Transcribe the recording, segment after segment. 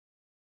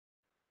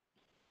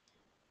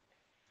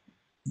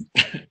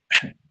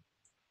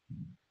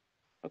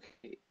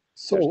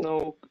there's So,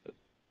 no.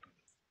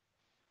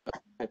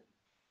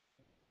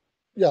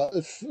 yeah,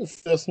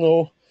 if there's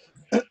no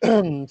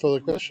further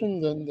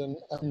question, then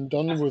I'm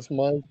done with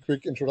my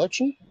quick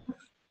introduction,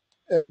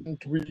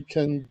 and we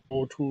can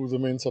go to the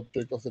main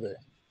subject of the day.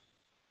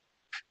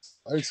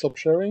 I'll stop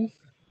sharing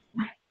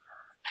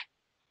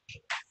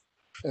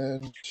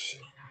and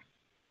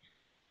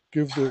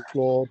give the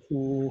floor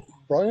to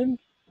Brian.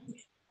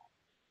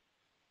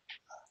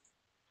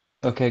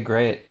 Okay,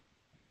 great.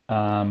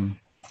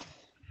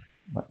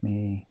 Let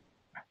me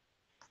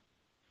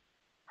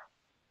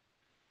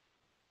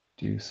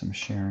do some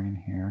sharing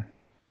here.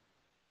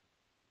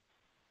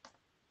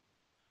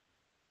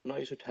 Now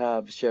you should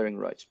have sharing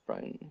rights,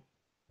 Brian.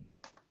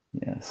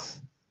 Yes.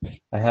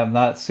 I am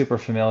not super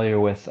familiar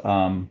with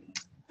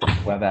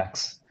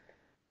WebEx,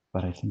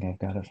 but I think I've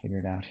got it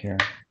figured out here.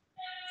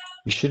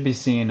 You should be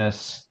seeing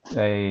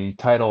a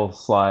title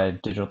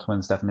slide, Digital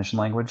Twins Definition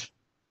Language.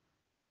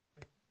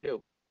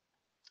 Go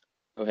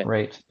ahead.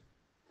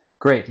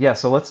 Great. Yeah,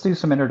 so let's do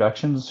some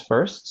introductions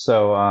first.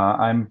 So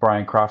I'm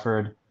Brian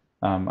Crawford.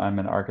 I'm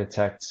an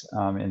architect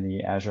in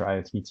the Azure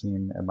IoT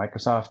team at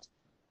Microsoft.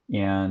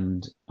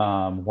 And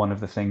one of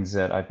the things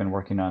that I've been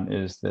working on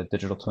is the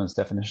Digital Twins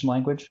Definition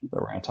Language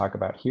that we're going to talk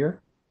about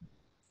here.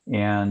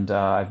 And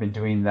I've been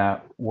doing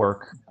that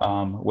work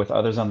with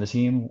others on the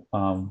team.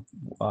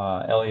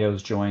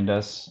 Elio's joined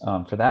us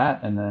for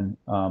that. And then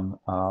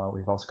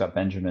we've also got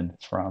Benjamin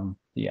from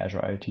the Azure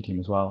IoT team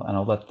as well. And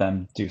I'll let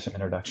them do some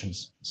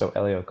introductions. So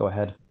Elio, go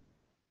ahead.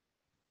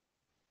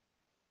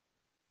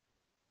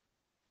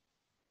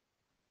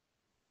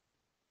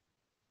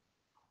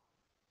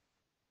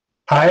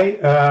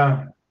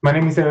 Hi, my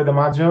name is Elio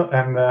Damaggio,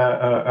 and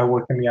I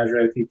work in the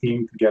Azure IoT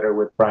team together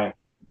with Brian.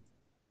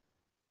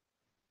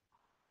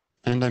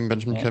 And I'm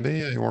Benjamin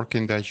Cabet. I work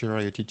in the Azure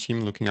IoT team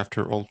looking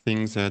after all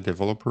things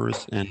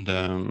developers. And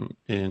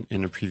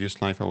in a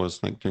previous life, I was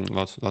doing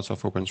lots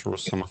of open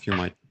source. Some of you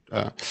might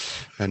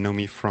know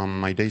me from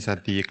my days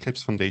at the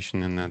Eclipse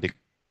Foundation and the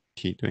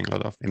doing a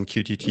lot of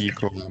MQTT,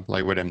 Colab,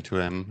 like with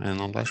M2M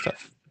and all that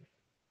stuff.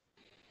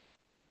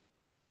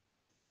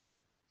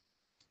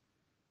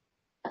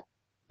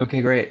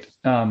 Okay, great.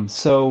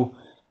 So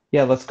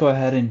yeah, let's go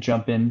ahead and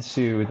jump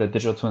into the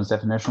Digital Twins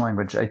Definition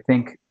Language. I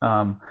think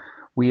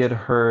we had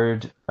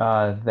heard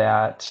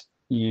that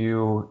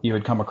you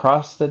had come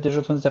across the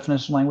Digital Twins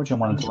Definition Language and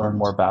wanted to learn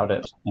more about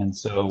it. And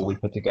so we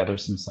put together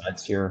some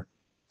slides here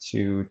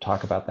to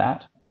talk about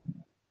that.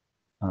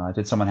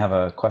 Did someone have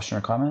a question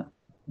or comment?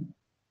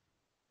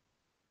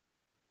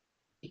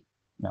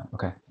 No,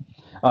 okay.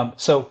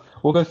 So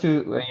we'll go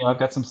through, I've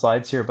got some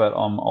slides here, but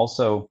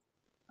also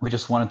we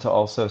just wanted to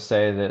also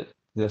say that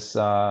this,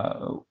 we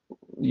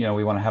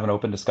want to have an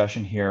open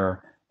discussion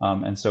here.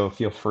 And so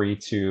feel free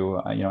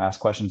to, ask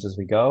questions as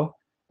we go.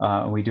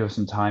 We do have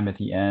some time at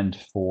the end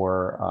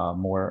for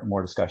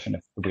more discussion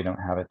if we don't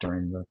have it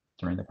during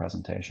the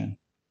presentation.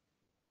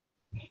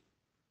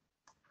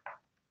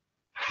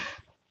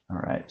 All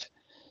right.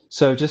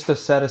 So just to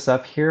set us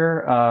up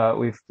here,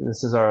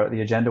 this is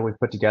the agenda we've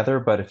put together.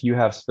 But if you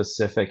have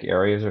specific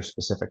areas or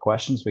specific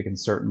questions, we can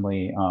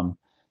certainly,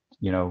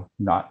 don't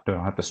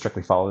have to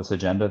strictly follow this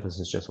agenda. This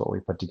is just what we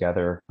put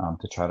together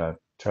to try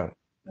to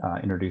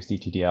introduce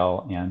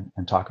DTDL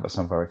and talk about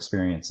some of our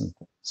experiences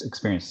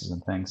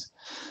and things.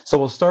 So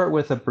we'll start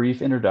with a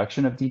brief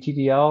introduction of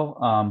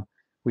DTDL.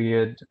 We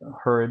had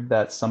heard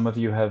that some of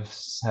you have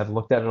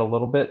looked at it a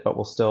little bit, but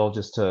we'll still,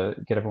 just to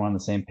get everyone on the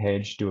same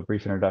page, do a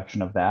brief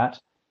introduction of that.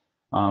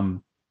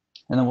 And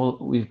then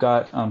we've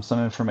got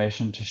some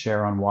information to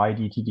share on why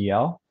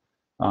DTDL.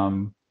 So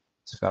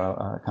we've got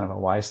a kind of a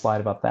why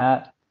slide about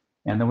that.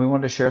 And then we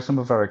wanted to share some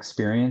of our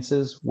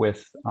experiences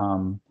with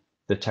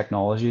the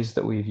technologies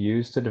that we've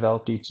used to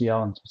develop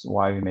DTDL and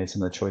why we made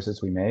some of the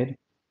choices we made.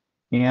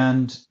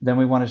 And then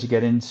we wanted to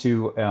get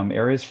into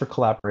areas for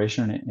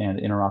collaboration and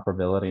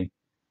interoperability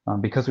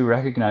because we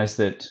recognize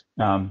that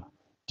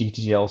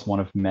DTDL is one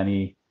of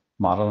many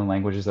modeling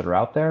languages that are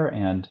out there.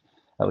 And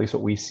at least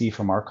what we see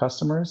from our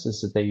customers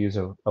is that they use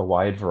a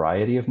wide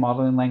variety of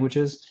modeling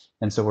languages.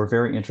 And so we're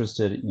very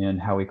interested in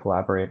how we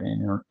collaborate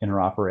and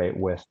interoperate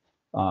with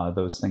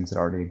those things that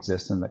already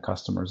exist and that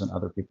customers and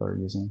other people are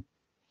using.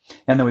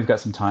 And then we've got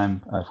some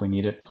time if we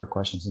need it for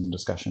questions and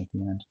discussion at the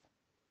end.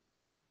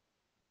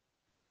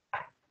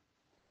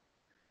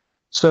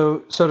 So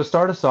to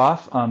start us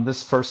off,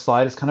 this first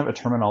slide is kind of a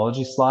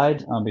terminology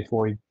slide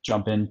before we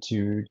jump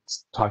into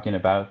talking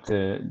about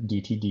the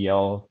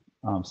DTDL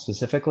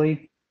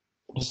specifically.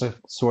 Just to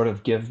sort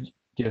of give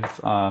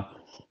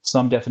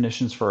some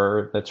definitions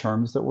for the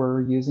terms that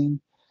we're using.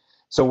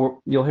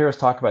 So you'll hear us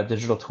talk about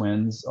digital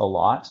twins a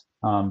lot.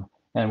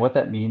 And what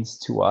that means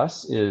to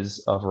us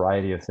is a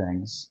variety of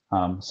things.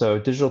 So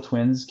digital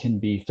twins can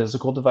be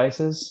physical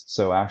devices,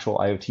 so actual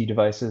IoT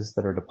devices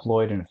that are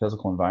deployed in a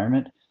physical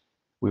environment.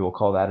 We will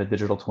call that a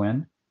digital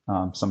twin.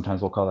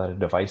 Sometimes we'll call that a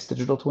device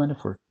digital twin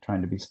if we're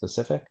trying to be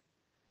specific.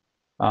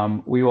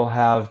 We will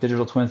have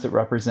digital twins that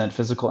represent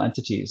physical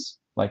entities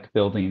like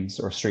buildings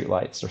or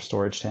streetlights or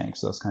storage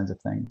tanks, those kinds of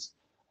things.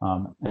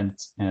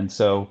 And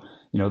so,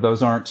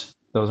 those aren't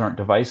those aren't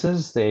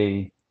devices.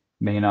 They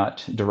may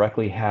not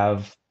directly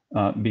have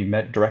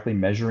directly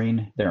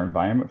measuring their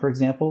environment, for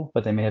example,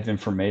 but they may have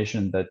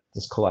information that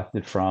is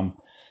collected from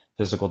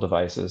physical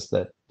devices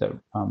that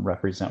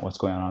represent what's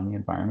going on in the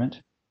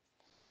environment.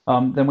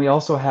 Then we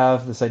also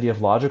have this idea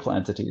of logical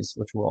entities,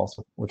 which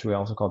we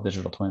also call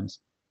digital twins.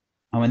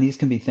 And these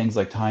can be things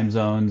like time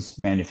zones,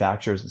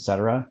 manufacturers,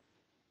 etc.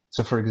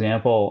 So, for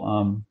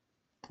example,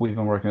 we've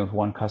been working with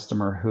one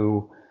customer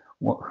who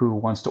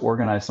wants to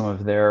organize some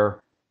of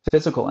their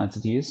physical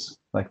entities,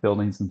 like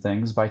buildings and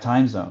things, by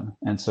time zone.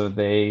 And so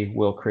they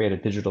will create a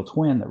digital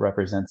twin that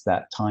represents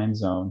that time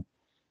zone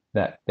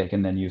that they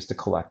can then use to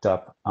collect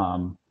up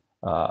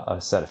a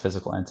set of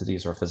physical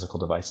entities or physical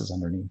devices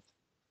underneath.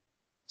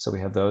 So we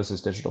have those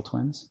as digital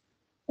twins.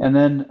 And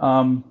then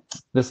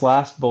this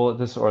last bullet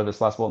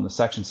in the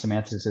section,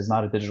 semantics is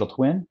not a digital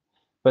twin,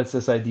 but it's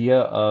this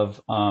idea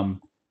of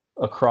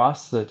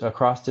across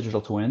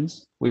digital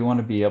twins, we want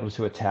to be able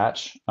to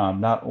attach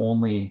not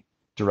only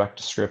direct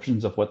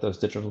descriptions of what those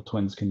digital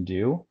twins can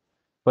do,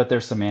 but their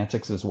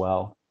semantics as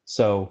well.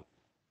 So,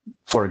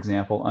 for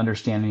example,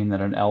 understanding that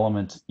an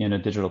element in a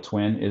digital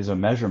twin is a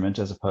measurement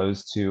as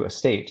opposed to a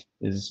state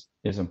is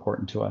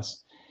important to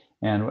us.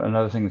 And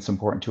another thing that's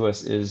important to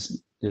us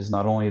is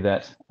not only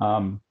that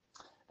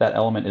that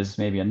element is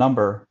maybe a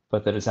number,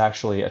 but that it's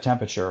actually a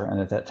temperature,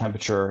 and that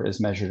temperature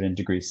is measured in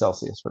degrees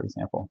Celsius, for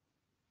example.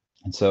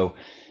 And so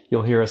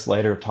you'll hear us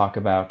later talk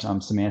about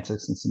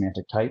semantics and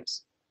semantic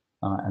types,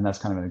 and that's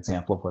kind of an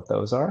example of what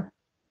those are.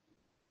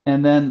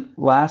 And then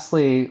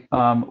lastly,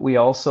 we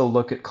also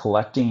look at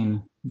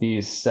collecting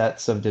these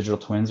sets of digital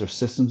twins or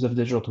systems of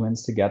digital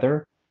twins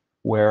together,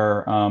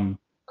 where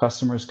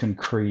customers can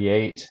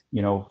create,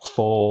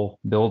 full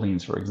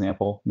buildings, for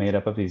example, made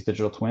up of these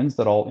digital twins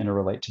that all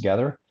interrelate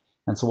together.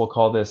 And so we'll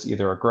call this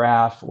either a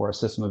graph or a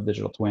system of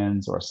digital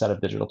twins or a set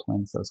of digital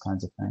twins, those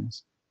kinds of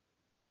things.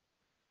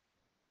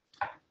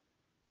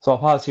 So I'll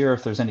pause here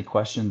if there's any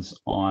questions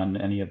on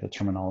any of the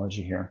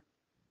terminology here.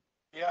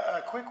 Yeah,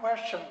 a quick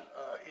question.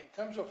 In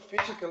terms of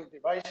physical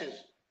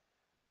devices,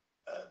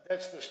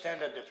 that's the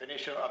standard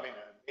definition, a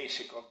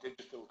basic of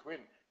digital twin.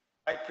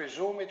 I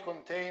presume it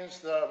contains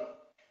the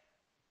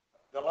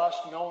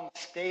last known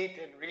state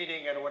and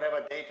reading and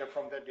whatever data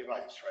from the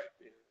device, right?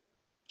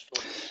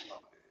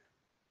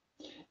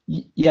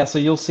 Yeah, so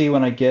you'll see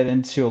when I get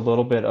into a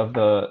little bit of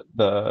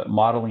the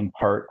modeling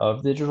part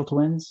of digital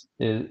twins,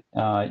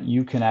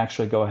 you can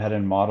actually go ahead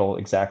and model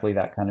exactly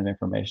that kind of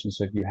information.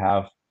 So if you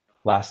have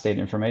last state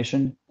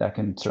information, that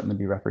can certainly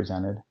be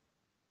represented.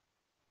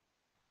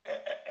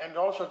 And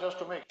also, just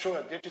to make sure,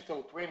 a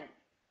digital twin,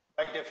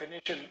 by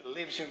definition,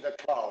 lives in the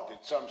cloud.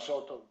 It's some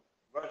sort of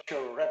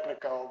virtual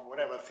replica of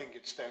whatever thing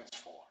it stands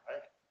for,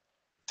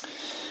 right?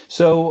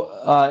 So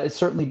it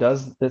certainly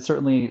does. It's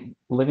certainly,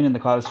 living in the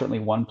cloud is certainly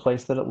one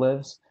place that it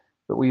lives,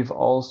 but we've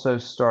also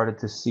started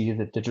to see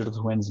that digital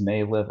twins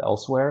may live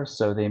elsewhere.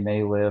 So they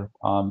may live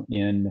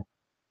in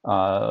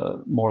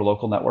more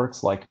local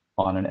networks, like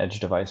on an edge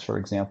device, for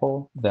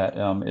example, that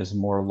is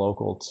more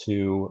local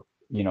to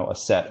a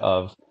set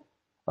of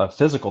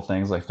physical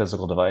things like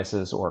physical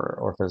devices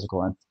or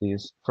physical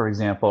entities. For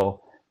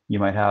example, you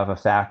might have a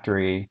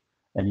factory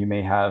and you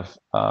may have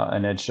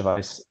an edge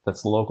device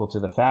that's local to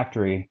the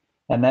factory,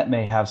 and that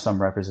may have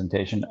some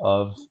representation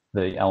of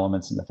the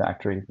elements in the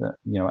factory that,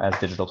 as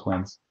digital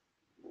twins.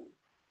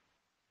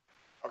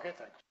 Okay,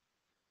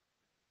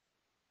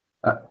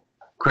 thanks.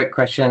 Quick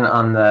question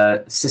on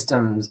the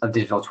systems of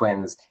digital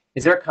twins.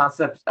 Is there a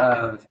concept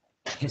of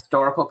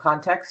historical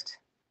context?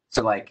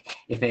 So like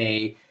if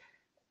a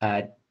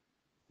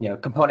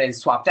component is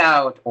swapped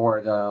out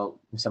or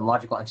some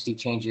logical entity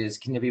changes,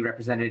 can it be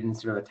represented in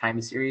sort of a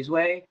time series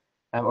way?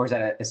 Or is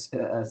that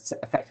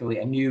effectively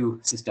a new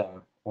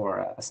system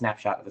or a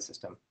snapshot of the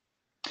system?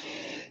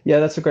 Yeah,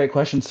 that's a great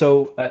question.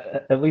 So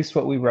at least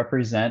what we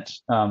represent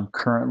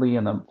currently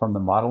from the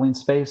modeling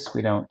space,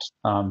 we don't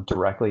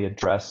directly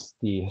address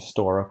the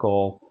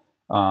historical,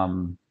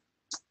 the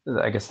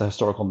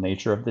historical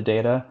nature of the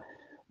data.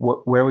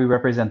 Where we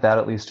represent that,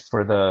 at least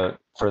for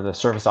the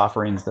service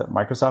offerings that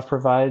Microsoft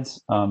provides,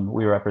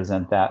 we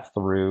represent that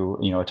through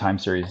a time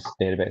series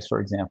database, for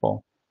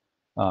example,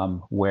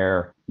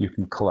 where you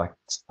can collect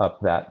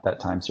up that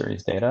time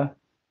series data.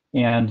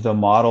 And the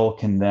model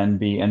can then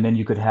be, and then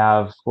you could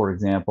have, for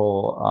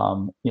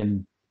example,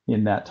 in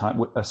that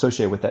time,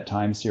 associated with that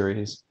time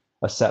series,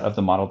 a set of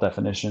the model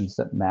definitions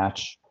that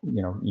match,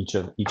 each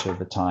of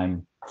the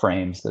time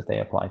frames that they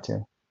apply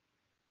to.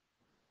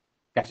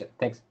 Gotcha.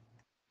 Thanks.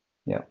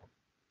 Yeah.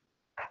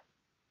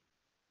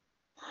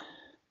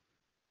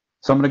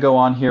 So I'm going to go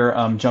on here,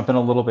 jump in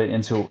a little bit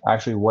into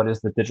actually what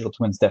is the digital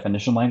twins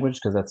definition language,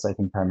 because that's, I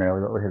think,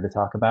 primarily what we're here to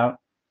talk about.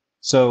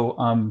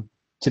 So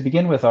to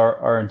begin with,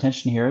 our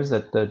intention here is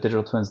that the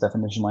digital twins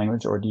definition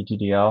language, or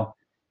DTDL,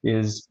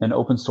 is an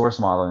open source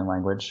modeling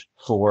language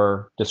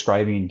for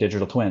describing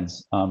digital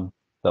twins.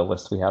 The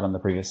list we had on the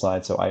previous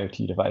slide, so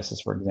IoT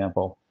devices, for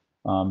example,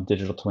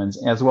 digital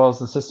twins, as well as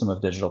the system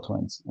of digital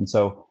twins. And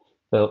so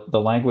the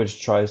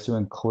language tries to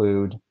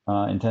include,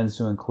 intends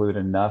to include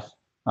enough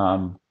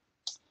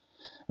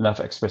enough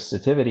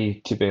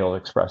expressivity to be able to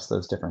express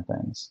those different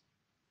things.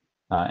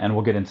 And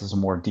we'll get into some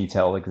more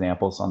detailed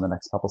examples on the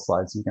next couple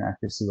slides so you can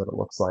actually see what it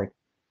looks like.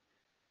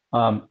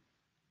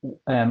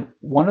 And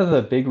one of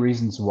the big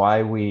reasons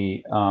why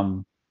we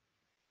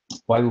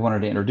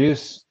wanted to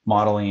introduce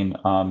modeling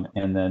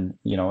and then,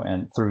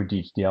 and through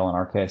DTDL in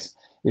our case,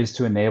 is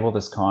to enable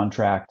this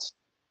contract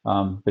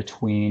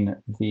between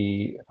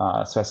the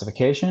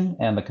specification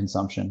and the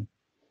consumption.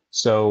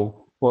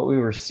 So what we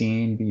were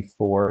seeing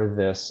before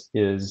this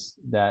is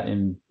that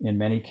in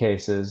many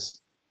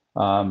cases,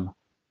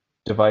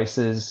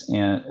 devices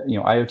and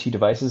IoT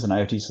devices and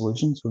IoT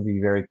solutions would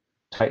be very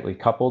tightly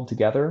coupled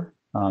together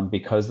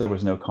because there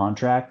was no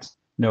contract,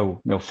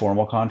 no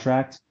formal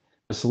contract.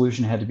 The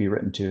solution had to be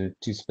written to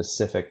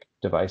specific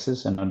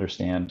devices and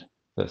understand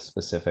the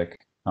specific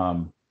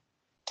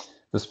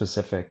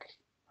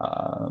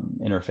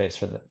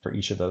interface for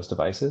each of those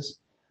devices.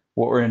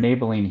 What we're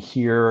enabling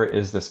here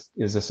is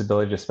this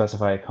ability to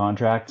specify a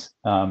contract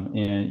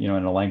in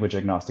a language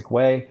agnostic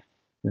way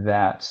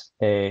that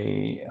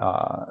an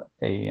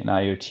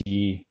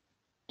IoT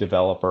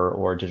developer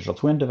or digital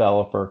twin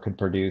developer could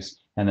produce,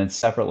 and then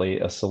separately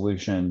a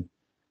solution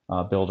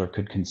builder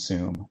could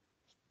consume.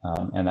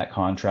 And that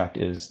contract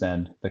is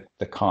then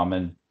the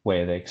common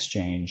way they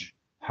exchange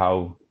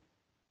how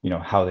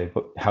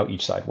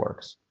each side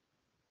works.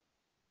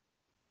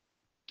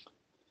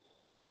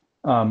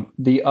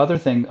 Another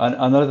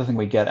thing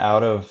we get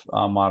out of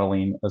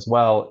modeling as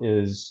well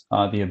is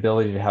the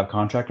ability to have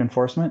contract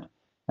enforcement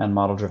and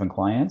model-driven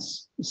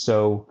clients.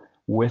 So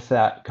with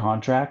that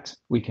contract,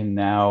 we can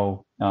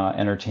now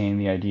entertain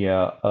the idea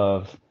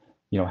of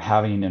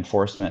having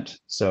enforcement.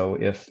 So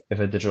if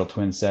a digital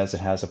twin says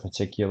it has a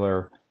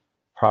particular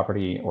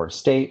property or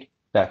state,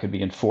 that could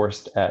be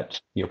enforced at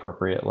the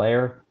appropriate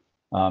layer.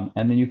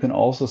 And then you can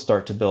also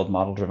start to build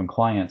model-driven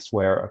clients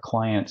where a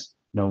client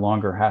no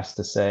longer has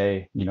to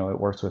say, it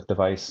works with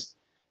device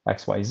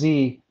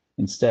XYZ.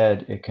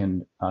 Instead, it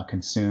can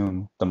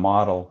consume the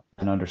model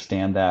and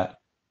understand that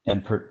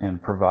and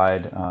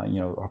provide,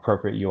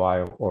 appropriate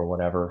UI or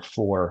whatever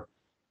for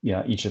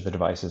each of the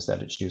devices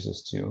that it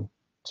chooses to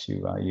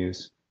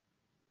use.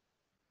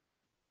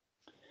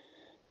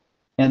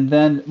 And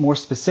then more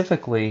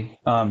specifically,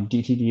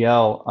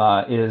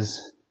 DTDL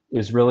is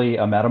really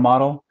a meta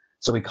model.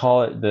 So we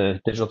call it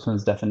the digital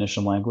twins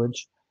definition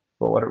language.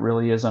 But what it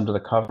really is under the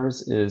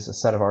covers is a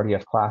set of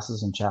RDF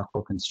classes and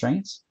chapel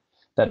constraints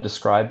that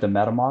describe the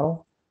meta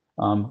model,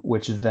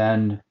 which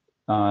then,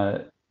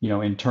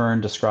 in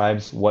turn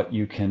describes what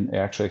you can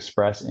actually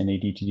express in a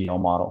DTDL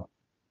model.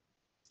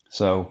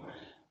 So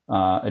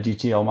a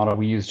DTDL model,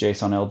 we use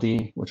JSON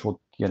LD, which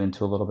we'll get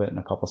into a little bit in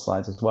a couple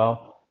slides as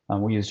well.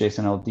 We use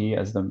JSON LD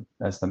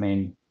as the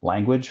main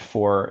language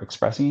for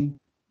expressing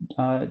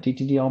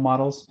DTDL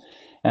models.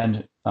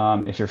 And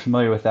if you're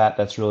familiar with that,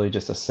 that's really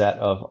just a set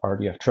of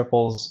RDF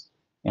triples.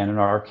 And in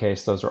our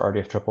case, those are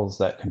RDF triples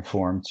that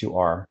conform to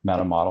our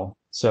meta model.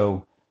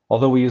 So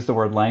although we use the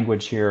word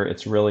language here,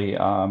 it's really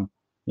a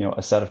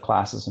set of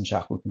classes and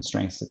shackle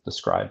constraints that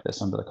describe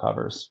this under the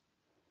covers.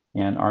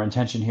 And our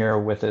intention here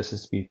with this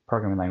is to be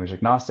programming language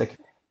agnostic.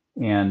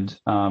 And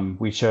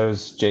we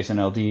chose JSON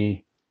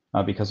LD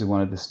because we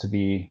wanted this to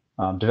be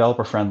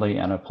developer friendly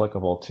and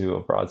applicable to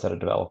a broad set of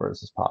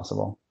developers as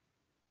possible.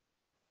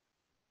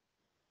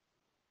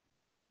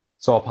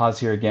 So I'll pause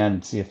here again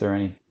and see if there are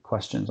any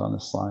questions on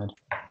this slide.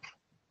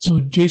 So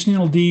JSON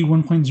LD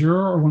 1.0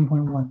 or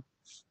 1.1?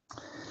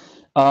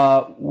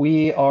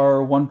 We are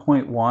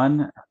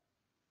 1.1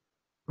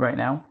 right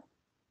now.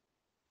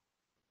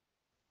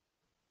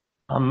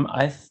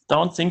 I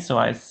don't think so.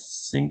 I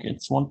think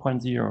it's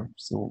 1.0.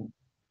 So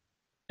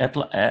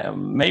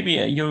maybe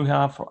you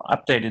have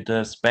updated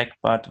the spec,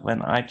 but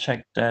when I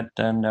checked that,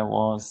 then there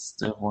was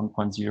the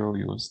 1.0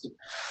 used.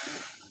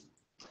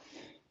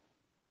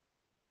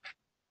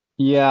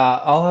 Yeah,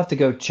 I'll have to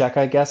go check,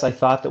 I guess. I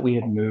thought that we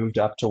had moved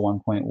up to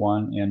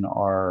 1.1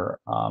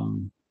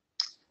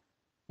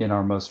 in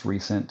our most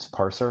recent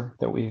parser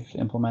that we've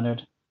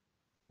implemented,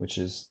 which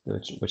is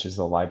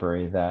the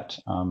library that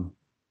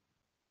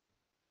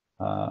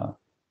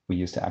we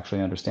use to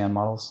actually understand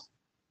models.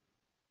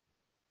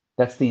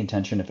 That's the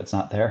intention if it's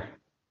not there.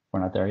 We're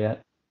not there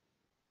yet.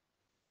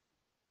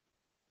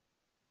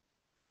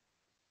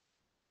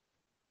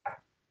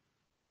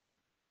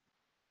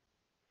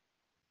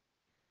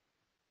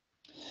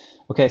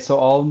 Okay, so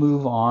I'll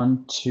move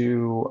on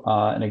to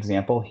an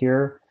example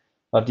here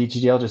of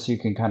DTDL just so you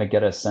can kind of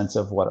get a sense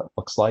of what it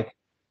looks like.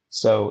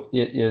 So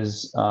it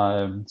is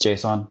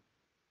JSON,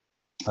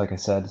 like I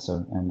said,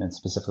 and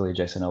specifically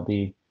JSON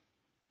LD.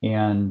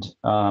 And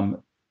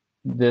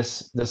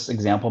this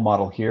example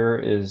model here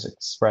is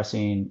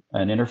expressing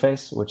an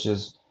interface, which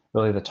is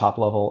really the top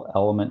level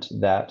element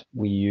that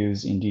we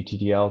use in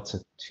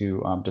DTDL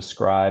to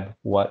describe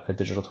what a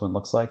digital twin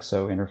looks like.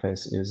 So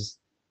interface is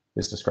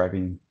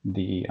describing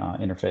the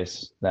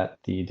interface that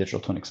the digital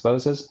twin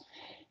exposes.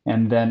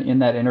 And then in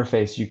that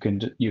interface, you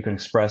can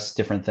express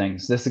different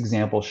things. This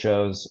example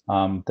shows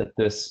that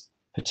this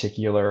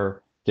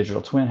particular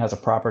digital twin has a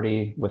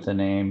property with the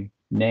name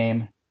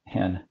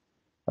and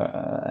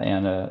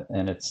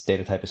its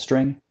data type is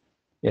string.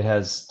 It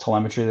has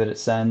telemetry that it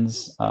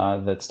sends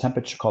that's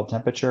called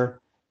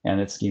temperature, and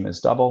its schema is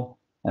double.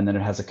 And then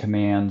it has a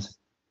command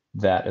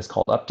that is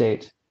called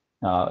update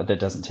that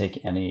doesn't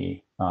take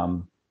any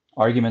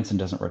arguments and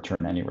doesn't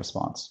return any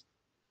response.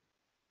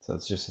 So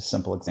it's just a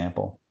simple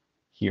example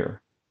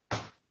here.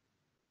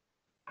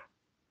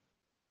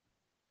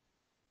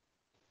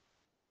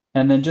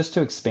 And then just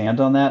to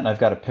expand on that, and I've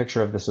got a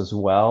picture of this as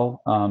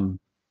well.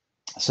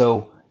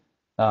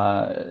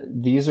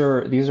 These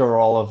are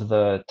all of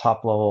the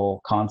top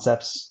level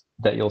concepts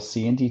that you'll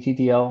see in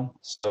DTDL.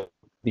 So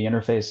the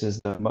interface is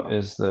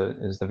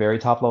the very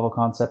top level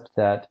concept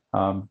that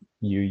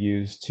you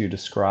use to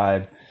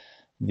describe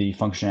the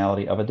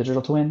functionality of a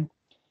digital twin.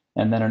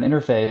 And then an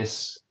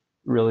interface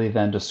really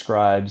then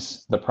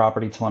describes the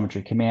property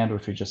telemetry command,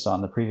 which we just saw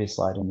in the previous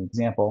slide in the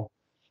example.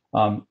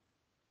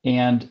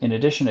 And in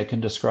addition, it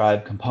can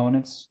describe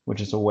components,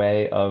 which is a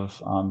way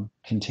of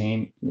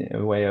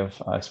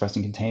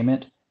expressing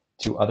containment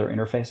to other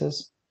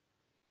interfaces.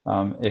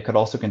 It could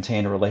also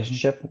contain a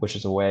relationship, which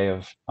is a way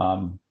of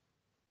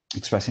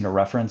expressing a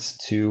reference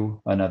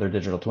to another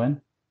digital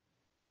twin.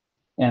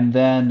 And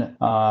then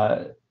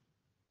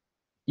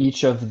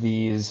each of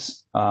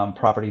these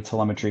property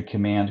telemetry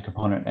command,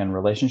 component, and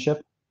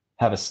relationship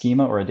have a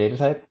schema or a data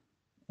type.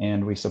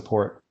 And we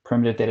support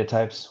primitive data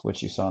types,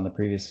 which you saw in the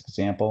previous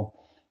example,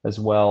 as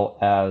well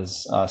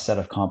as a set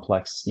of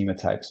complex schema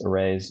types,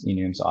 arrays,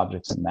 enums,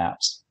 objects, and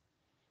maps.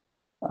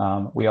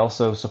 We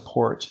also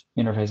support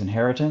interface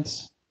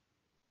inheritance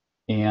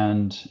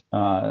and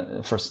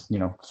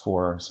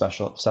for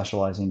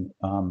specializing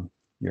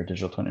your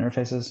digital twin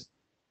interfaces.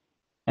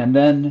 And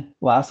then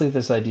lastly,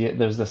 there's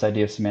this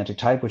idea of semantic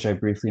type, which I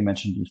briefly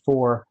mentioned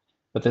before,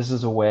 but this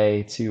is a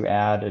way to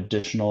add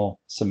additional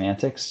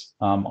semantics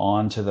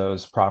onto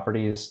those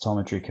properties,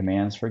 telemetry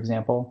commands, for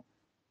example,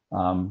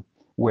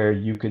 where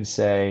you could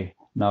say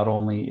not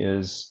only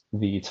is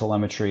the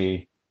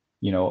telemetry,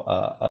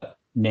 a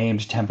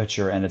named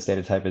temperature and its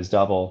data type is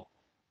double,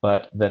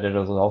 but that it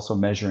is also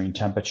measuring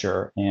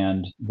temperature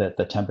and that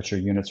the temperature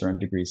units are in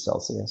degrees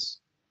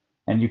Celsius.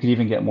 And you could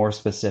even get more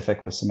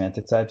specific with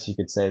semantic types. You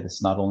could say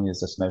this not only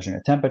is this measuring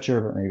a temperature,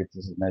 but maybe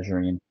this is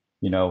measuring,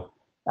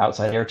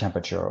 outside air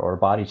temperature or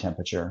body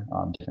temperature,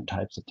 different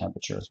types of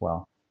temperature as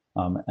well.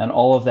 And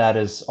all of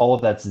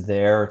that's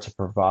there to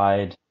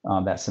provide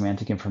that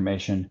semantic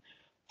information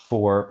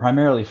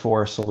primarily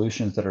for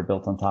solutions that are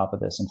built on top of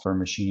this and for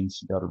machines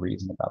to be able to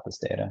reason about this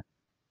data.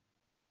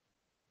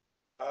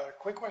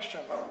 Quick question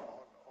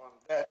on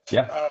that.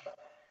 Yeah.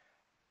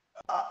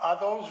 Are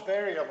those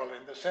variable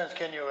in the sense,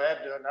 can you add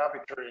an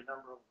arbitrary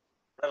number of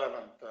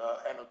relevant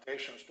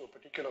annotations to a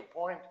particular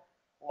point,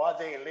 or are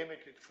they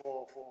limited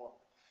for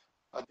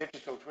a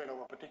digital twin of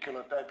a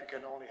particular type? You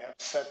can only have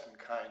certain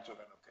kinds of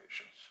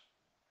annotations.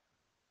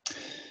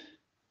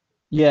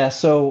 Yeah,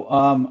 so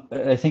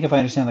I think if I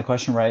understand the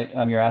question right,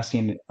 you're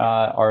asking,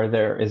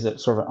 is it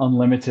sort of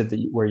unlimited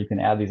where you can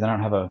add these? I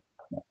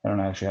don't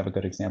actually have a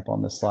good example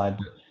on this slide.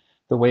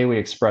 The way we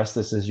express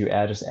this is you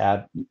just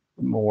add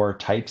more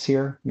types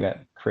here. You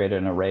create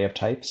an array of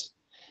types.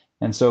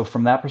 And so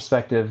from that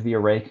perspective, the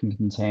array can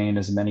contain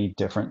as many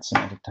different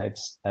semantic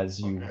types as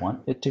you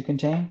want it to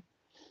contain.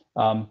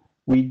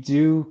 We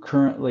do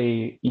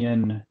currently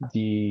in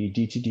the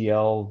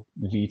DTDL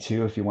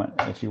v2, if you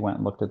went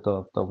and looked at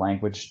the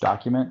language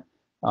document,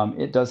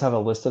 it does have a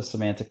list of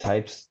semantic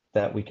types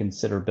that we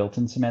consider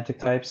built-in semantic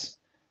types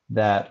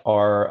that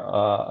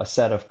are a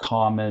set of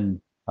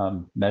common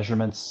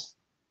measurement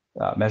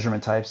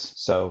types.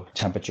 So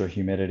temperature,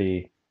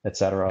 humidity,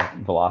 etc.,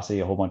 velocity,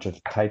 a whole bunch of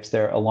types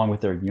there, along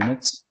with their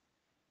units.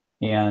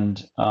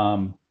 And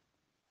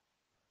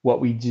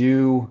what we've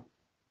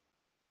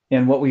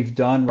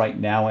done right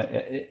now,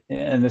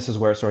 and this is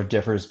where it sort of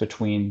differs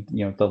between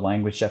the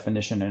language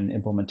definition and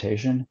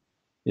implementation,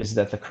 is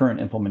that the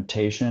current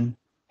implementation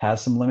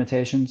has some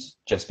limitations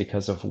just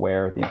because of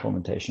where the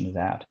implementation is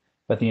at.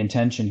 But the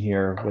intention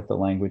here with the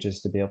language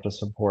is to be able to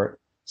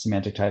support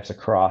semantic types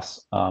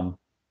across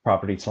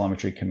property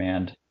telemetry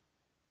command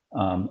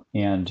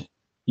and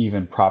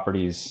even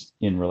properties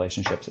in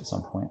relationships at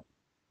some point.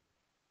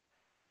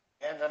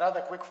 And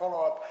another quick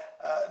follow-up,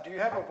 do you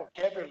have a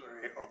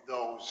vocabulary of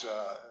those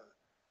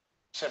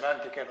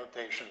semantic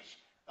annotations?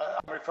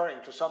 I'm referring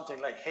to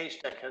something like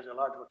Haystack has a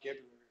large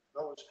vocabulary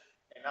of those,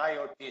 and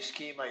IoT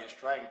schema is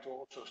trying to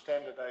also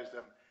standardize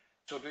them.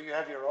 So do you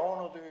have your own,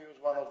 or do you use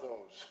one of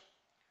those?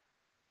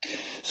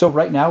 So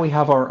right now we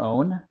have our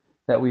own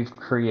that we've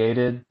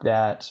created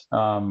that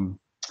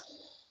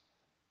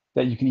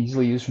that you can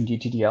easily use from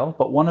DTDL.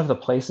 But one of the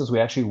places we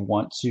actually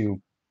want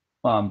to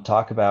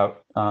talk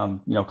about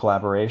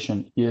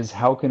collaboration is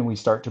how can we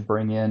start to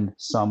bring in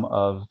some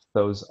of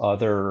those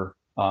other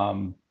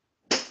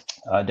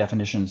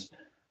definitions.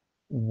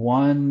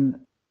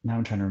 One, now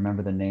I'm trying to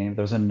remember the name.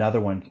 There's another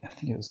one, I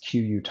think it was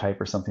QU type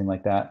or something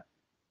like that,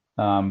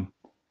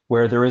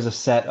 where there is a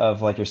set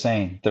of, like you're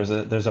saying, there's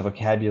a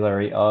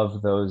vocabulary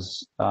of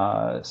those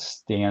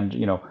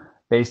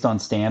based on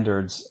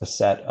standards, a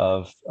set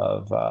of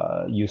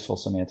useful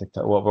semantic,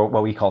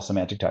 what we call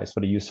semantic types,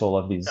 but a useful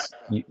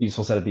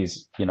set of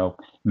these,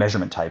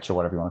 measurement types or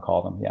whatever you want to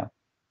call them. Yeah.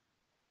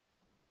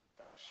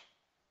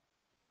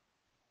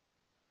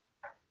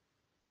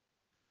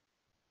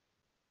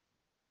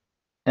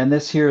 And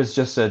this here is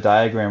just a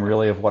diagram,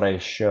 really, of what I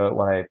show,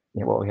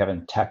 what we have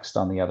in text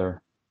on the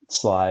other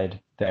slide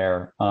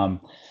there.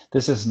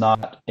 This is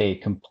not a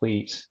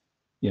complete,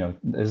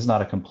 this is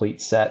not a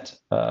complete set,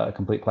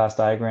 complete class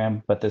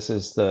diagram, but this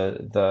is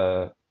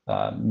the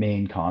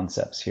main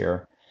concepts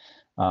here.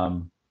 I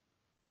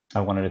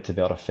wanted it to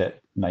be able to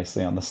fit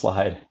nicely on the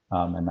slide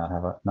and not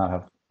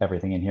have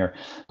everything in here.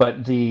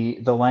 But the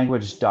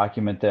language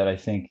document that I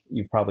think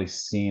you've probably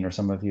seen, or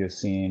some of you have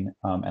seen,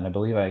 and I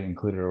believe I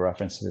included a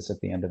reference to this at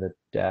the end of the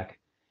deck,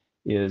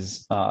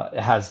 is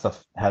has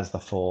the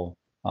full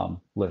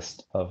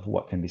list of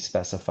what can be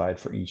specified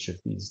for each of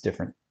these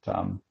different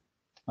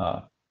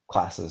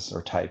classes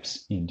or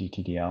types in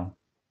DTDL.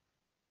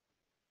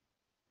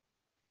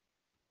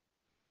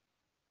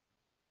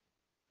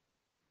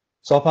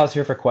 So I'll pause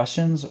here for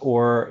questions,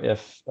 or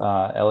if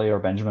Ellie or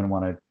Benjamin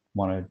want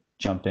to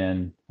jump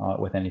in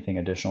with anything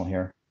additional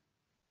here.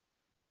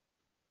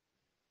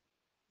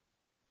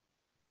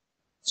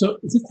 So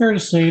is it fair to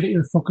say that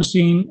you're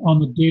focusing on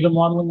the data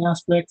modeling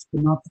aspects,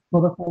 but not the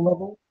protocol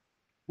level?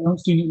 I don't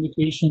see any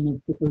indication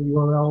of particular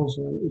URLs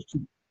or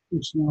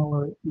HTML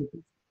or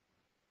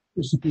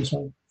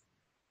HTTP.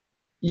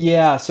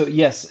 Yeah, so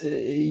yes,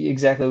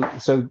 exactly.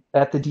 So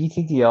at the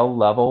DTDL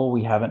level,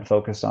 we haven't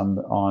focused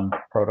on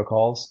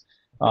protocols.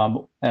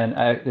 And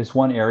there's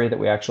one area that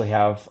we actually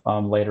have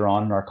later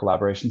on in our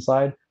collaboration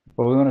side,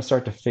 where we want to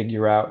start to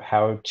figure out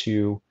how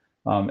to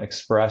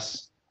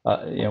express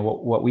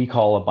what we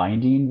call a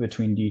binding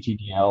between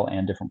DTDL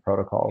and different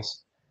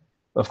protocols.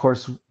 Of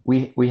course,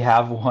 we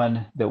have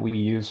one that we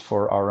use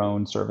for our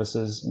own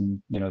services,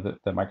 and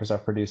that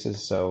Microsoft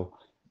produces. So,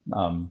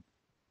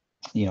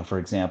 for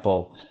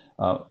example,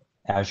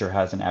 Azure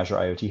has an Azure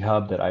IoT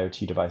Hub that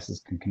IoT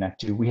devices can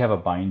connect to. We have a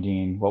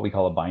binding, what we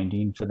call a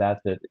binding for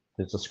that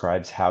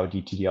describes how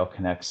DTDL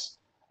connects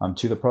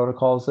to the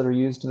protocols that are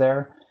used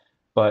there.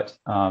 But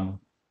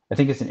I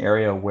think it's an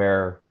area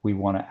where we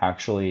want to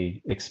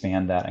actually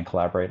expand that and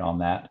collaborate on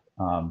that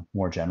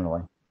more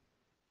generally.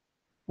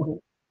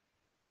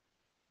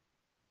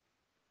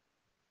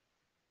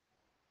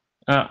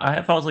 I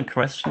have also a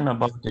question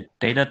about the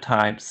data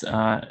types.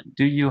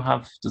 Do you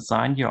have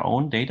designed your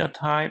own data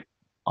type,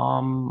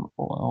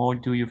 or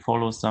do you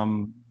follow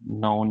some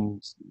known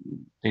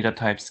data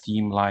type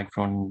scheme, like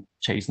from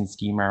JSON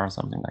schema or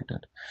something like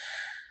that?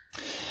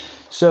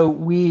 So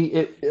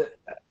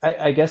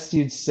I guess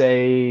you'd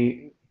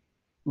say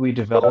we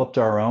developed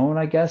our own.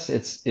 I guess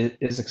it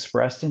is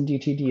expressed in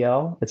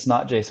DTDL. It's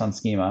not JSON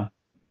schema.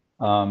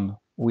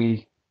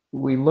 We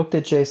looked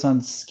at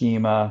JSON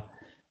schema,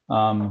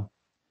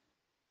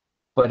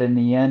 but in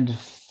the end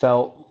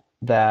felt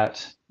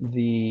that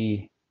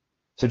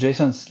so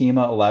JSON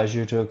schema allows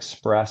you to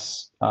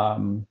express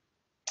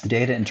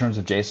data in terms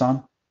of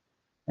JSON,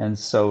 and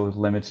so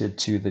limited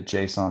to the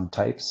JSON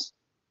types.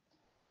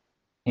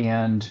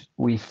 And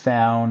we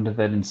found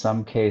that in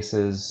some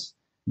cases,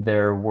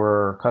 there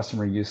were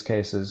customer use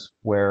cases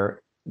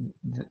where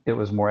it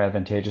was more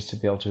advantageous to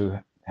be able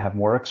to have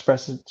more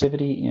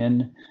expressivity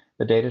in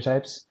the data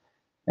types.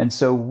 And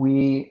so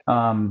we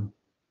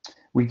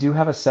do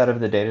have a set of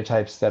the data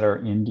types that are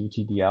in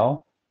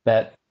DTDL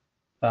that,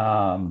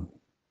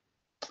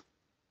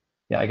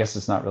 yeah, I guess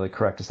it's not really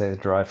correct to say they're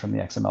derived from the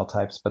XML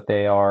types, but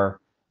they are,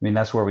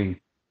 that's where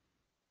we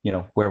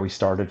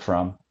started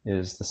from,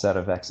 is the set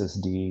of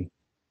XSD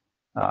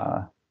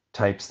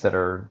types that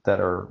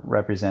are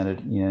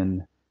represented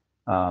in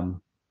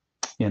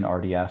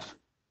RDF,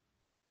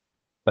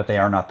 but they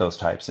are not those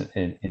types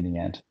in the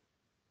end.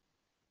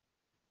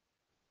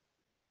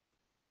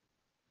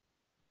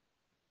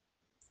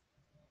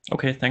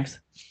 Okay, thanks.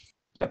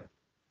 Yep.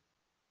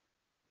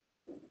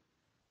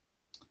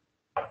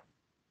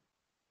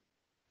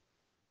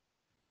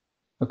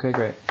 Okay,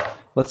 great.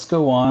 Let's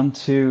go on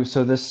to,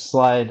 so this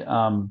slide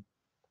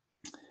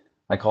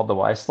I called the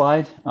why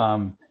slide.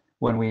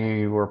 When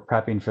we were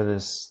prepping for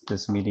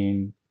this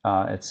meeting,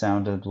 it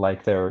sounded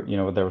like there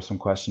were some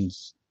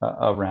questions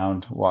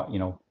around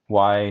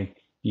why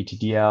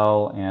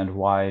DTDL and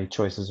why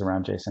choices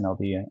around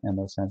JSON-LD and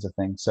those kinds of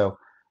things. So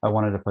I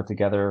wanted to put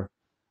together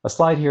a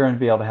slide here and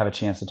be able to have a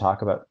chance to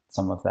talk about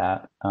some of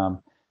that.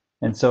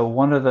 And so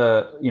one of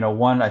the,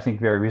 one I think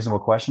very reasonable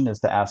question is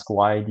to ask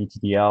why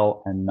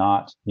DTDL and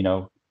not,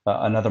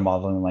 another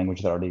modeling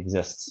language that already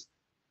exists.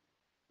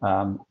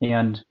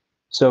 And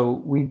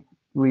so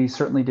we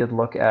certainly did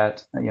look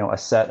at, a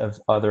set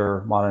of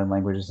other modeling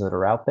languages that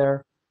are out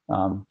there,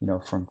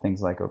 from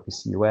things like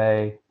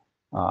OPC-UA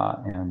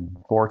and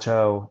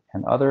Vorto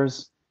and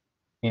others.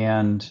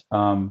 And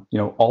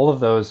all of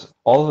those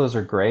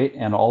are great,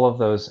 and all of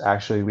those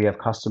actually we have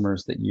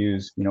customers that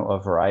use a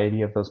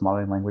variety of those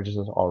modeling languages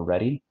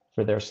already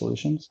for their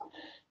solutions,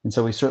 and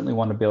so we certainly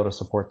want to be able to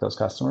support those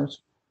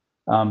customers.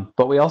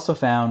 But we also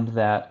found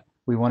that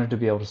we wanted to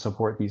be able to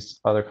support these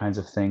other kinds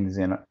of things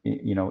in,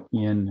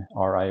 in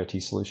our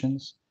IoT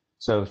solutions.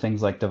 So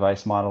things like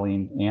device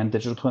modeling and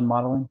digital twin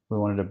modeling, we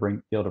wanted to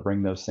be able to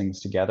bring those things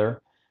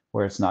together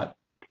where it's not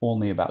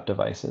only about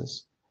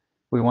devices.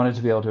 We wanted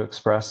to be able to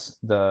express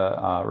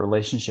the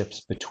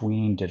relationships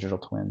between digital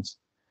twins,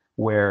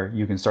 where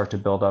you can start to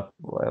build up,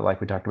 like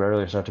we talked about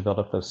earlier, start to build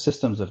up those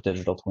systems of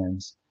digital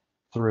twins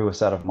through a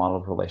set of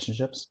modeled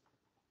relationships.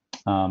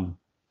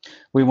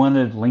 We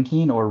wanted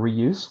linking or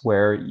reuse,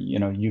 where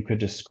you could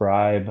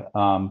describe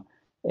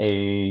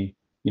a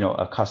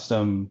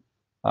custom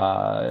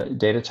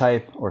data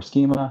type or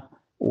schema,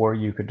 or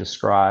you could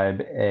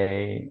describe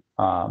a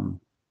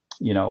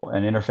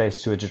an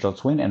interface to a digital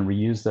twin and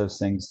reuse those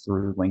things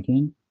through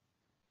linking.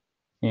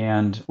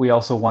 And we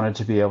also wanted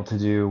to be able to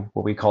do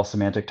what we call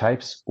semantic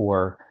types,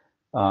 or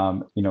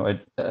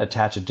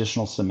attach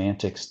additional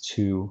semantics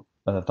to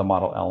the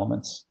model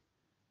elements.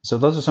 So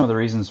those are some of the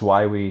reasons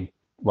why we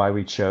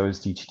chose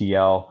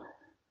DTDL,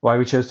 why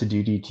we chose to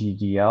do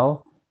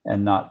DTDL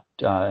and not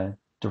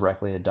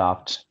directly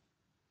adopt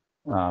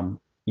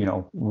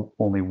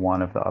only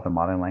one of the other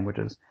modeling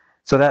languages.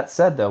 So that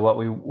said, though,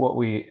 what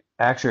we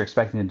actually are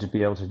expecting to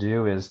be able to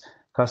do is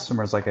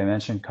customers, like I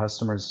mentioned,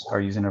 customers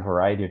are using a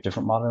variety of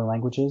different modeling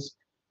languages,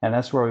 and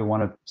that's where we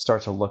want to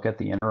start to look at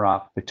the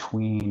interop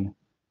between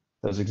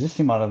those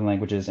existing modeling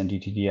languages and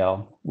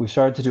DTDL. We've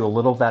started to do a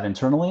little of that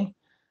internally,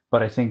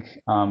 but I think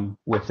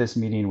with this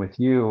meeting with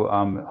you,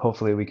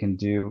 hopefully we can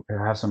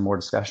have some more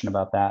discussion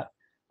about that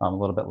a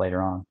little bit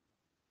later on.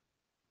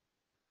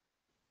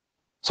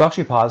 So I'll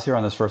actually pause here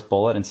on this first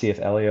bullet and see if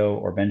Elio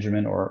or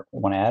Benjamin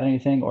want to add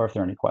anything, or if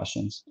there are any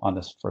questions on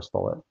this first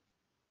bullet.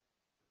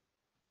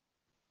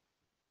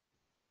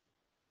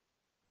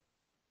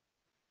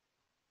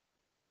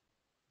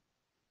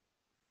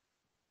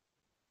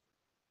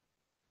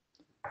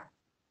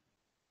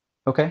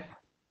 Okay,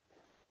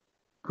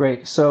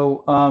 great.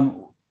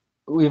 So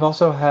we've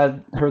also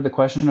heard the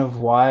question of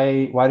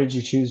why did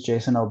you choose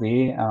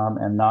JSON-LD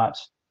and not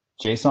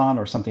JSON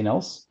or something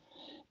else?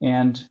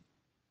 And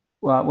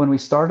when we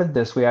started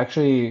this, we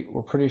actually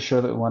were pretty sure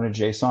that we wanted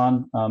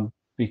JSON,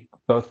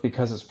 both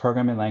because it's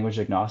programming language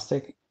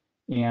agnostic,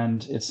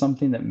 and it's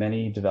something that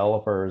many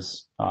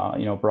developers,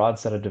 a broad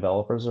set of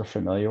developers are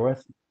familiar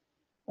with.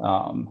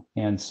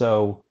 And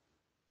so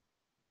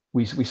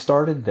we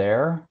started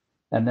there.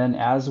 And then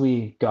as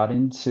we got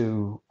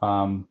into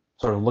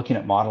sort of looking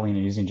at modeling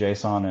and using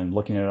JSON and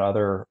looking at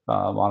other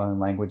modeling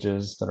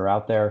languages that are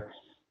out there,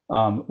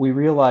 we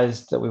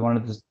realized that we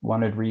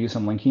wanted reuse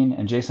and linking,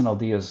 and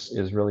JSON-LD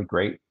is really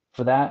great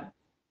for that.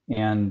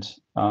 And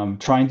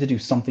trying to do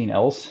something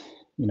else,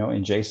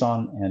 in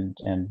JSON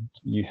and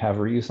you have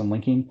reuse and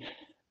linking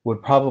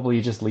would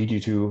probably just lead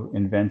you to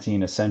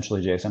inventing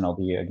essentially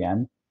JSON-LD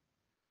again.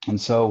 And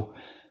so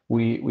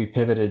we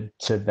pivoted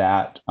to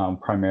that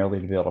primarily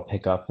to be able to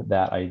pick up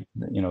that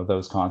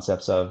those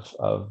concepts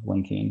of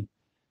linking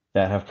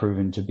that have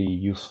proven to be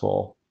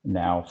useful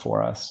now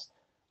for us.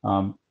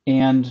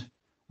 And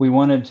we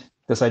wanted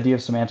this idea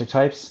of semantic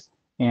types,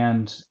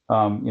 and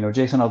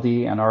JSON-LD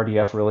and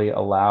RDF really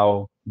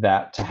allow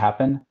that to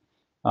happen.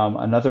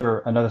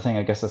 Another thing,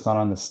 I guess that's not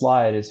on the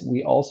slide, is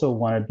we also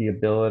wanted the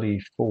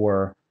ability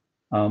for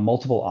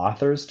multiple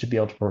authors to be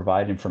able to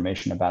provide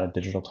information about a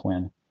digital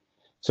twin.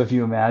 So if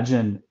you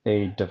imagine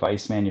a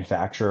device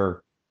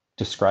manufacturer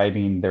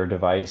describing their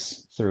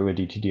device through a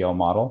DTDL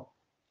model,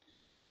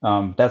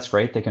 that's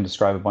great. They can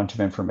describe a bunch of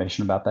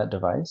information about that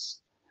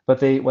device,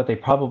 but what they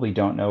probably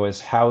don't know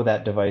is how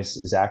that device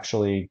is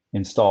actually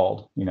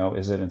installed.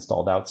 Is it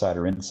installed outside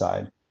or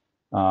inside?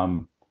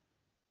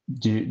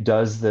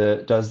 Does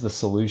the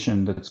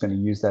solution that's going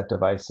to use that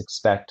device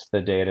expect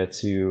the data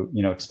to,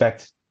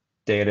 expect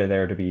data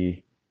there to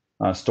be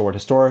stored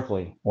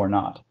historically or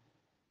not?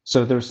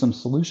 So there's some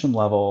solution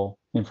level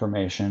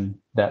information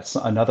that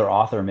another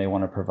author may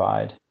want to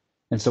provide.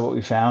 And so what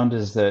we found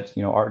is that,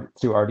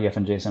 through RDF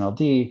and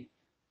JSON-LD,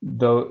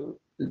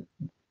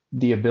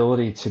 the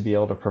ability to be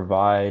able to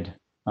provide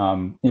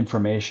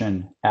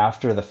information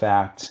after the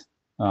fact,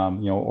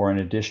 or in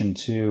addition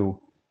to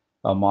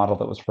a model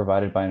that was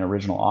provided by an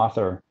original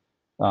author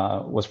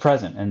was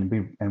present. And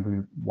we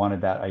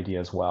wanted that idea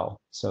as well,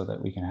 so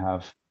that we can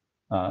have,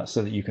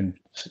 so that you can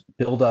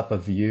build up a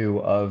view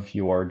of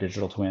your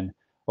digital twin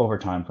over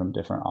time from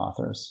different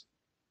authors.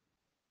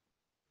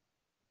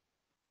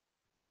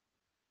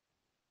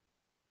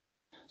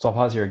 So I'll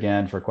pause here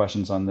again for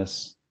questions on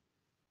this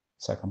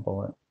second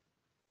bullet.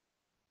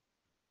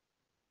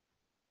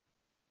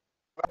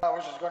 Well, I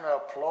was just going to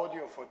applaud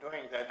you for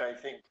doing that. I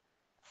think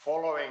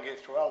following it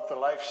throughout the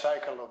life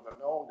cycle of the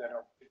node and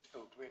of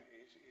digital twin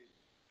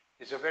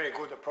is a very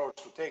good approach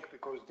to take,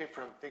 because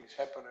different things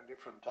happen at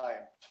different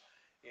times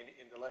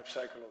in the life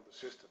cycle of the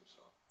system.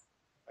 So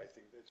I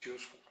think that's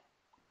useful.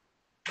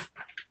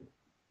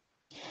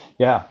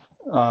 Yeah,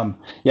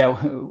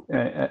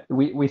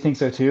 we think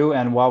so too.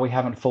 And while we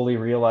haven't fully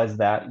realized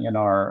that in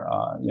our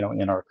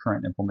in our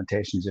current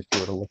implementations, if you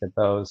were to look at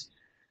those,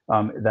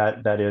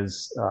 that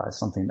is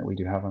something that we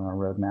do have on our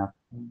roadmap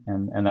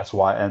and that's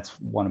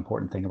one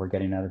important thing that we're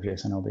getting out of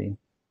JSON-LD.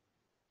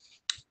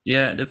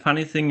 Yeah, the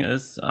funny thing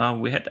is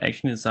we had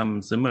actually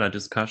some similar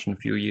discussion a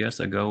few years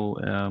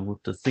ago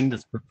with the thing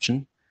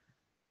description.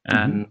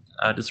 And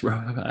this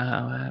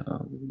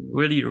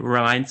really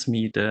reminds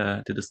me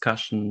the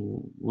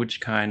discussion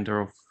which kind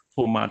of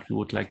format we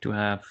would like to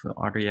have,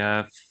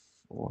 RDF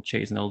or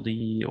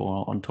JSON-LD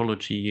or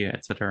ontology,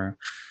 etc.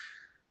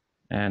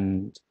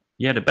 And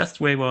yeah, the best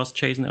way was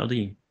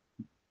JSON-LD.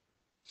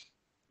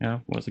 Yeah,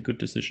 was a good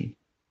decision.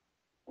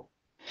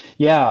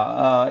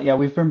 Yeah,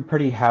 we've been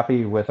pretty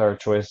happy with our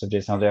choice of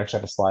JSON-LD. I actually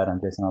have a slide on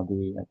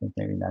JSON-LD, I think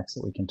maybe next,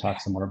 that we can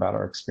talk some more about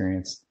our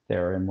experience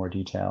there in more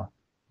detail.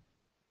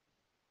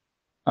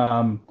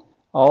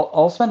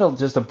 I'll spend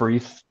just a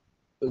brief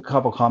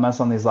couple comments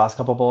on these last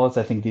couple bullets.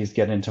 I think these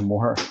get into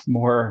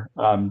more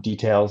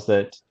details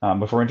that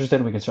if we're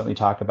interested, we can certainly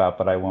talk about,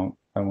 but I won't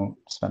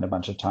spend a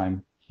bunch of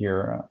time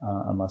here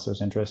unless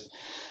there's interest.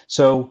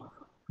 So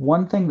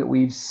one thing that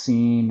we've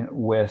seen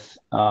with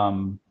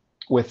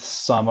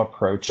some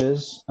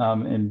approaches,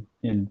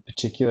 in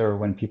particular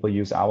when people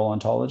use OWL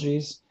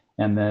ontologies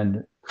and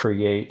then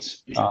create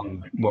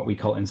what we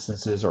call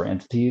instances or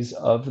entities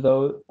of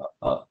those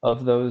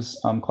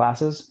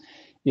classes,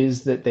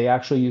 is that they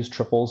actually use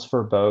triples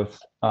for both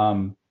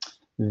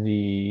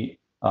the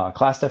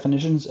class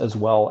definitions as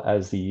well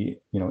as the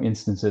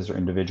instances or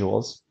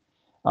individuals,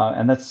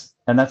 and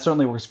that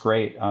certainly works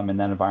great in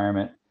that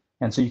environment.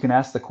 And so you can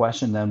ask the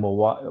question then,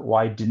 well,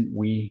 why didn't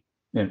we?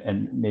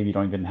 And maybe you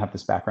don't even have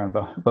this background,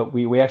 but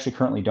we actually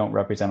currently don't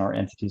represent our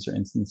entities or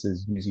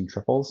instances using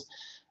triples.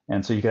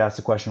 And so you could ask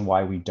the question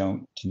why we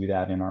don't do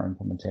that in our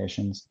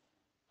implementations.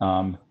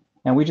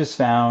 And we just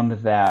found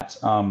that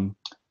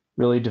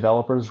really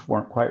developers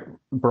weren't quite,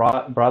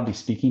 broadly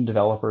speaking,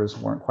 developers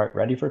weren't quite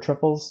ready for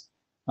triples.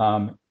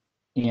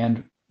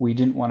 And we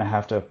didn't want to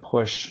have to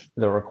push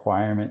the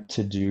requirement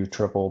to do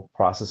triple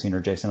processing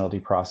or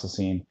JSON-LD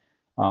processing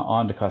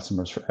onto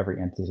customers for every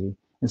entity.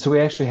 And so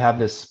we actually have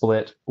this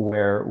split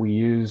where we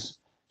use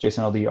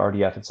JSON-LD,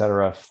 RDF, et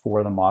cetera,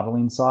 for the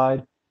modeling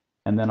side.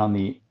 And then on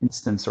the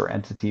instance or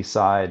entity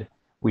side,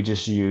 we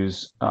just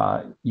use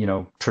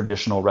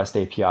traditional REST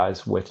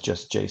APIs with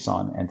just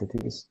JSON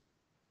entities.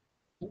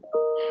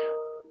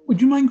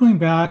 Would you mind going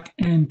back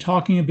and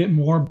talking a bit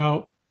more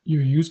about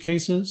your use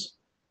cases?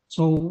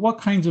 So what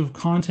kinds of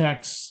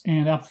contexts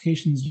and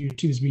applications do you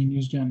choose being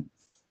used in?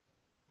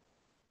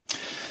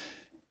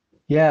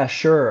 Yeah,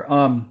 sure.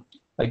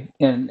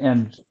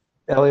 And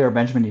Ellie or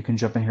Benjamin, you can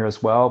jump in here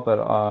as well, but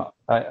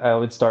I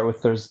would start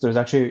with there's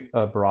actually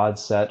a broad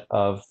set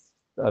of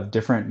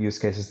different use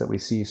cases that we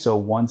see. So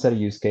one set of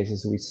use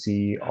cases we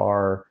see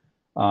are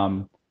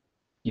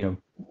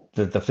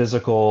the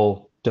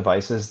physical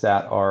devices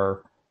that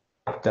are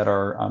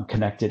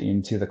connected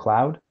into the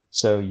cloud.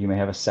 So you may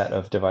have a set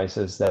of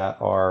devices that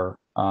are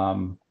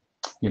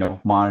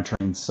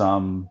monitoring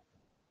some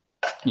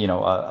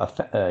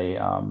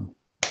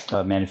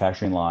a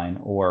manufacturing line,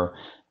 or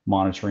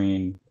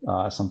monitoring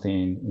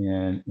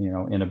something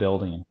in a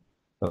building,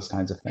 those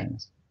kinds of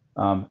things.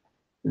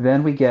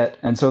 Then we get,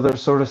 and so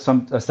there's sort of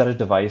a set of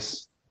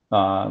device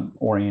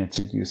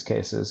oriented use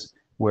cases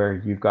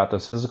where you've got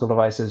those physical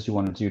devices, you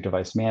want to do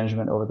device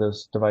management over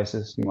those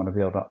devices, you want to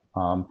be able to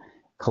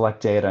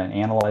collect data and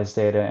analyze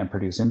data and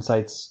produce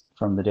insights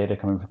from the data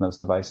coming from those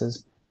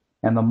devices.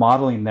 And the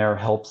modeling there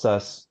helps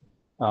us,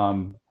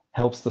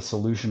 helps the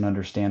solution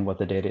understand what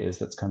the data is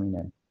that's coming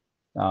in.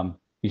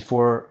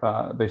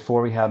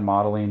 Before we had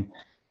modeling,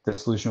 the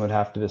solution would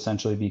have to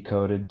essentially be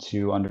coded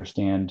to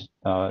understand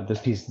this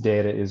piece of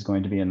data is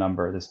going to be a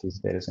number, this piece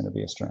of data is going to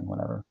be a string,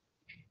 whatever.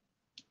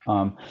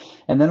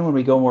 And then when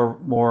we go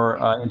more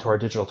into our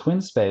digital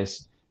twin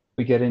space,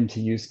 we get into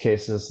use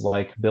cases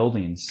like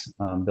buildings,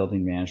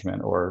 building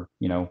management, or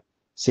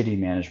city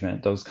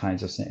management, those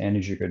kinds of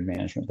energy grid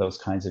management, those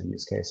kinds of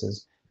use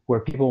cases where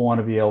people want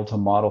to be able to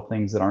model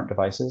things that aren't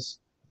devices.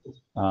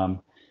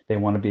 They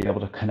want to be able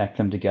to connect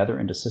them together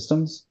into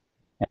systems,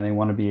 and they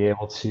want to be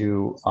able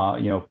to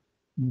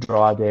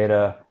draw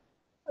data,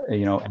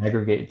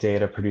 aggregate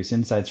data, produce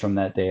insights from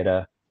that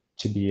data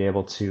to be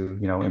able to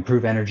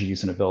improve energy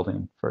use in a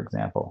building, for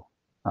example.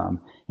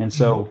 And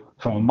so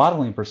from a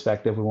modeling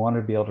perspective, we want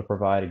to be able to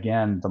provide,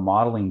 again, the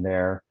modeling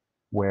there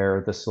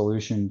where the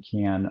solution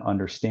can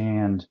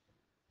understand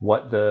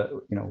what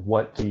the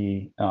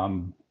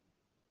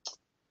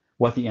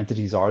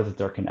entities are that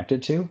they're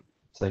connected to,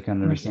 so they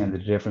can understand the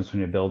difference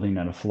between a building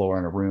and a floor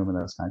and a room and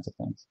those kinds of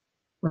things.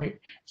 Right.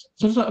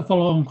 So just a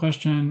follow-on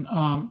question.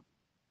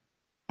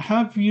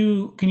 Can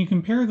you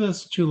compare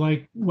this to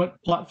like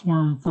what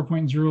platform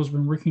 4.0 has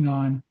been working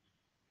on?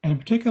 And in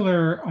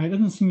particular, it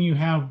doesn't seem you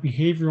have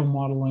behavioral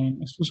modeling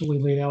explicitly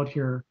laid out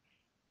here.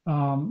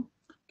 Can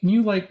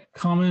you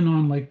comment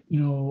on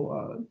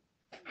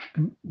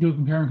do a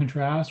compare and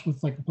contrast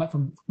with like the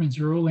platform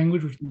 4.0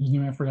 language, which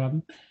you may have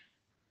forgotten?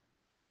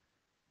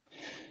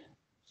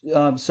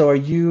 So are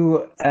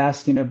you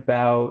asking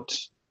about?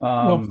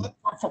 Well,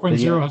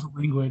 4.0 has a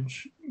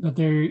language that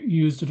they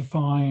use to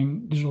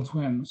define digital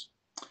twins.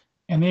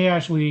 And they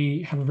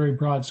actually have a very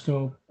broad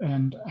scope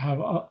and have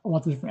a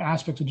lot of different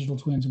aspects of digital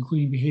twins,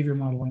 including behavior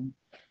modeling.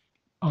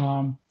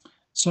 I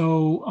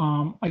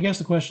guess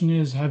the question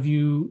is, can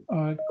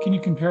you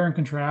compare and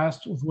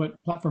contrast with what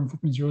Platform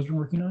 4.0 has been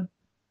working on?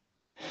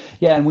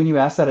 Yeah, and when you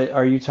ask that,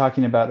 are you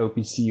talking about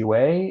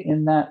OPC-UA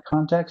in that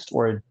context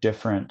or a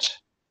different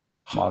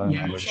modeling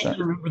language? I can't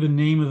remember the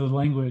name of the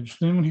language.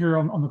 Does anyone here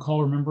on the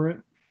call remember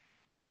it?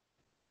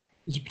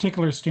 There's a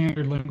particular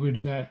standard language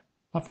that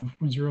Platform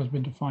 4.0 has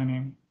been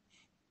defining.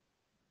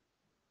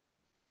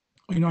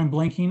 I'm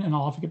blanking, and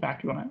I'll have to get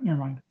back to you on it. Never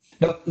mind.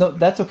 No,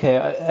 that's okay.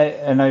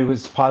 I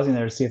was pausing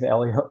there to see if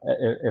Ellie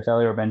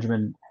or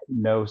Benjamin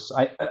knows.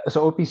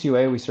 So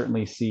OPC-UA we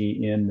certainly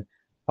see in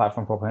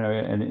Platform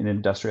 4.0 and in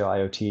industrial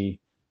IoT,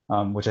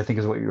 which I think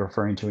is what you're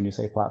referring to when you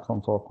say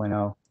Platform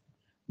 4.0.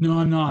 No,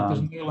 I'm not.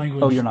 There's no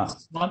language. Oh, you're not.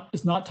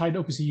 It's not tied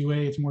to OPC-UA.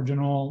 It's more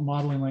general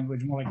modeling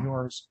language, more like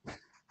yours.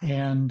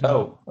 And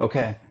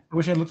okay. I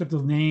wish I looked up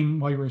the name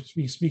while you were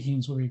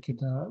speaking so we could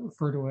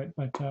refer to it.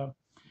 But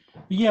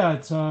yeah,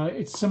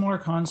 it's similar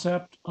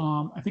concept.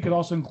 I think it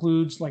also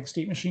includes like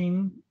state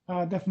machine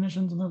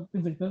definitions and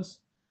things like this.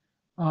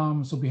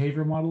 So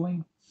behavior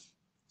modeling.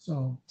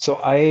 So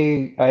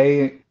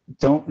I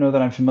don't know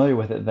that I'm familiar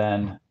with it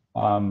then.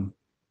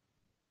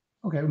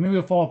 Okay, well, maybe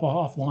we'll follow up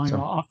offline.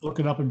 I'll have to look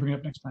it up and bring it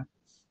up next time.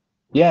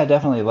 Yeah,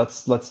 definitely.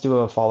 Let's do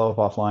a follow-up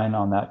offline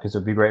on that, because it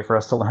would be great for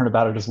us to learn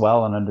about it as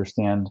well and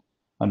understand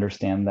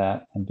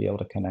that and be able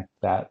to connect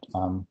that.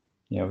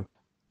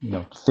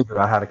 Figure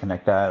out how to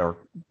connect that, or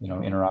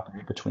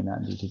interoperate between that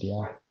and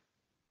DTDL.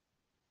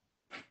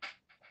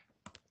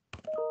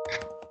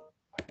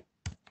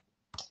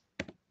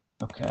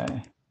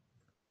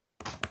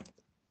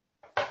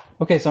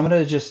 Okay, so I'm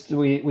going to just,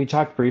 we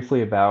talked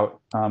briefly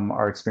about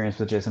our experience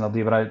with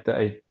JSON-LD, but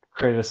I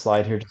created a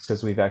slide here just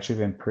because we've actually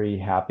been pretty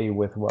happy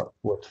with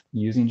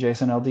using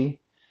JSON-LD.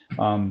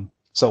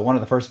 So one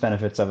of the first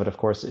benefits of it, of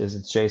course, is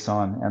it's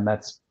JSON, and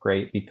that's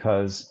great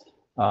because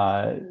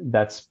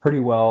that's pretty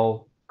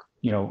well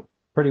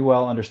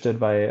understood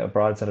by a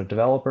broad set of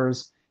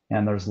developers,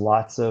 and there's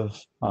lots of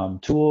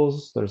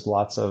tools, there's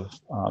lots of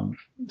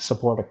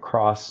support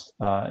across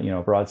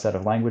a broad set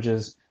of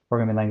languages,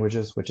 programming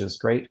languages, which is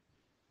great.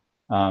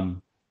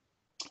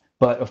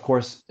 But of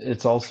course,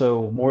 it's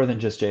also more than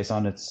just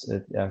JSON.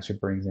 It actually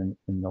brings in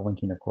the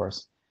linking, of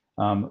course.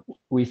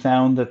 We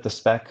found that the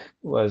spec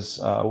was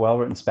a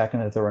well-written spec,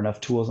 and that there were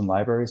enough tools and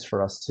libraries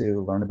for us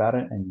to learn about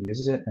it and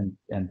use it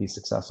and be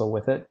successful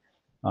with it,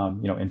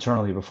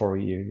 internally before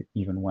we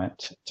even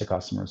went to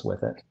customers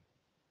with it.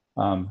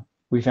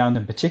 We found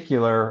in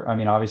particular,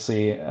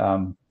 obviously,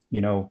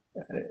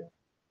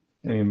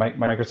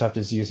 Microsoft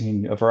is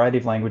using a variety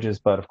of languages,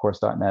 but of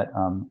course .NET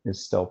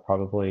is still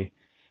probably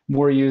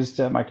more used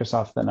at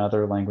Microsoft than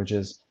other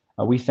languages.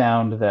 We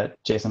found that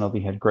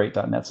JSON-LD had great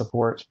 .NET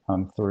support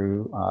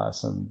through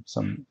some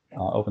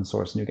open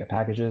source NuGet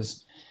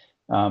packages.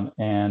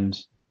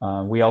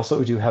 We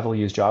also do heavily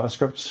use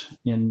JavaScript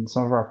in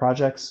some of our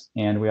projects,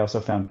 and we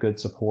also found good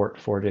support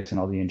for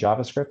JSON-LD in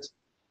JavaScript.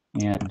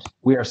 And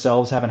we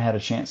ourselves haven't had a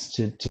chance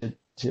to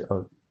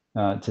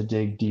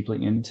dig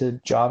deeply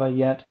into Java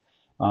yet.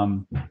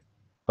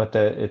 But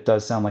it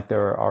does sound like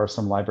there are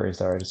some libraries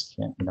there. I just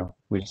can't,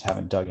 we just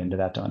haven't dug into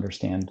that to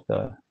understand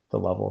the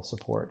level of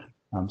support.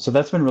 So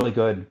that's been really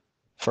good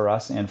for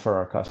us and for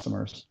our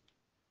customers.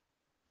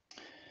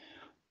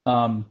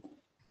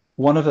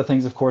 One of the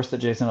things, of course,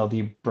 that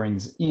JSON-LD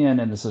brings in,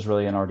 and this is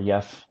really an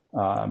RDF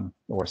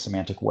or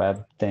semantic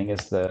web thing,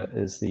 is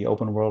the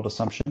open world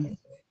assumption,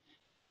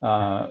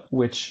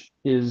 which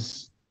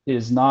is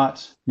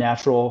not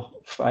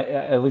natural.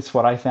 At least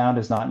what I found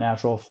is not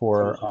natural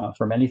for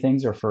many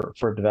things, or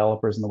for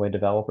developers and the way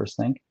developers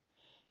think.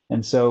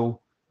 And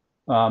so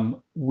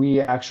we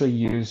actually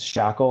use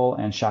Shackle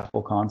and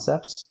Shackle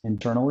concepts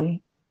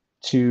internally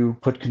to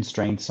put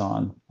constraints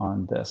on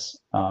this.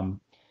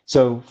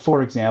 So,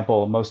 for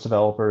example, most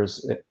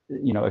developers,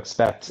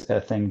 expect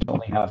a thing to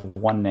only have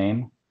one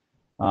name,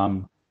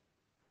 but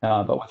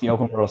with the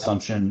open world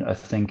assumption, a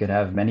thing could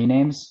have many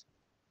names.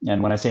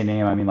 And when I say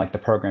name, I mean like the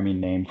programming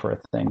name for a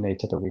thing. They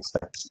typically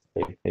expect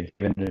they've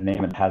given it a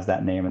name and it has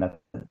that name, and that's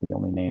the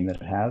only name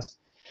that it has.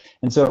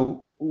 And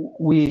so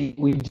we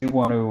do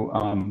want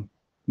to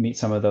meet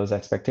some of those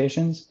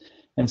expectations.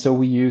 And so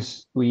we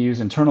use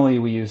internally,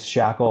 we use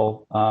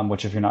Shackle,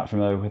 which, if you're not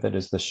familiar with it,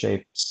 is the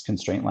shapes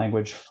constraint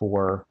language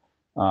for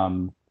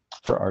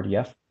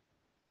RDF.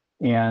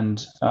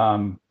 And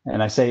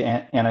I say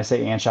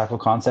and Shackle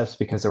concepts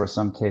because there were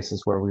some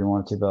cases where we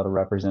wanted to be able to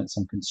represent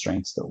some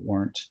constraints that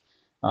weren't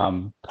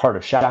part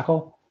of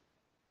Shackle.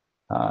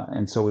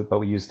 But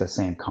we use the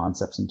same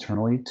concepts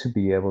internally to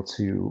be able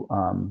to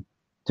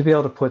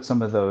put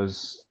some of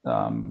those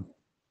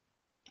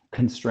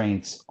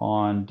constraints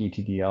on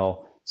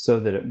DTDL so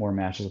that it more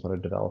matches what a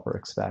developer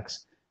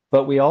expects.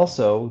 But we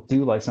also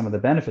do like some of the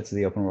benefits of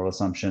the open world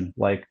assumption,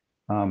 like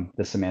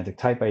the semantic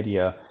type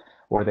idea,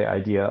 or the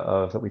idea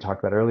of, that we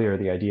talked about earlier,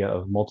 the idea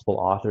of multiple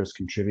authors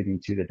contributing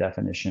to the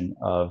definition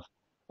of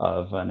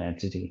an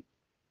entity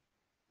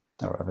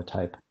or of a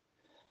type.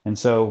 And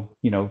so,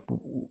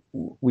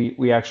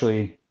 we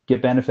actually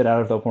get benefit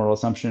out of the open world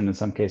assumption. And in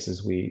some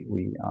cases,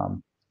 we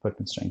put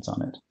constraints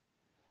on it.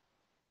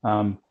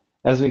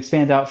 As we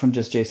expand out from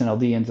just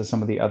JSON-LD into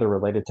some of the other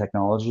related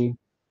technology,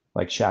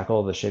 like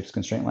Shackle, the shapes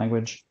constraint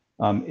language,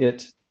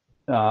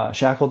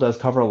 Shackle does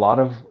cover a lot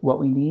of what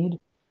we need.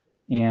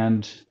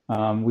 And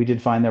we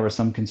did find there were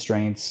some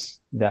constraints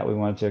that we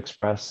wanted to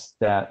express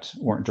that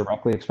weren't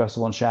directly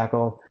expressible in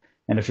Shackle.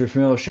 And if you're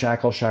familiar with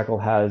Shackle, Shackle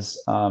has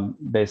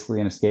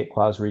basically an escape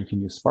clause where you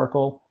can use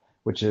Sparkle,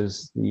 which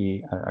is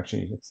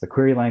it's the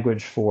query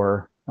language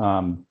for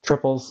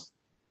triples.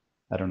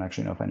 I don't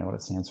actually know if I know what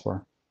it stands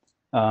for.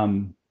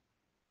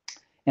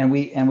 And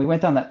we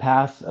went down that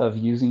path of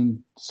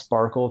using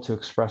Sparkle to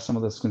express some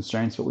of those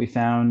constraints, but we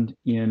found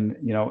in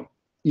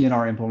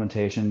our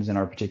implementations, in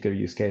our particular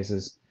use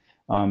cases,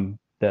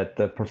 that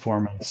the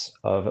performance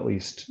of at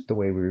least the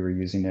way we were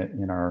using it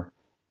in our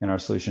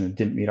solution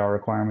didn't meet our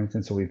requirements,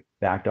 and so we've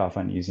backed off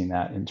on using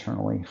that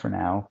internally for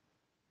now,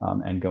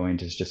 and going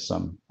to just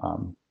some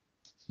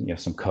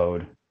some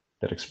code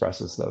that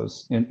expresses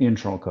those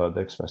internal code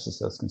that expresses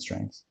those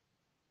constraints.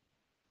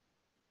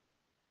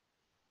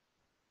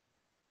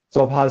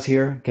 So I'll pause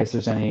here in case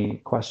there's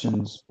any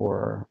questions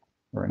or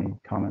any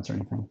comments or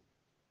anything.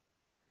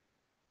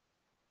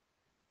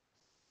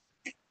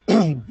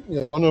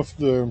 Yeah, one of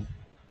the,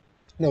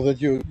 now that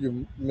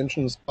you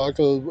mentioned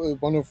Sparkle,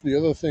 one of the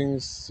other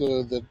things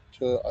that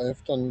I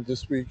have done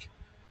this week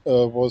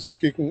was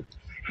kicking,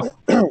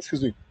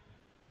 excuse me,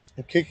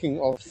 kicking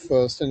off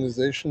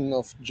standardization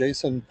of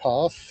JSON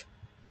path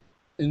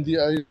in the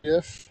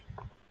IEF.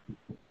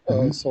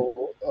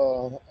 So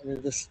I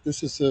mean, this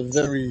is a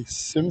very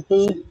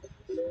simple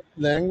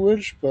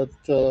language, but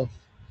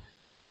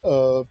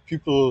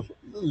people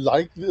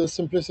like the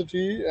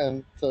simplicity,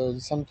 and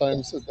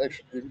sometimes it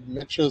actually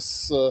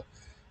matches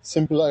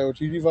simple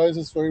IoT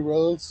devices very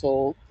well.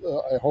 So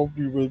I hope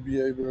we will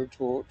be able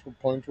to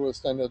point to a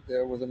standard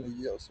there within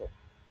a year or so.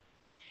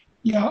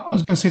 Yeah, I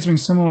was going to say something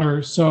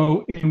similar.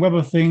 So in Web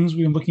of Things,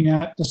 we've been looking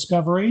at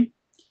discovery.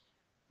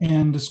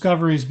 And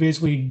discovery is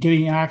basically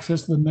getting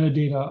access to the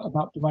metadata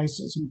about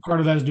devices. And part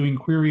of that is doing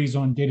queries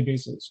on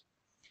databases.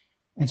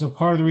 And so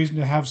part of the reason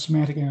to have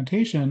semantic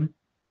annotation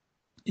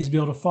is to be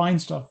able to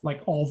find stuff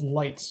like all the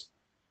lights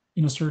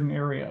in a certain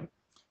area.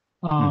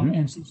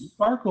 And so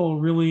Sparkle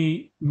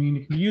really, I mean,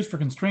 it can be used for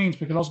constraints,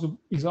 but it also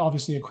is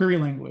obviously a query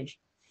language,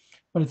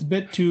 but it's a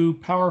bit too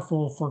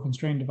powerful for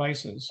constrained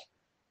devices.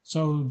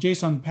 So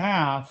JSON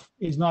path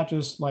is not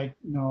just like,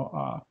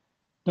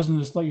 doesn't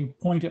just let you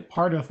point at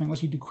part of a thing,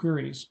 lets you do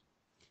queries.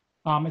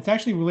 It's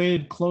actually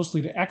related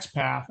closely to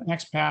XPath, and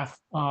XPath,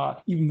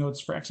 even though it's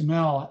for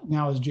XML,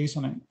 now is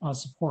JSON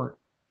support.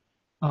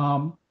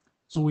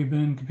 So we've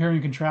been comparing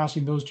and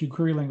contrasting those two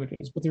query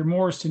languages, but they're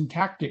more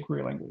syntactic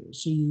query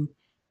languages. So you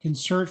can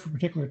search for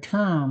particular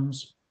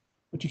terms,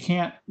 but you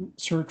can't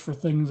search for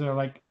things that are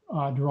like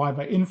derived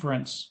by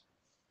inference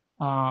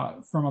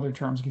from other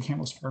terms like you can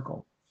with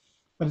Sparkle.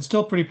 But it's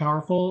still pretty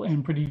powerful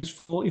and pretty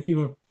useful if you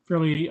have a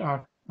fairly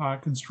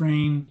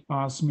constrained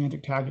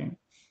semantic tagging.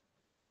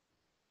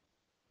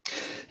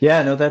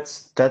 Yeah, no,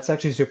 that's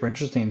actually super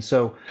interesting.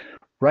 So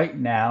right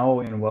now,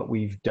 in what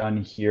we've done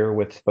here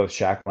with both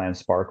Shackle and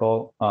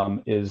Sparkle,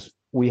 is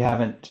we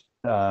haven't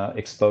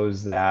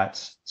exposed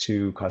that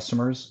to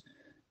customers.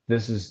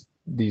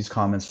 These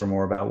comments are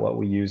more about what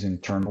we use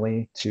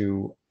internally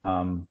to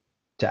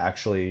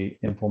actually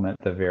implement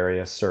the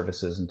various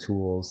services and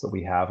tools that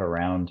we have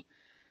around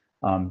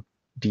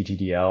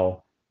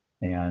DTDL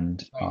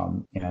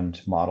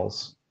and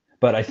models.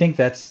 But I think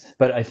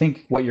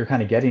what you're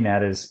kind of getting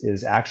at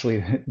is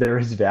actually there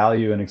is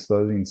value in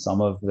exposing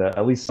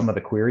at least some of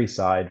the query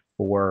side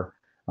for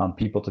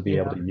people to be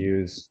able to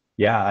use.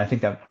 Yeah, I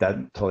think that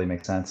totally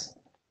makes sense.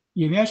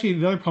 Yeah, and actually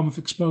the other problem with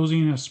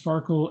exposing a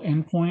Sparkle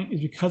endpoint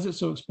is because it's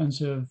so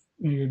expensive,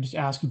 you're just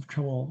asking for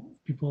trouble.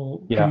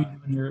 People in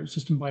your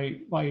system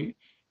by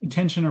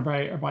intention or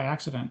by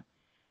accident.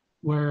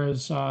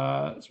 Whereas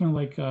something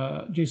like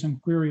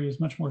JSON query is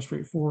much more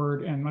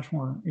straightforward and much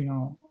more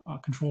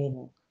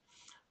controllable.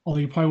 Although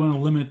you probably want to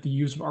limit the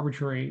use of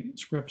arbitrary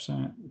scripts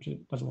in it, which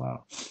it does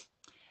allow.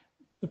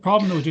 The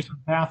problem though with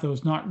JSON path though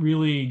is not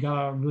really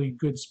got a really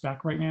good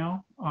spec right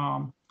now.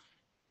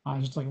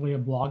 Just like a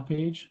blog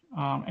page,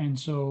 and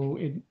so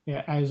it,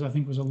 as I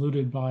think was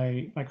alluded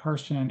by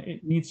Karsten,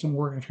 it needs some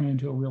work to turn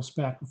into a real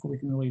spec before we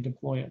can really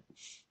deploy it.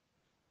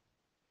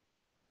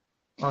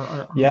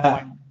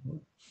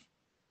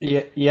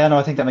 Yeah, no,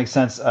 I think that makes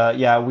sense.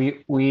 Yeah,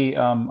 we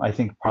I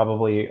think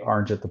probably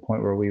aren't at the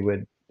point where we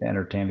would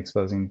entertain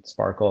exposing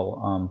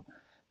Sparkle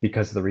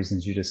because of the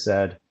reasons you just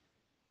said,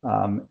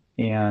 but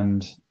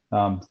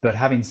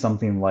having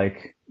something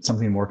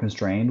more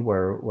constrained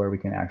where we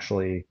can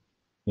actually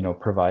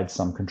provide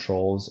some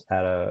controls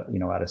at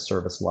a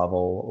service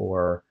level,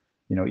 or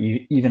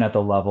even at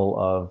the level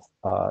of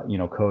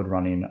code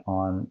running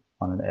on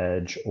an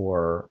edge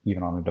or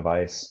even on a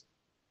device,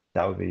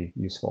 that would be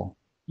useful.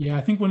 Yeah,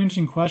 I think one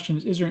interesting question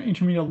is there an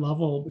intermediate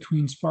level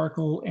between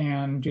Sparkle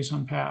and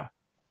JSON path?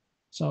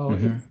 So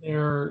if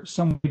there's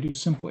some way to do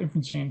simple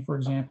inferencing, for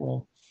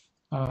example,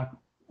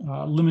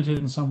 limited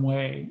in some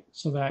way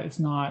so that it's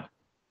not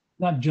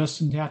just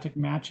syntactic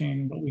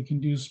matching, but we can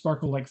do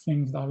Sparkle-like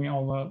things without having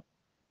all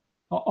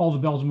the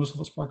bells and whistles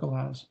that Sparkle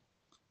has.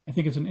 I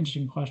think it's an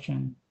interesting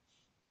question.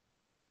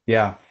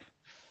 Yeah.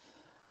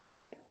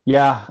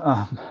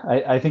 Yeah,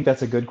 I think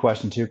that's a good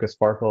question too, because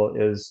Sparkle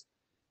is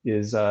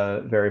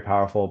very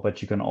powerful,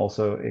 but it can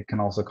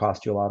also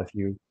cost you a lot if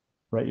you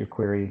write your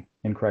query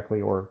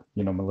incorrectly or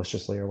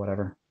maliciously or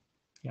whatever.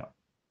 Yeah.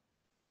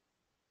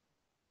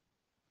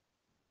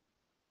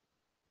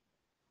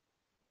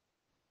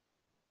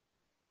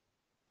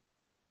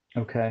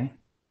 Okay.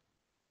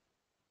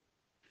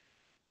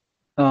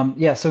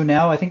 Yeah, so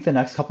now I think the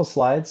next couple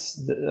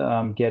slides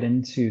get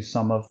into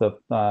some of the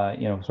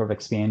sort of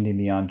expanding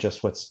beyond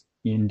just what's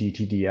in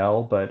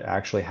DTDL, but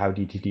actually how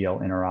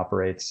DTDL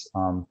interoperates,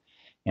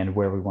 and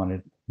where we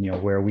wanted,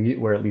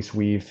 where at least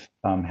we've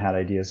had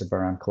ideas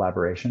around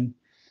collaboration.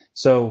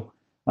 So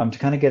to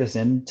kind of get us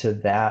into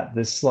that,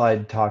 this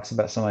slide talks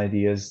about some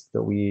ideas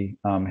that we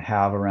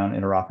have around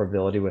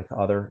interoperability with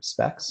other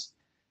specs.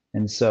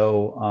 And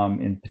so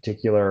in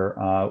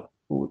particular,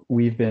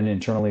 we've been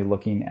internally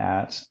looking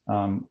at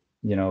OWL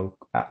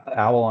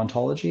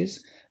ontologies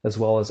as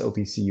well as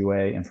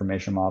OPC-UA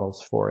information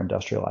models for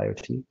industrial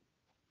IoT.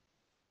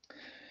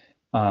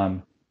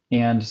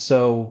 And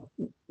so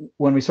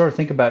when we sort of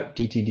think about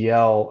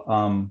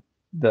DTDL,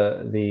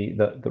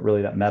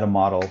 really that meta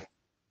model,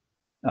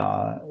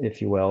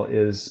 if you will,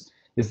 is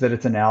that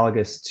it's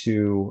analogous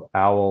to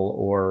OWL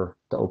or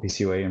the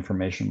OPC-UA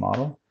information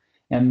model.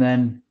 And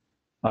then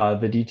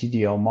the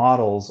DTDL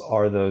models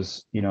are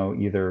those,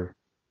 either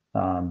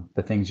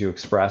the things you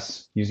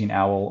express using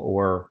OWL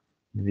or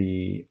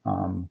the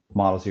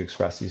models you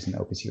express using the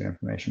OPC-UA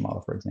information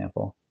model, for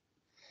example.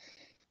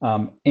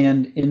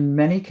 And in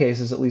many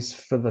cases, at least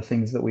for the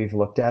things that we've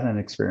looked at and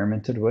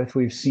experimented with,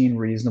 we've seen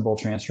reasonable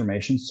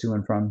transformations to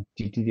and from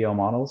DTDL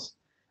models.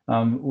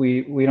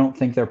 We don't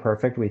think they're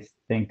perfect. We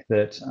think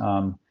that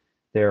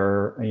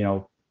they're,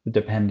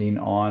 depending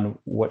on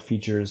what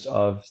features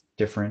of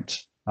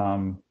different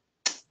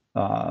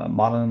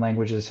modeling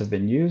languages have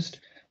been used,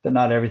 that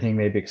not everything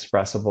may be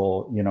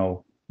expressible,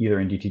 either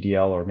in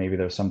DTDL, or maybe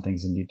there's some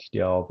things in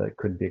DTDL that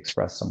could be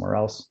expressed somewhere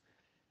else.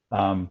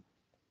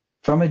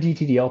 From a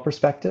DTDL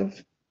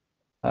perspective,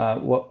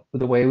 the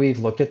way we've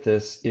looked at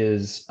this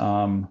is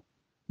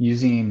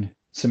using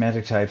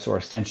semantic types or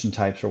extension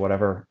types or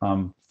whatever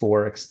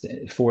for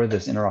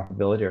this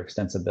interoperability or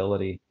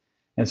extensibility.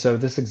 And so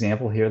this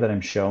example here that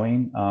I'm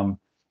showing,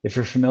 if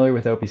you're familiar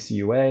with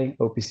OPC-UA,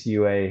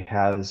 OPC-UA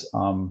has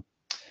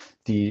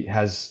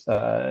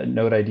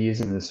node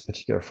IDs in this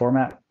particular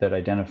format that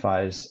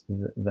identifies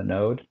the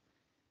node,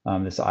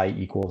 this I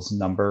equals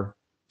number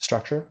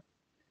structure.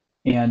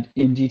 And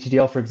in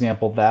DTDL, for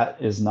example, that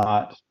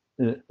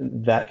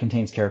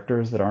contains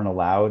characters that aren't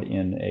allowed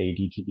in a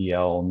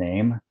DTDL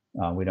name.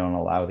 We don't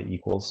allow the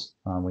equals.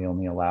 We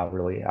only allow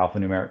really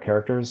alphanumeric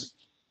characters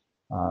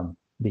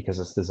because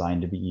it's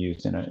designed to be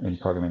used in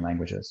programming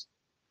languages.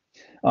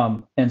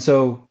 And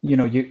so,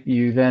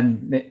 you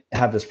then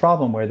have this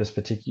problem where this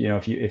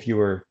particular, if you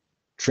were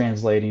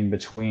translating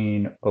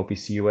between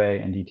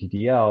OPC-UA and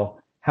DTDL,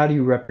 how do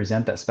you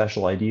represent that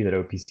special ID that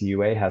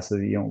OPC-UA has so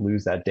that you don't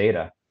lose that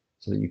data?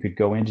 So that you could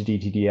go into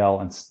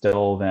DTDL and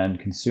still then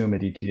consume a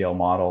DTDL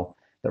model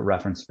that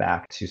referenced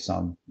back to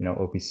some,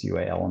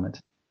 OPC-UA element.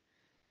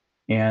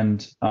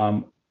 And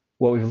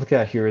what we've looked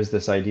at here is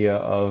this idea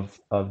of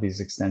these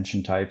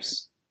extension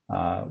types,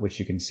 which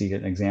you can see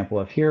an example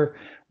of here,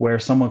 where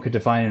someone could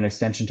define an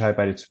extension type.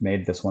 I just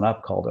made this one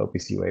up called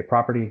OPC-UA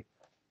property.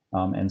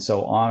 And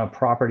so on a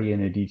property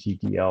in a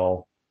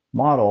DTDL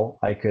model,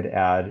 I could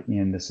add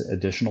in this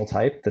additional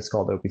type that's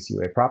called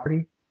OPC-UA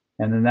property.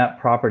 And then that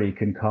property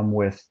can come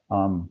with,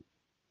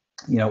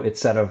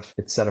 its set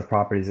of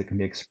properties that can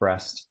be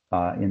expressed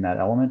in that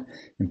element.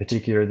 In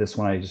particular, this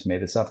one, I just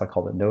made this up. I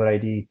called it node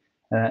ID.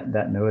 And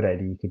that node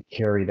ID could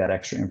carry that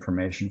extra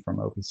information from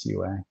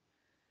OPC-UA.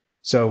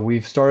 So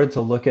we've started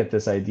to look at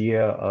this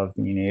idea of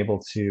being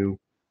able to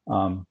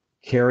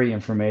carry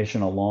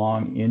information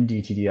along in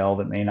DTDL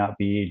that may not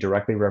be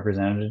directly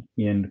represented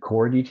in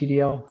core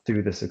DTDL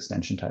through this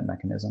extension type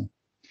mechanism.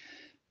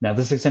 Now,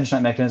 this extension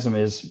type mechanism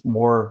is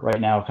more right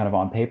now kind of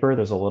on paper.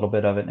 There's a little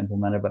bit of it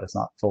implemented, but it's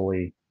not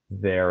fully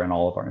there in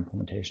all of our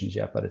implementations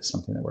yet, but it's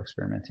something that we're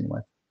experimenting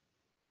with.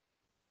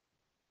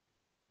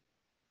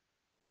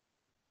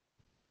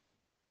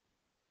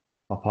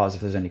 I'll pause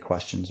if there's any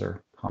questions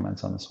or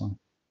comments on this one.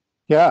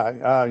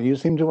 Yeah, you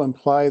seem to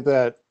imply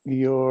that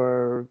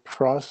your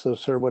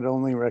processor would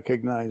only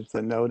recognize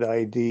the node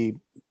ID,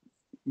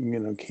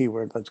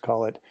 keyword, let's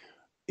call it,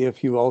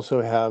 if you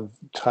also have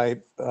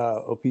type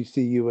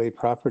OPC-UA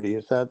property.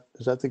 Is that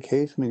the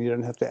case? I mean, you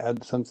don't have to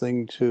add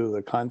something to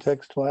the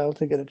context file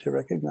to get it to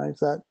recognize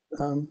that?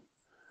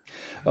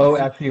 Oh,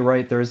 actually,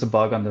 right. There is a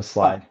bug on this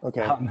slide. Oh,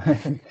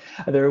 okay.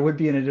 There would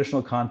be an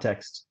additional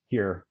context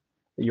here.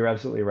 You're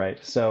absolutely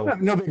right. So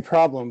no big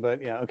problem,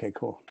 but yeah, okay,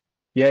 cool.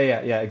 Yeah,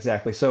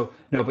 exactly. So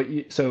no, but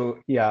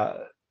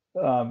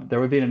there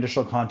would be an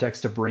additional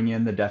context to bring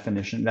in the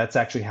definition. That's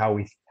actually how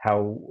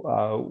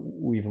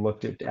we've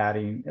looked at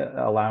adding,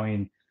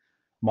 allowing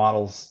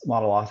model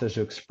authors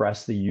to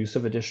express the use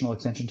of additional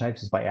extension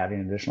types is by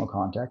adding additional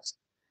context.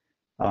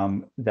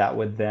 That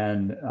would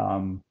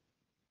then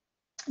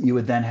you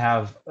would then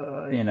have,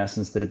 in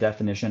essence, the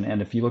definition.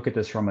 And if you look at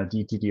this from a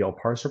DTDL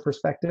parser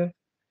perspective,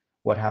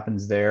 what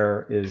happens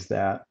there is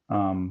that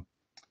the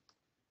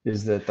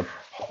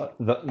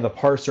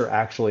parser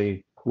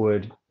actually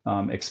would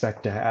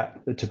expect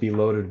to be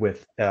loaded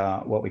with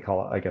what we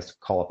call, I guess,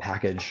 call a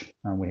package.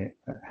 We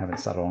haven't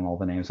settled on all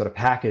the names, but a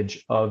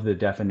package of the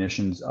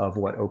definitions of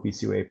what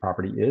OPC-UA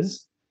property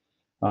is.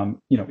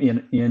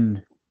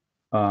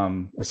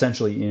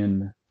 Essentially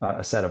in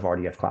a set of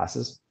RDF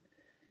classes.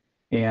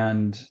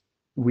 And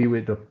we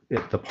would our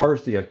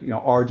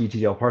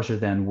DTDL parser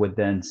then would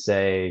then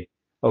say,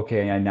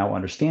 okay, I now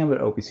understand what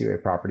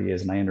OPC-UA property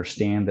is, and I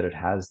understand that it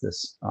has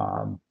this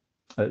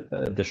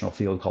additional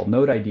field called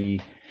node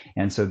ID,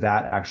 and so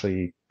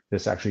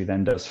this actually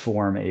then does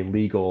form a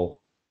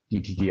legal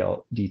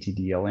DTDL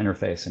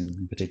interface, and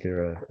in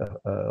particular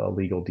a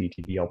legal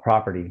DTDL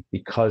property,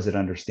 because it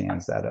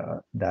understands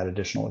that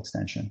additional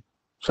extension.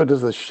 So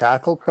does the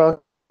shackle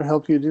process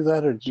help you do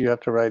that, or do you have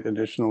to write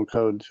additional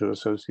code to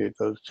associate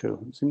those two?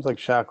 It seems like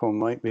shackle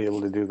might be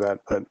able to do that,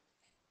 but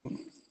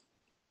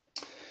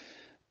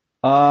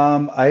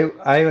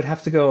I would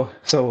have to go.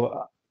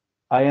 So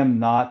I am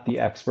not the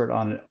expert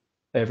on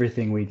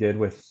everything we did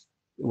with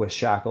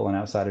shackle and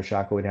outside of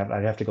shackle. I'd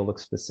have to go look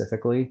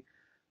specifically,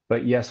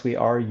 but yes, we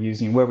are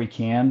using where we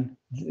can.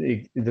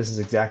 This is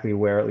exactly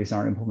where, at least in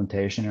our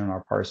implementation in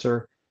our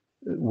parser,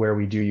 where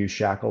we do use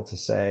shackle to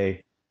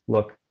say,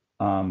 look,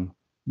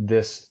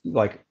 this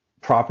like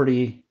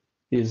property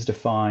is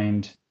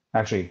defined,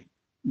 actually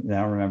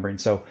now remembering.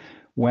 So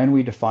when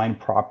we define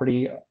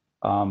property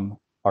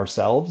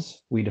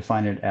ourselves, we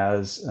define it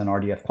as an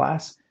RDF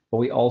class, but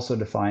we also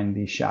define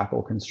the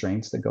shackle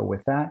constraints that go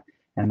with that.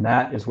 And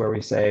that is where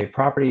we say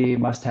property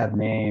must have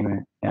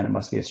name, and it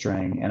must be a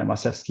string, and it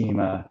must have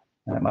schema,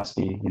 and it must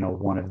be,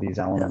 one of these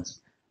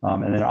elements.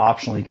 And then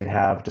optionally could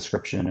have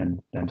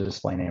description and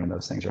display name and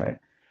those things, right?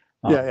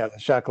 Yeah, the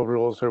shackle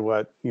rules are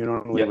what you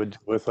normally would do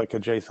with like a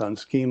JSON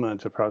schema.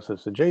 To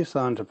process a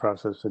JSON, to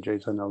process a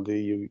JSON LD,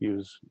 you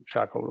use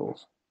shackle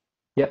rules.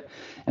 Yep.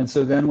 And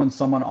so then when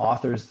someone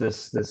authors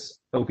this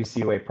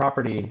OPC-UA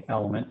property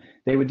element,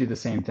 they would do the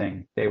same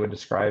thing. They would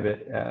describe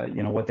it,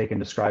 what they can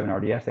describe in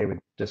RDF, they would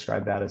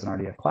describe that as an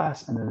RDF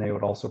class, and then they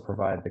would also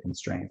provide the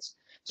constraints.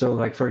 So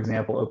like, for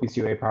example,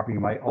 OPC-UA property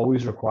might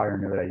always require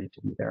node ID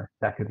to be there.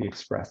 That could be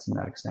expressed in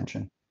that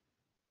extension.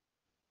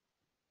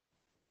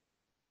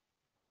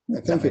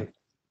 Thank you.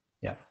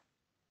 Yeah.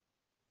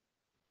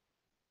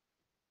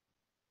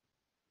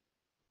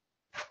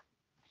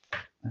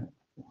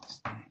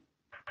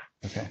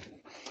 Okay.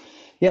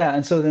 Yeah,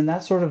 and so then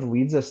that sort of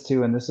leads us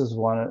to, and this is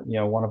one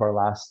of our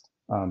last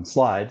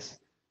slides.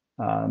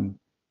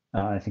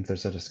 I think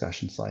there's a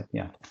discussion slide.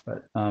 Yeah,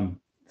 but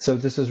so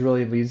this is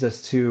really leads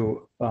us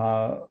to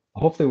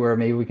hopefully where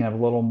maybe we can have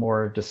a little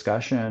more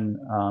discussion,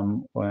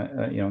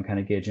 and kind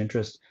of gauge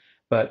interest.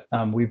 But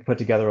we've put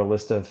together a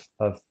list of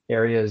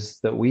areas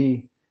that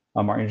we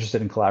are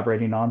interested in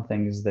collaborating on,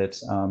 things that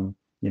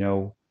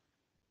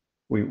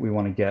we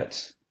want to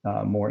get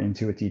more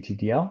into with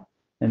DTDL.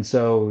 And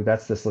so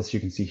that's this list you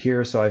can see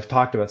here. So I've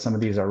talked about some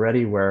of these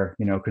already, where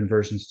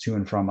conversions to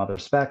and from other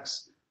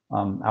specs,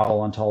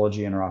 OWL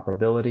ontology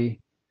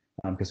interoperability,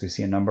 because we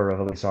see a number of,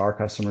 at least our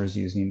customers,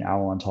 using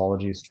OWL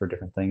ontologies for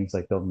different things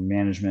like building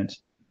management,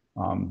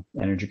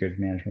 energy grid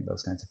management,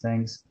 those kinds of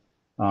things.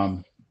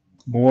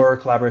 More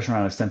collaboration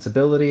around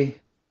extensibility.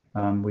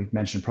 We've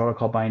mentioned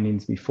protocol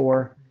bindings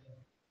before.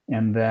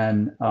 And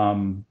then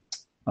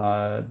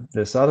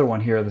this other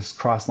one here, this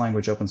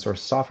cross-language open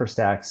source software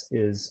stacks,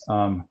 is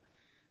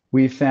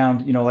we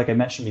found, like I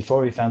mentioned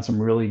before, we found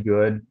some really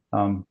good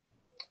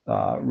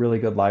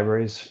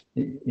libraries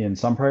in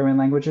some programming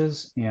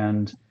languages,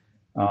 and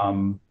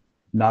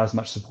not as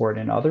much support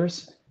in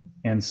others.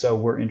 And so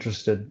we're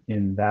interested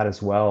in that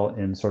as well,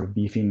 in sort of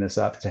beefing this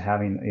up to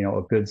having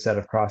a good set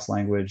of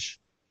cross-language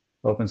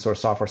open source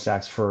software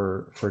stacks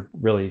for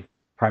really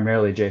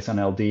primarily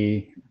JSON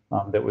LD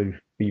that would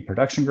be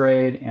production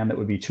grade and that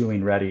would be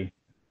tooling ready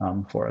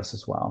for us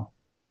as well.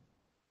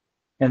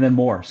 And then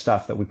more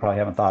stuff that we probably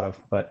haven't thought of.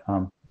 But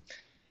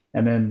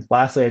and then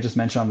lastly, I just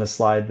mentioned on this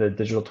slide the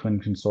Digital Twin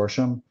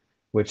Consortium,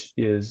 which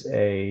is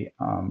a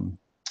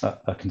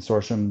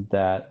consortium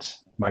that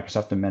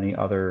Microsoft and many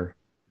other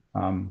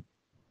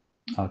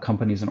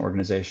companies and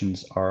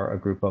organizations are a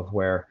group of,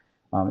 where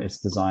it's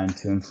designed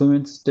to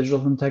influence digital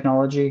twin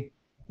technology.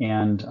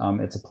 And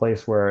it's a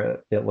place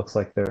where it looks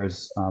like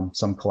there's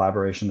some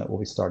collaboration that will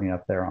be starting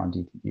up there on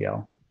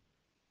DTDL.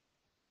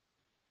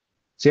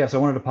 So yeah, so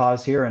I wanted to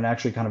pause here and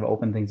actually kind of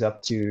open things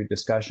up to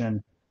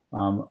discussion,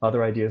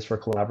 other ideas for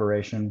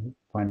collaboration,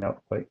 find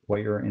out what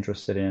you're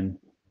interested in,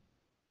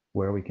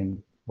 where we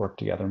can work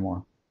together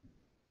more.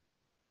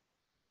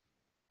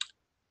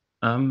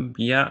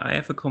 Yeah, I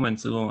have a comment.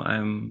 So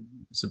I'm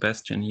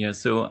Sebastian here.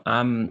 So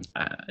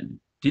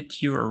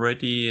did you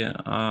already aware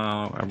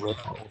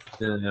of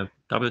the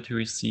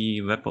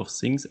W3C Web of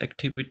Things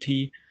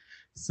activity?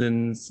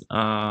 Since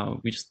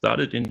we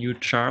started a new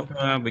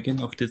charter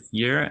beginning of this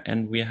year,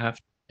 and we have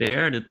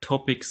there the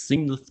topic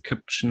Thing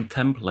Description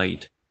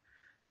Template.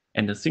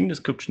 And the Thing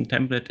Description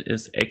Template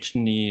is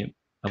actually,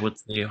 I would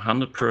say,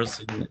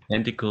 100%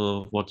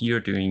 identical what you're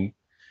doing.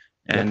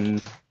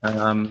 And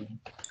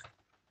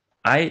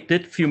I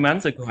did a few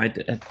months ago, I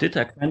did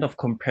a kind of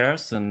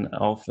comparison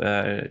of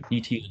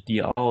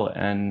DTDL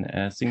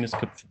and Thing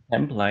Description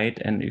Template.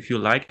 And if you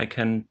like, I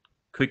can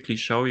quickly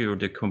show you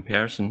the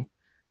comparison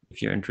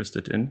if you're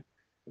interested in.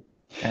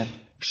 And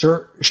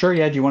Sure.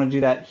 Yeah. Do you want to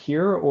do that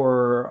here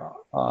or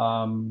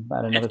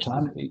at another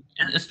time?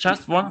 It's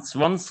just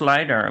one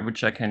slider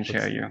which I can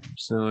share you.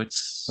 So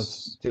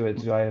let's do it.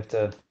 Do I have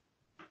to?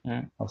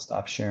 Yeah. I'll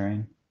stop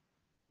sharing.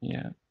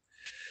 Yeah.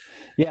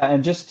 Yeah,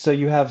 and just so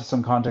you have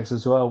some context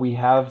as well, we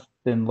have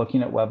been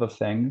looking at Web of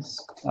Things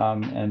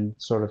and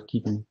sort of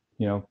keeping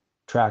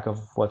track of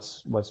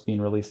what's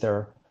being released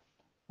there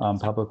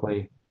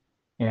publicly.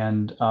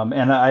 And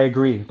I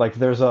agree. Like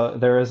there is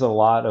a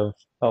lot of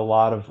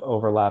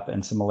overlap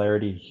and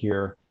similarity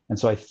here, and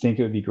so I think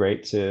it would be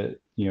great to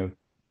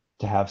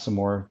to have some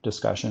more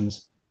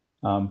discussions.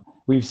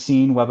 We've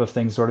seen Web of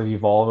Things sort of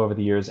evolve over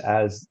the years,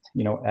 as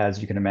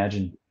as you can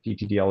imagine,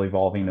 DTDL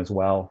evolving as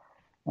well,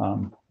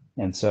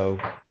 and so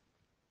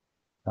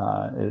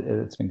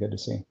it's been good to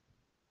see.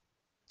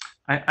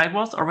 I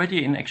was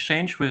already in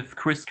exchange with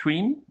Chris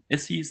Green.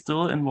 Is he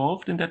still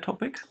involved in that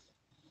topic?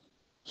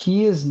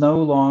 He is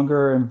no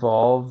longer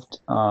involved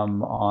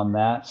on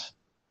that,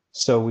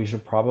 so we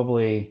should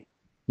probably,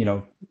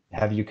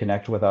 have you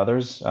connect with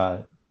others,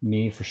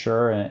 me for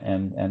sure,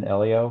 and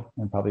Elio,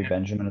 and probably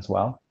Benjamin as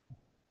well.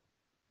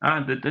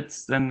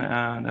 That's then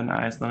I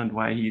understand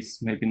why he's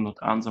maybe not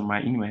answering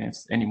my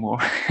emails anymore.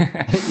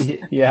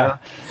 Yeah.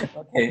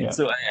 Okay, yeah.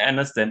 So I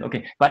understand.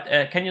 Okay, but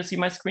can you see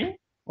my screen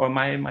or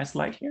my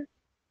slide here?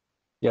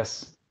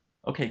 Yes.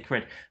 Okay,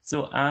 great.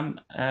 So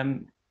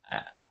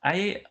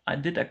I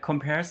did a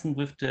comparison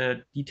with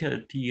the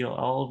detailed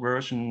DLL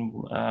version.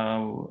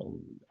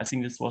 I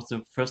think this was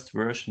the first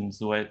version,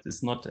 so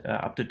it's not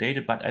up to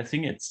date, but I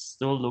think it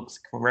still looks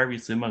very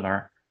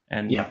similar.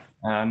 And yeah.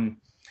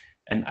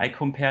 And I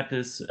compared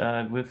this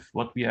with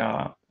what we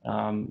are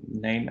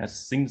named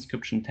as Thing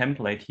Description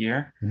Template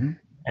here. Mm-hmm.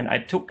 And I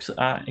took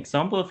an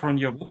example from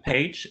your web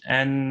page,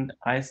 and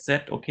I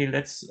said, okay,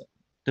 let's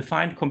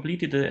define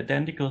completely the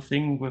identical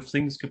thing with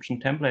Thing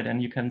Description Template,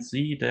 and you can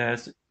see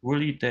there's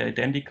really the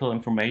identical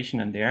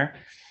information in there.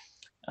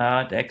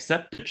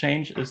 Except the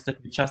change is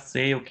that we just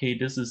say, okay,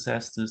 this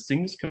has the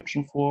Thing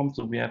Description form,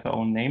 so we have our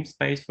own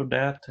namespace for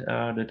that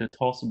is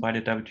hosted by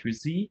the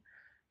W3C.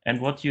 And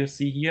what you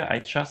see here, I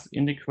just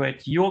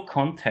integrate your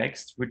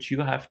context, which you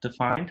have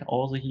defined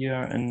also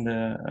here in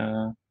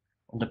the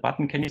on the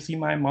button. Can you see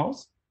my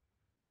mouse?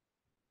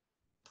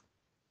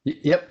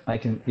 Yep, I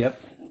can.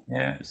 Yep.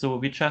 Yeah. So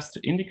we just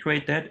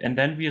integrate that, and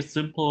then we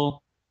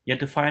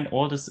define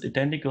all this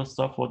identical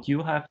stuff what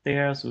you have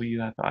there. So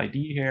you have the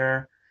ID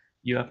here,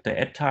 you have the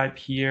add type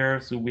here.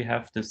 So we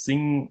have the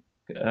thing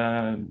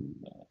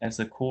as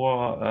a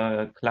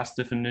core class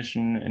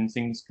definition and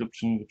thing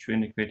description, which we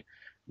integrate.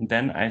 And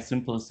then I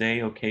simply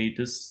say, okay,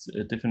 this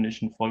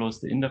definition follows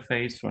the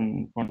interface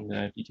from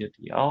the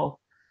DTDL.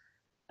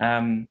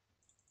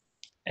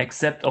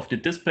 Except of the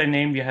display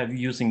name, we have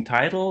using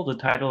title. The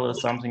title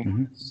is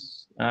something,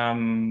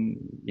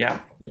 yeah,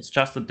 it's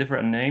just a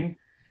different name.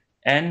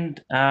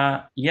 And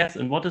yes,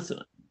 and what is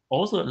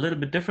also a little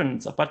bit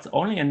different, but it's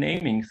only a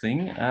naming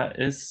thing,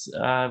 is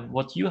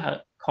what you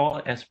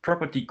call as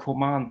property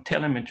command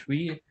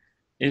telemetry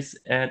is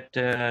at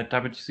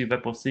W3C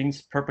Web of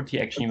Things property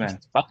action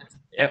events, but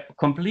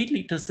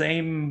completely the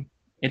same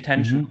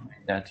intention.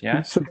 That,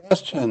 yeah.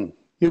 Sebastian,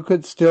 you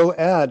could still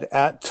add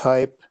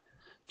 @type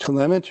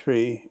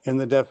telemetry in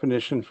the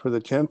definition for the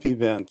temp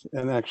event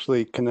and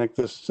actually connect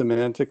this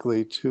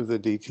semantically to the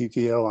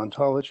DTDL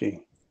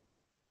ontology.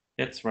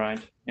 That's right.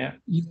 Yeah.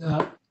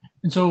 Yeah.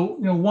 And so,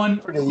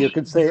 you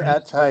could say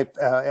 @type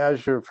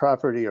Azure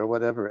property or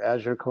whatever,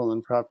 Azure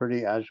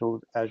property,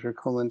 Azure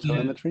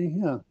telemetry.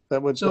 Yeah,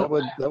 that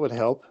would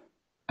help.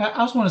 I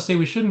also want to say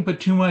we shouldn't put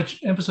too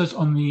much emphasis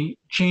on the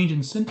change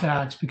in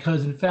syntax,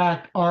 because in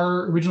fact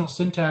our original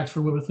syntax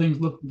for Web of Things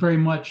looked very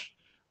much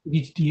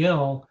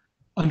DTDL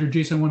under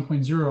JSON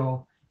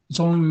 1.0. It's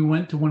only when we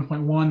went to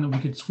 1.1 that we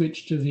could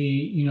switch to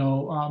the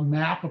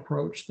map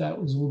approach that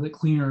was a little bit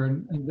cleaner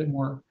and a bit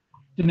more,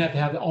 didn't have to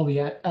have all the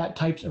at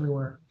types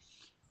everywhere.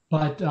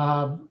 But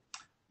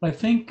I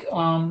think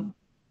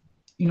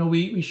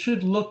we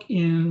should look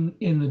in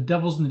the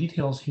devils in the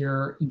details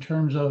here in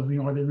terms of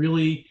are they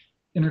really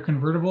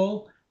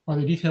interconvertible? Are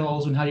there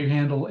details on how you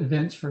handle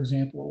events, for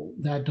example,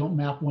 that don't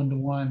map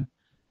one-to-one?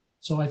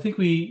 So I think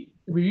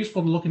it'd be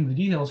useful to look into the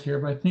details here,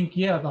 but I think,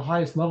 yeah, at the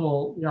highest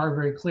level, they are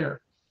very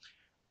clear.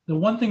 The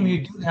one thing we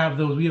do have,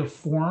 though, is we have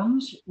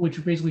forms,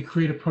 which basically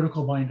create a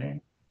protocol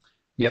binding.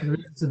 Yep. So there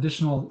is this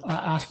additional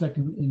aspect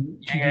in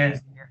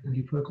TDs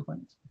and protocol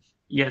plans.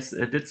 Yes,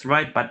 that's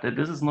right, but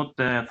this is not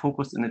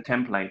focused in the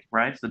template,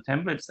 right? The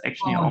template is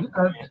actually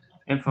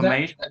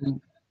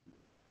information.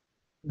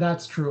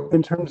 That's true.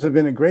 In terms of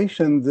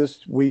integration,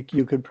 this week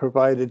you could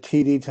provide a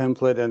TD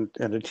template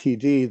and a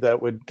TD that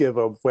would give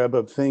a web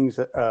of things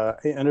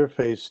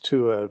interface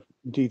to a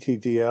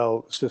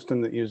DTDL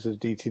system that uses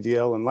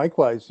DTDL. And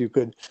likewise, you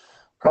could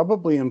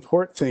probably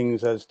import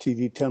things as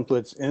TD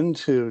templates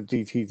into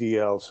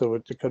DTDL. So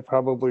it could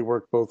probably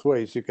work both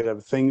ways. You could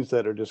have things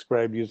that are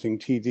described using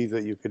TD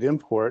that you could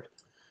import.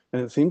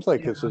 And it seems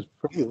like this is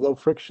pretty low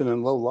friction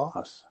and low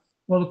loss.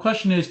 Well, the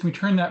question is, can we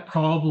turn that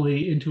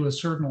probably into a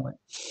certainly?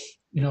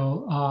 You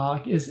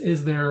know,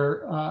 is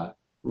there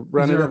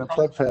run it in a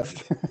plug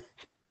fest?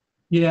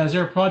 Yeah, is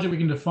there a project we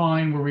can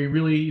define where we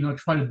really, you know,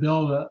 try to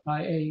build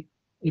a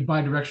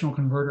bidirectional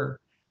converter,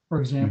 for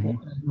example,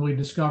 and really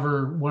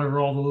discover whatever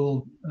all the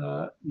little,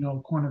 you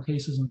know, corner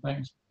cases and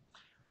things.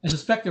 I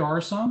suspect there are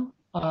some,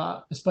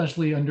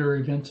 especially under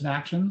events and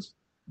actions,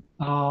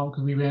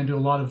 because we ran into a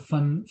lot of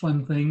fun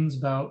things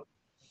about,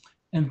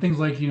 and things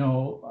like, you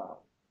know,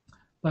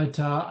 but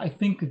I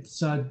think it's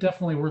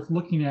definitely worth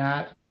looking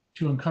at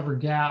to uncover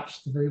gaps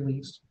at the very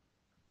least.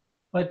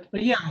 But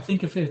yeah, I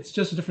think if it's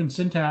just a different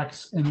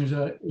syntax and there's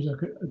a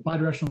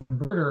bidirectional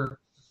converter,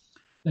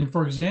 then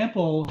for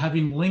example,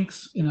 having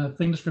links in a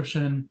thing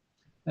description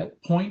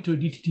that point to a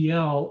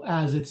DTTL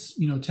as its,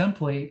 you know,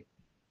 template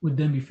would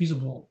then be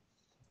feasible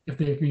if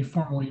they can be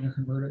formally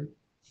interconverted.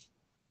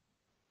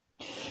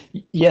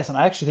 Yes, and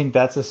I actually think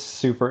that's a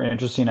super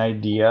interesting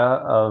idea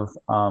of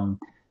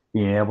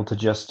being able to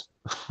just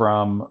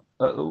from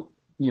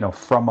you know,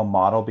 from a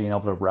model being able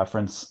to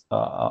reference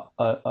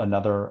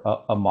another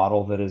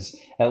model that is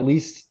at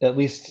least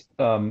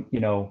you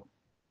know,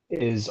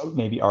 is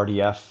maybe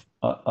RDF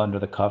under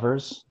the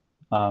covers.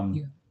 Yeah.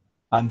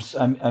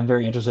 I'm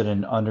very interested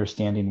in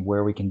understanding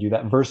where we can do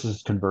that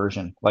versus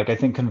conversion. Like I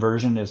think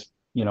conversion is,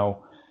 you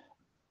know,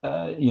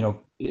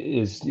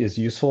 is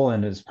useful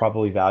and is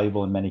probably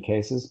valuable in many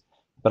cases.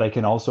 But I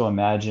can also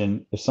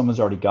imagine if someone's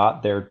already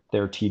got their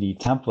TD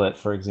template,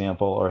 for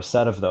example, or a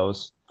set of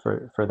those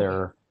for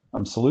their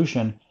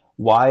solution,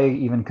 why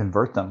even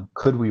convert them?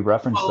 Could we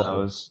reference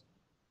those?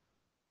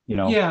 You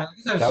know, yeah,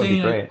 that would be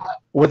great.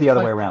 Or the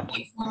other way around.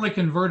 Formally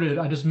converted,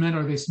 I just meant,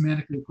 are they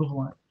semantically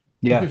equivalent?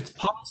 Yeah. If it's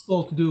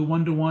possible to do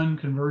one-to-one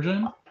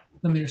conversion,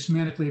 then they're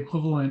semantically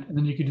equivalent, and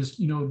then you could just,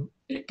 you know,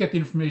 get the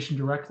information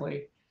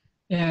directly.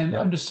 And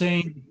I'm just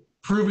saying,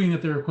 proving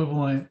that they're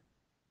equivalent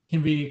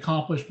can be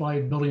accomplished by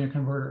building a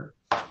converter.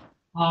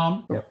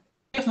 I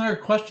guess another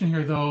question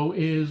here, though,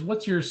 is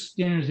what's your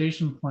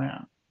standardization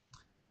plan?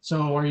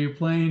 So are you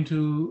planning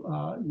to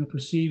you know,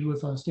 proceed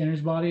with a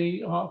standards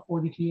body for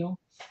DTL?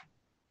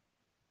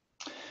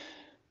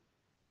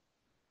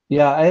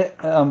 Yeah,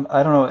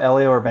 I don't know,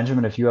 Elio or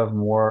Benjamin, if you have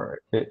more,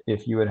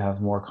 if you would have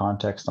more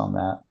context on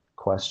that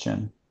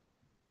question.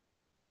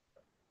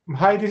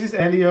 Hi, this is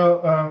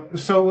Elio.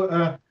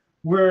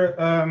 We're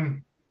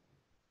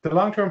the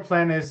long-term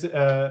plan is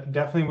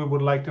definitely we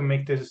would like to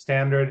make this a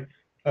standard.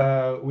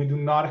 We do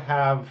not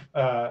have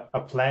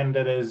a plan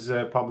that is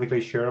publicly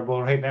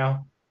shareable right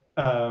now.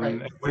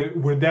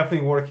 We're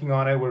definitely working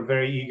on it. We're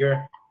very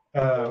eager.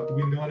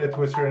 We know that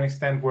to a certain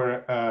extent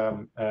we're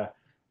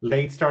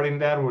late starting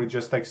that. We're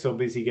just like so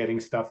busy getting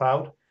stuff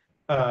out.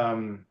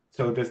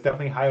 So that's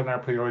definitely high on our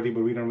priority,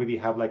 but we don't really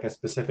have like a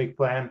specific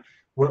plan.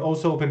 We're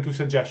also open to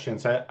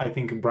suggestions. I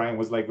think Brian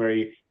was like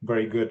very,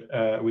 very good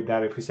with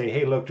that. If we say,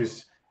 hey, look,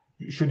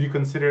 should you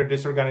consider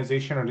this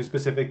organization or this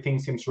specific thing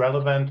seems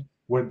relevant,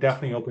 we're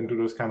definitely open to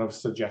those kind of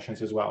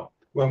suggestions as well.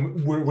 Well,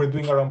 we're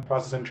doing our own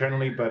process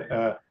internally, but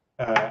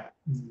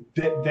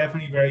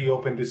definitely very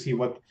open to see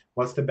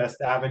what's the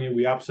best avenue.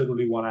 We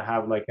absolutely want to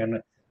have like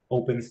an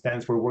open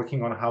stance. We're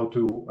working on how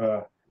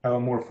to have a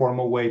more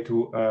formal way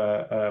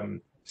to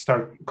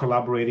start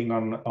collaborating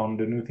on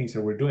the new things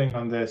that we're doing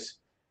on this.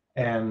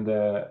 And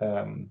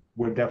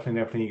we're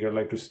definitely eager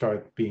like to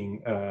start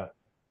being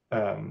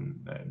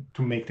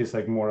to make this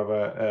like more of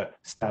a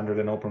standard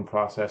and open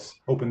process,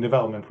 open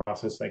development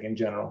process, like in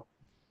general.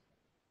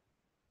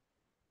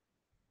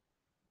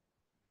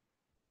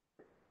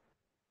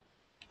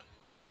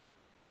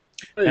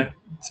 Great.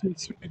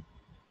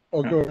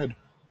 Oh, go ahead.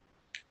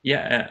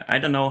 Yeah, I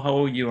don't know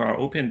how you are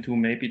open to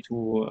maybe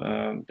to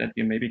that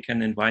we maybe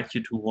can invite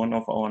you to one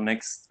of our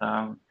next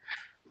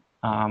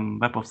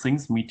Web of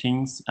Things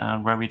meetings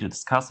where we're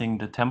discussing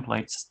the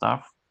template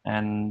stuff.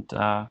 And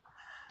I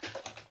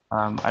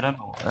don't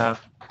know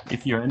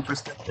if you're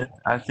interested.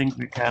 I think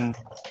we can,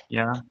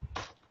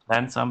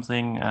 plan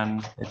something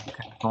and that you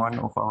can join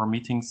of our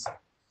meetings.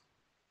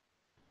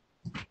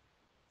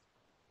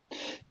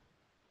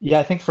 Yeah,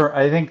 I think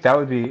that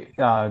would be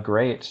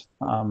great.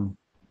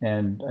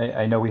 And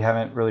I know we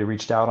haven't really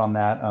reached out on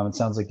that. It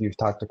sounds like you've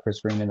talked to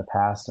Chris Green in the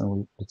past,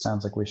 and it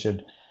sounds like we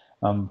should,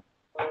 you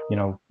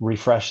know,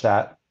 refresh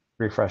that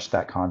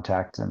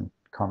contact and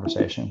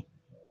conversation,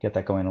 get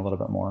that going a little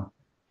bit more.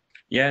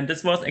 Yeah, and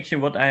this was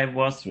actually what I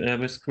was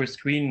with Chris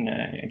Green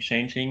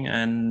exchanging,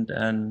 and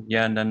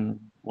yeah, and then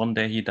one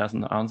day he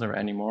doesn't answer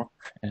anymore,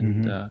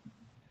 and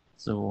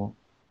so.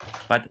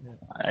 But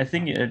I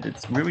think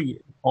it's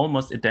really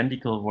almost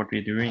identical what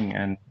we're doing,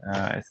 and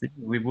I think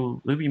we will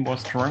be more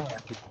strong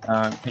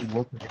and can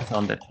work with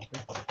on that.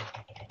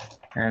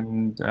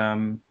 And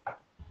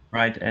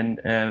right, and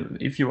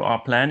if you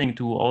are planning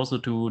to also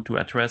to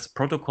address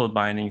protocol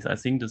bindings, I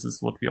think this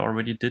is what we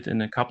already did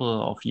in a couple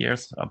of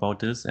years about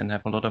this, and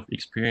have a lot of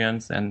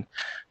experience and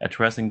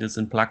addressing this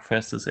in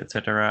plugfests,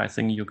 etc. I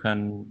think you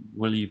can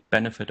really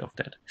benefit of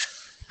that.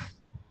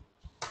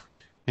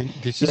 And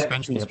this is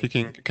Benjamin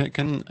speaking.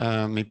 Can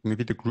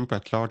maybe the group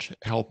at large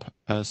help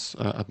us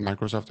at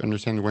Microsoft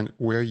understand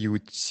where you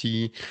would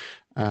see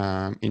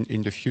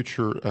in the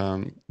future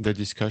the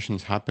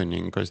discussions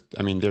happening? Because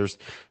I mean, there's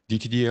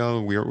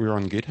DTDL. We're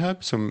on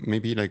GitHub, so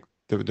maybe like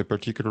the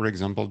particular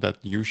example that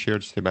you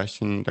shared,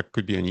 Sebastian, that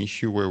could be an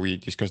issue where we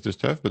discuss the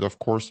stuff. But of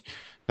course,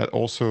 that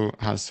also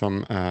has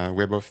some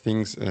Web of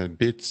Things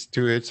bits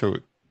to it. So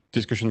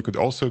discussion could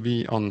also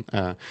be on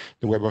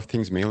the Web of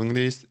Things mailing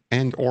list,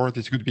 and or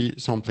this could be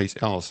someplace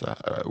else.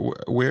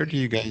 Where do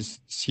you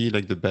guys see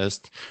like the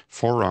best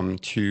forum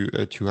to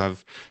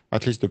have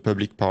at least the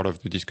public part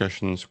of the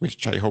discussions,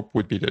 which I hope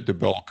would be the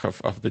bulk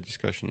of the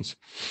discussions?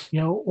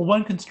 You know,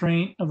 one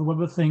constraint of the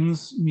Web of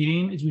Things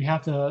meeting is we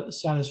have to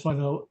satisfy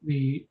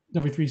the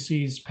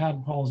W3C's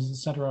patent policies,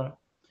 etc.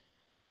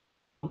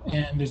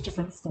 And there's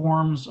different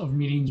forms of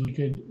meetings we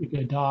could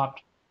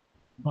adopt,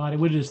 but it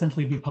would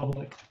essentially be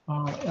public.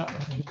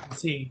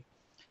 See,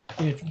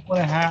 if you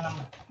want to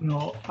have, you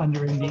know,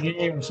 under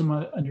NDA or some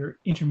under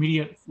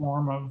intermediate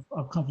form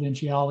of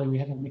confidentiality, we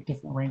have to make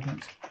different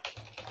arrangements.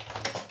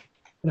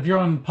 But if you're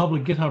on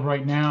public GitHub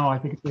right now, I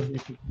think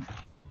it's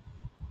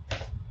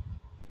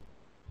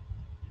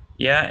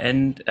Yeah,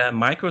 and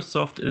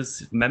Microsoft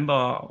is member,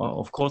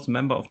 of course,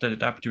 member of the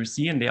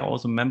W3C, and they are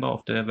also member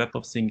of the Web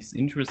of Things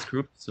interest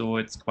group. So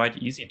it's quite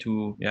easy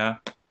to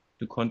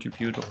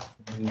contribute.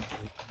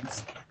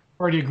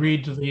 Already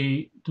agreed to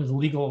the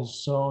legals,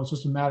 so it's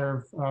just a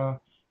matter of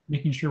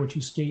making sure what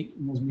you state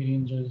in those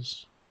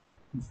meetings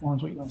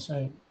informs what you want to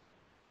say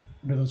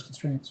under those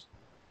constraints.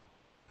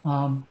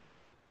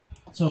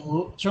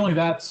 So certainly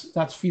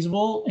that's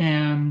feasible,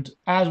 and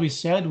as we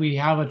said, we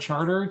have a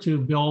charter to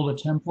build a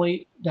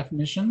template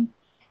definition.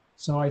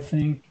 So I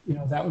think, you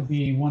know, that would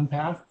be one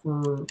path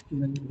for, you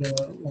know, the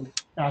like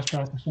fast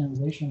track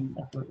standardization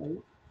effort. Right?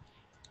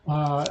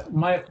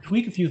 Might have to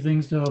tweak a few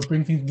things to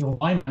bring things into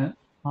alignment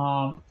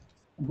on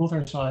both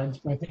our sides,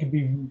 but I think it'd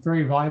be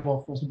very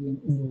valuable for us to be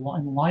in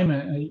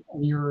alignment a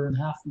year and a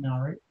half from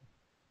now, right?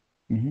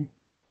 Mm-hmm.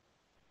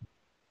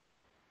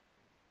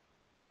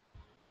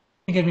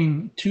 I think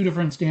having two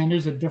different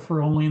standards that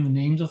differ only in the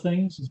names of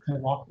things is kind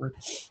of awkward.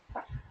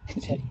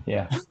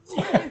 Yeah.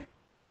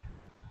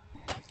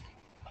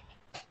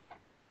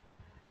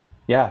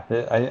 Yeah,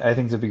 I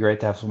think it'd be great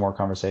to have some more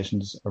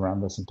conversations around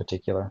this in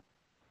particular.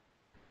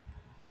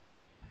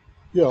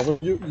 Yeah, well,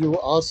 you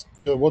asked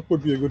what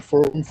would be a good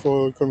forum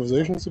for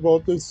conversations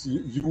about this.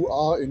 You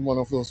are in one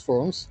of those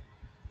forums.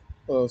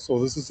 So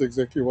this is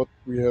exactly what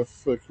we have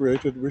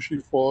created Wishy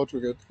for,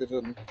 to get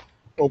an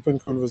open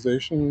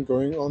conversation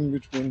going on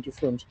between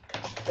different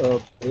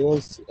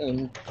players.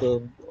 And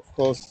of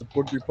course, it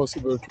would be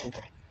possible to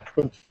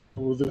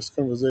continue this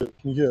conversation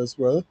here as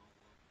well.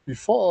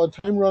 Before our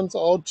time runs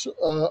out,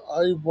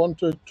 I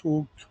wanted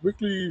to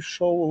quickly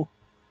show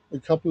a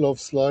couple of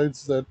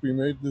slides that we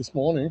made this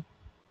morning.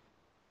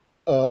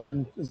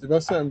 And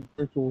Sebastian, I'm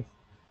going to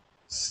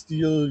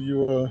steal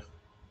your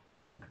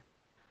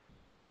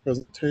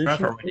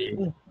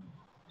presentation.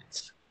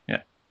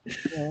 Yeah.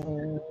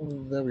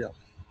 There we are.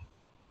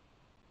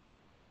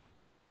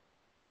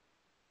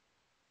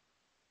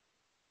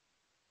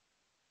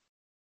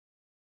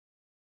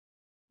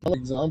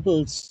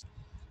 Examples.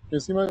 Can you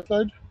see my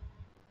slide?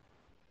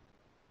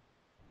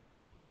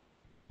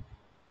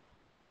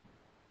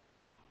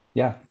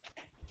 Yeah.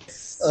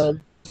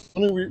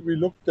 We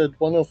looked at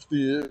one of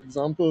the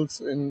examples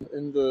in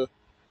the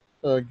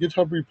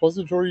GitHub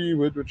repository,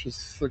 which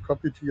is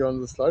copied here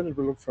on the slide. It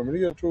will look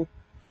familiar to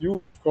you.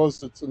 Of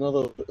course, it's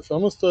another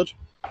thermostat.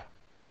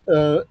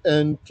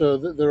 And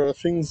there are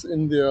things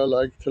in there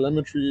like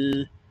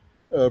telemetry,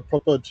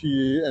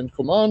 property, and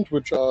command,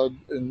 which are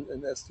in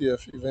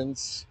SDF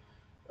events,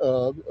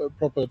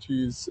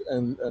 properties,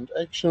 and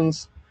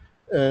actions,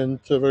 and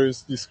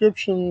various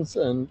descriptions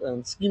and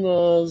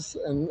schemas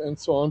and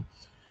so on.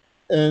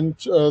 And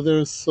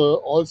there's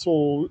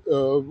also,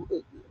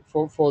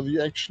 for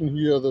the action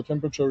here, the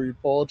temperature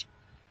report,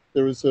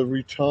 there is a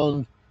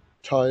return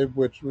type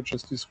which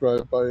is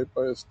described by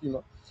a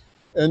schema.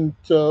 And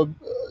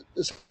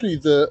essentially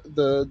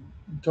the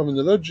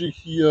terminology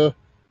here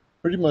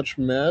pretty much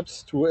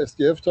maps to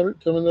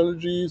SDF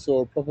terminology.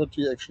 So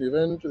property action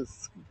event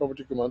is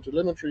property command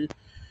telemetry.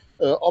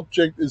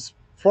 Object is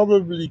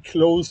probably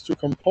close to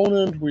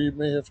component. We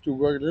may have to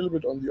work a little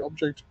bit on the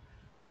object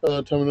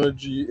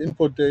terminology.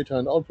 Input data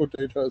and output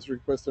data is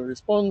request and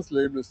response.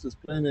 Label is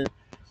display name.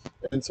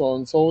 and so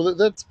on. So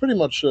that's pretty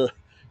much a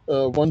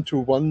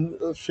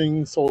one-to-one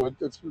thing. So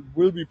it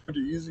will be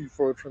pretty easy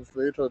for a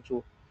translator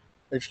to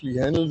actually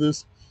handle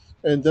this.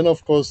 And then,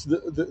 of course,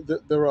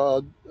 there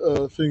are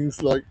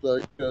things like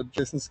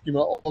JSON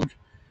schema org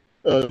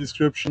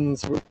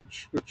descriptions,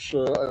 which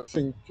I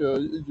think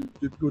you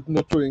did good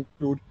not to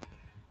include.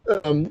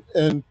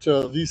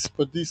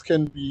 These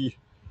can be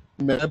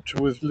mapped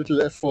with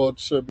little effort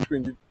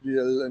between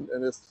DTL and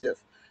SDF.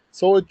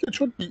 So it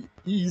should be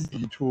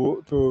easy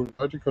to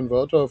write a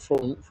converter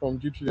from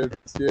DTL to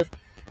SDF.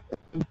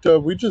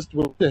 And we just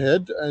went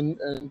ahead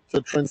and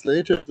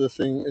translated the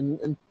thing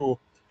into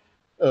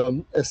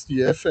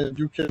SDF, and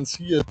you can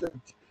see it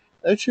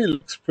actually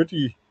looks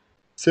pretty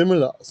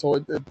similar. So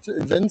it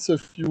invents a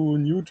few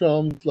new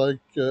terms like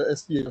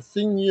SDF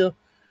thing here,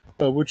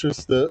 which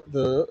is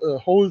the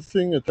whole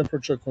thing, a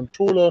temperature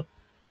controller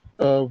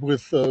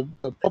with a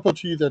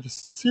property that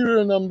is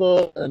serial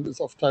number and is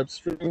of type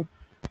string.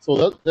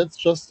 So that's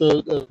just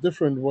a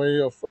different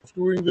way of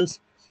doing this.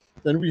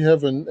 Then we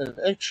have an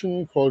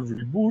action called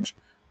reboot,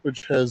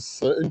 which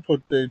has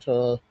input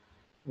data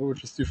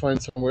which is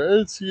defined somewhere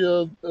else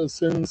here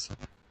since.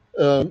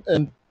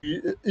 In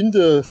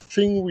the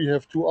thing, we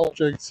have two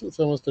objects,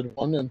 thermostat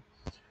 1 and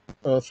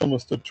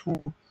thermostat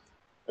 2,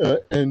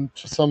 and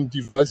some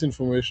device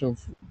information.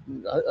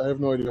 I have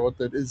no idea what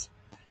that is.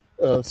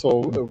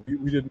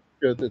 We didn't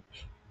get it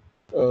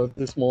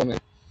this morning.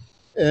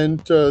 And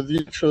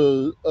the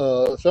actual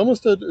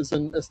thermostat is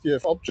an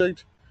SDF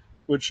object,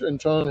 which in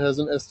turn has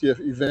an SDF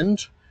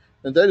event.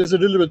 And that is a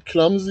little bit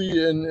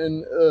clumsy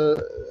in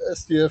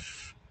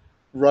SDF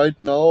right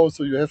now.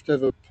 So you have to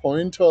have a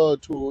pointer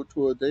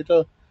to a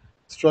data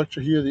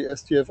structure here, the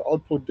SDF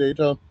output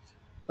data.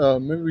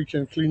 Maybe we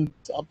can clean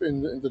this up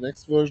in the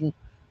next version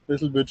a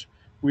little bit.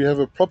 We have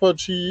a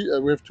property,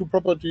 we have two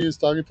properties,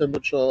 target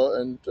temperature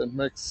and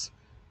max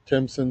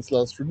temp since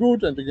last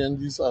reboot. And again,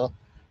 these are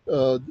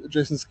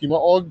JSON schema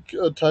org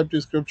type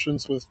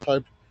descriptions with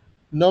type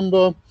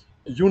number.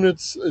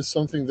 Units is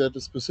something that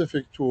is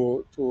specific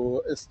to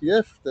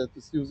SDF, that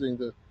is using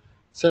the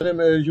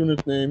ZML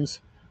unit names.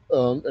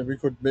 And we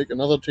could make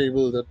another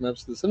table that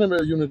maps the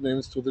ZML unit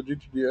names to the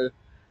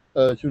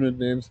GTDL unit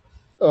names.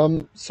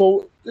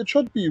 So it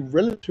should be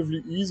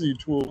relatively easy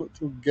to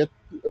get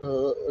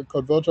a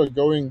converter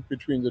going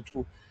between the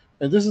two.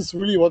 And this is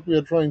really what we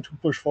are trying to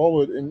push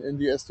forward in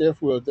the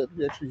SDF world, that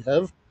we actually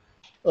have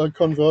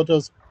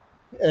converters.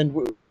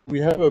 And we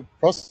have a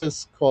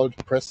process called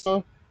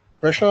pressure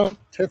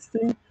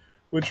testing,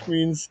 which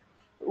means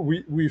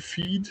we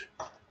feed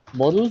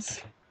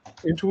models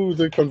into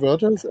the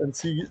converters and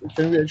see,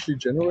 can we actually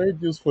generate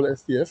useful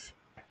SDF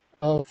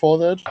for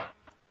that?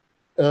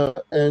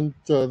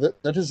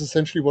 That is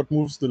essentially what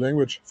moves the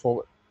language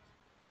forward.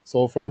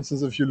 So, for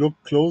instance, if you look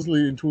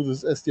closely into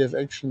this SDF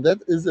action,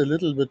 that is a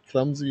little bit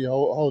clumsy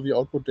how the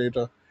output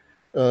data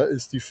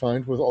is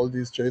defined with all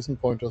these JSON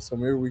pointers. So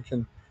maybe we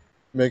can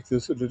make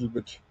this a little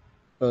bit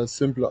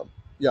simpler.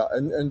 Yeah,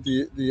 and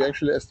the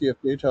actual SDF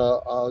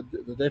data,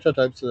 the data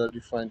types that are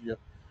defined here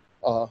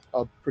are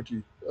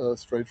pretty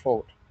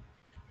straightforward.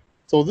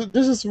 So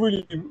this is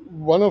really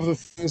one of the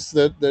things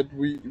that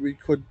we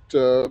could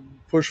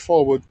push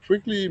forward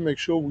quickly, make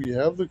sure we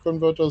have the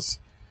converters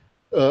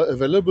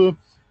available.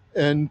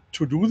 And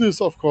to do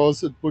this, of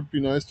course, it would be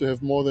nice to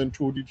have more than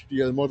 2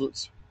 DTDL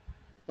models.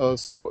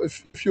 So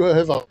if you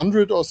have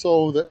 100 or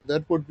so,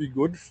 that would be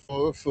good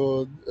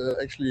for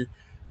actually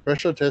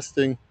pressure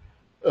testing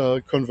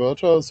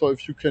converter. So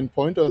if you can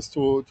point us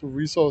to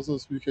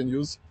resources we can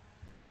use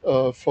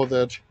for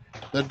that,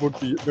 that would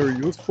be very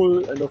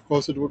useful. And of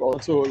course, it would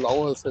also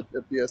allow us at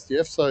the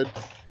SDF side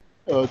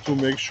to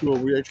make sure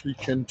we actually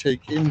can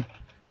take in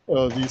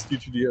these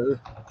DTDL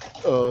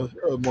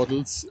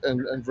models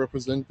and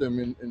represent them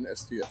in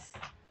SDF.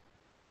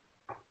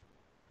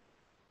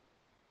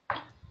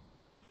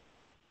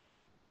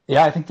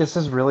 Yeah, I think this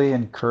is really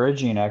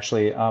encouraging,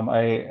 actually.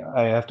 I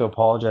have to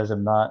apologize.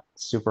 I'm not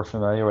super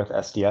familiar with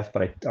SDF,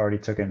 but I already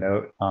took a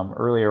note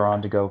earlier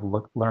on to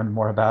go learn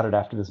more about it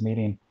after this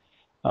meeting.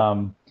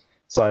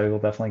 So I will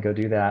definitely go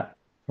do that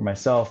for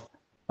myself.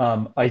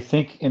 I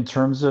think in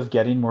terms of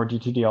getting more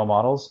DTDL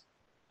models,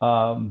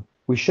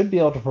 we should be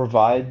able to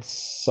provide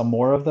some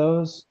more of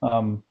those.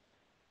 You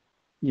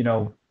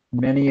know,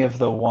 many of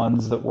the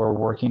ones that we're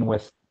working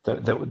with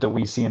that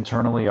we see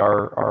internally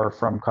are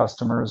from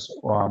customers,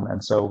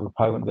 and so we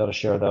probably wouldn't be able to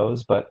share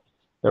those, but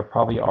there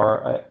probably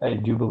are. I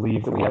do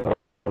believe that we have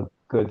a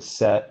good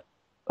set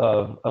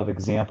of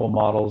example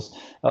models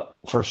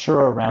for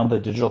sure around the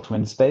digital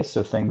twin space,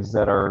 so things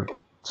that are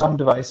some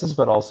devices,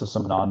 but also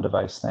some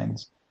non-device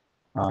things.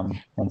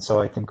 And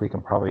so I think we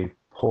can probably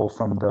pull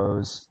from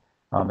those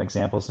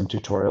examples and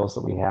tutorials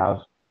that we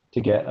have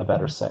to get a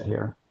better set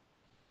here.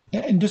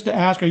 And just to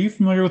ask, are you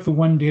familiar with the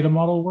one data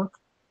model work?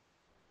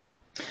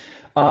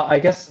 I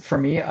guess for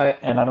me,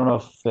 and I don't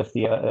know if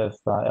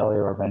Ellie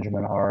or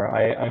Benjamin are,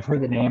 I've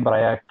heard the name, but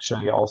I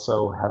actually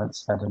also haven't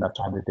spent enough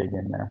time to dig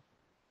in there.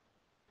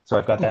 So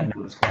I've got that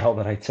note as well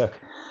that I took,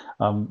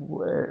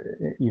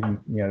 even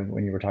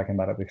when you were talking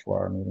about it before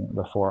our meeting,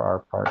 before our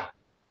part.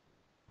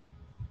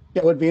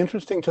 Yeah, it would be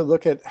interesting to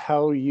look at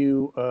how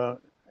you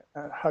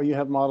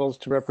have models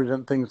to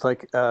represent things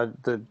like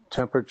the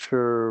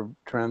temperature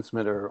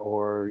transmitter,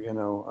 or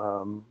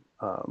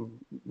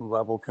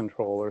level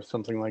control or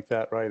something like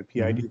that, right? A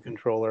PID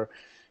controller.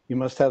 You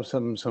must have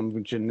some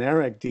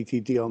generic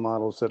DTDL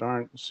models that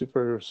aren't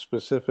super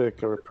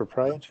specific or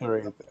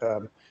proprietary,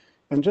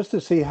 and just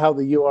to see how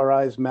the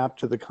URIs map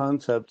to the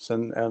concepts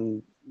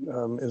and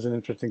is an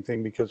interesting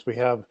thing, because we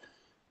have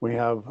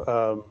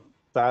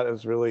that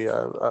as really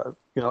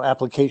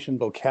application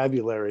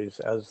vocabularies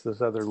as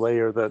this other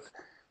layer that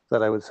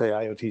I would say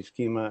IoT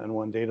schema and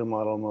one data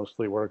model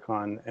mostly work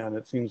on. And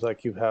it seems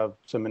like you have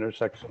some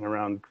intersection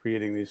around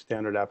creating these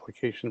standard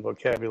application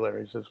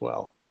vocabularies as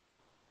well.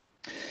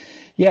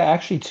 Yeah,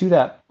 actually, to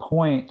that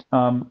point,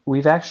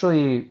 we've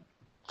actually,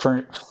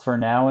 for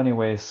now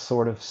anyways,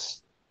 sort of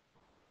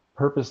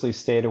purposely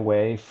stayed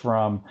away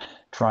from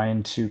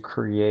trying to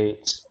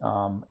create,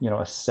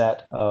 a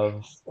set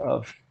of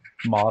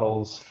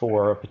models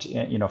for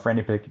for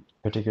any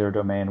particular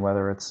domain,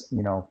 whether it's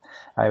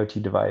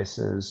IoT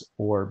devices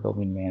or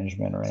building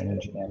management or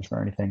energy management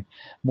or anything.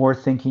 More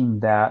thinking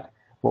that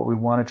what we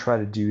want to try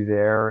to do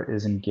there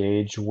is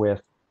engage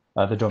with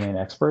the domain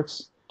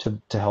experts to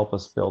help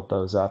us build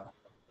those up.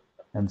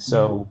 And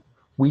so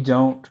we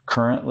don't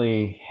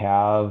currently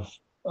have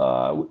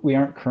we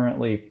aren't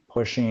currently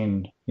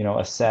pushing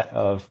a set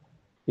of,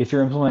 if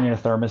you're implementing a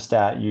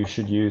thermostat, you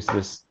should use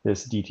this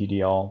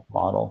DTDL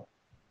model.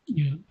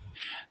 Yeah.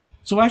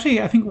 So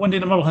actually, I think one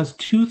data model has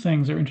two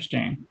things that are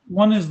interesting.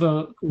 One is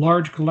the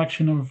large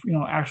collection of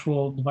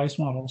actual device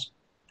models.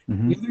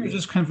 The other is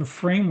just kind of a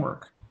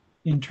framework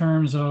in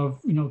terms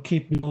of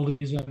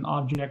capabilities and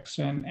objects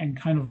and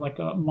kind of like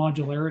a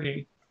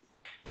modularity.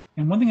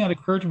 And one thing that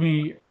occurred to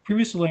me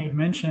previously, I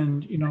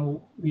mentioned,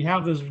 we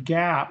have this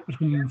gap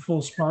between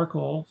full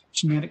SPARQL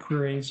semantic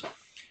queries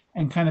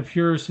and kind of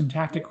pure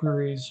syntactic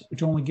queries,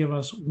 which only give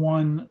us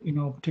one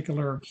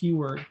particular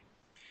keyword.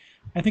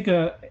 I think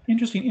an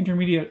interesting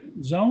intermediate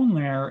zone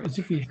there is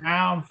if we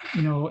have,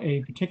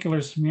 a particular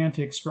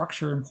semantic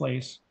structure in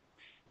place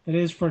that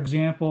is, for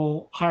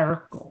example,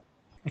 hierarchical.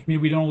 Like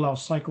maybe we don't allow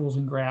cycles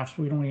and graphs,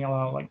 we only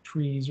allow like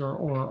trees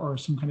or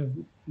some kind of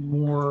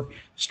more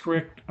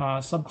strict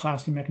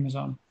subclassing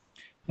mechanism.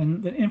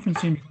 And the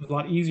inferencing becomes a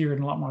lot easier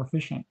and a lot more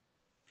efficient.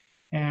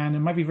 And it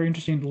might be very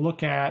interesting to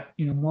look at,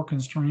 more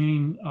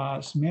constrained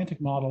semantic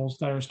models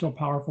that are still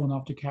powerful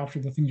enough to capture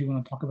the things you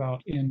want to talk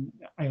about in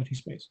IoT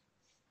space.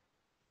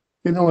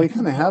 We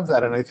kind of have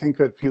that, and I think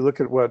that if you look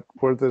at where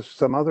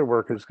some other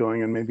work is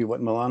going, and maybe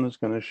what Milan is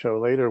going to show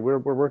later, we're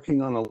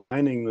working on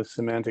aligning the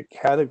semantic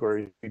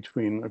categories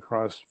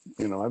across.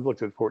 I've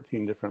looked at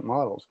 14 different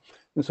models,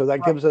 and so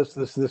that gives us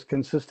this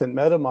consistent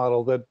meta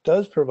model that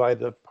does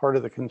provide a part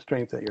of the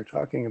constraint that you're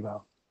talking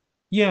about.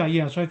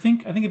 Yeah. So I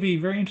think it'd be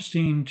very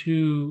interesting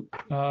to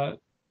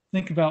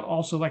think about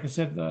also, like I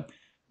said,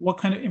 what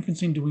kind of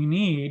inferencing do we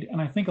need,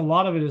 and I think a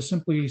lot of it is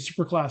simply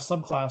superclass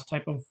subclass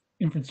type of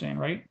inferencing,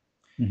 right?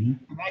 And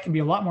that can be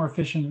a lot more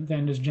efficient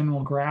than just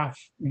general graph,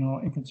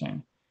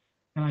 inferencing.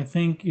 And I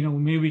think,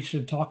 maybe we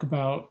should talk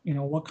about,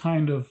 what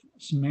kind of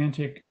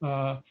semantic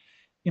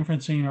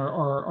inferencing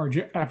or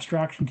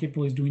abstraction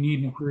capabilities do we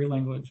need in a query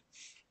language?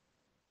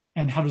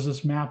 And how does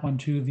this map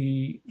onto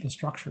the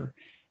structure?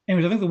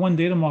 Anyways, I think the one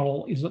data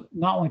model is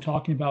not only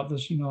talking about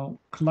this,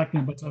 collecting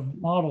a bunch of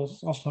models,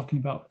 it's also talking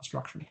about the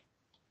structure.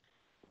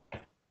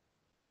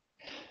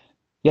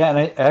 Yeah, and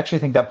I actually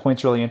think that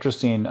point's really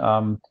interesting.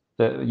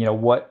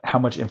 How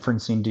much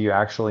inferencing do you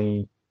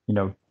actually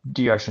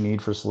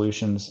need for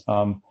solutions?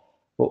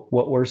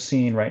 What we're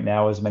seeing right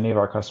now is many of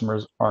our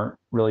customers aren't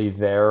really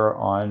there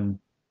on,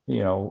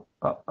 needing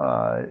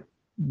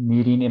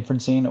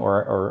inferencing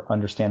or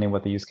understanding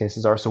what the use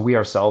cases are. So we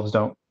ourselves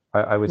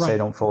I would say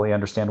don't fully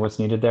understand what's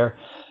needed there.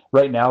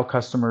 Right now,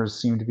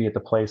 customers seem to be at the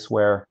place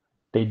where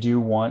they do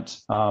want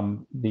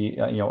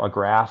a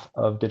graph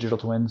of digital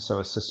twins, so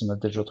a system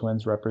of digital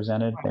twins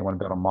represented. They want to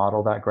be able to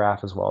model that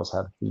graph as well as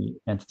have the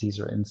entities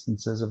or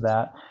instances of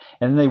that.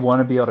 And they want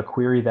to be able to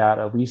query that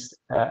at least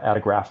at a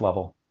graph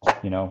level,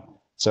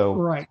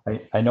 So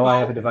I know I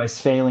have a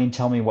device failing,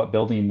 tell me what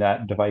building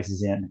that device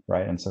is in,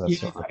 right? And so that's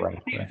sort of right.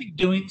 I think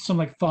doing some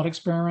like thought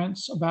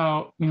experiments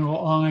about,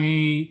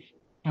 I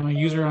am a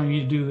user, I need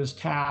to do this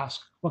task.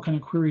 What kind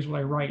of queries will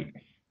I write?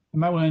 I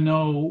might want to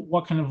know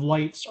what kind of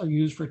lights are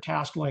used for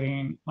task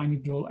lighting. I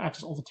need to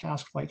access all the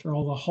task lights or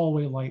all the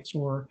hallway lights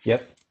or,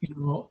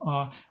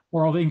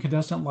 or all the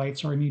incandescent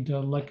lights, or I need to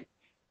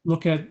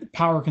look at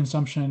power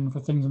consumption for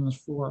things on this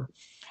floor.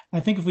 I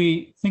think if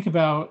we think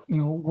about,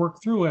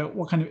 work through it,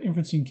 what kind of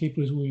inferencing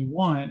capabilities we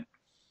want,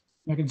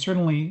 I can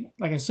certainly,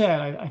 like I said,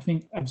 I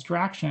think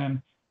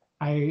abstraction,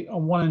 I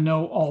want to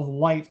know all the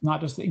lights, not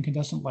just the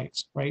incandescent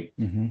lights, right?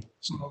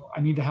 So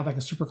I need to have like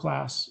a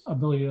superclass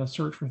ability to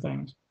search for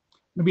things.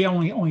 Maybe I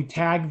only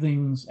tag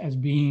things as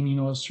being,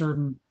 a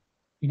certain,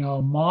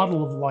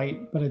 model of light,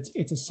 but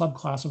it's a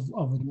subclass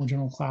of the more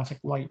general classic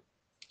light.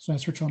 So I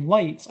search on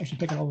lights, I should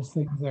pick up all the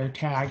things that are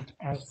tagged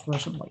as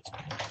fluorescent lights.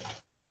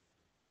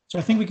 So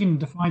I think we can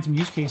define some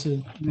use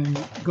cases and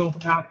then go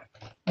back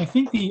I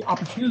think the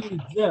opportunity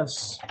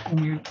exists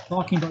when you're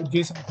talking about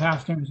JSON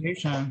path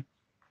standardization.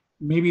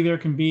 Maybe there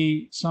can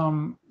be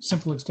some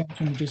simple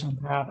extension of JSON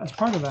path as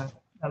part of that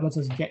that lets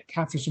us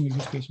capture some of these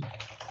use cases.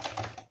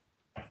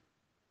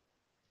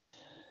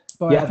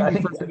 But Yeah, I think I we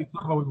think first need to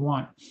talk about what we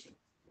want.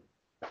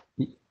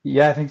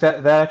 Yeah, I think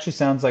that actually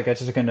sounds like, I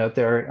just took a note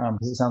there,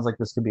 because it sounds like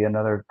this could be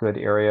another good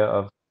area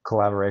of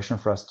collaboration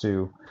for us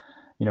to,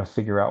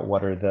 figure out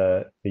what are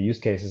the use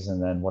cases,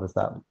 and then what does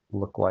that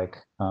look like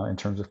in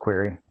terms of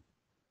query.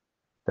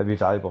 That'd be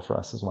valuable for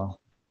us as well.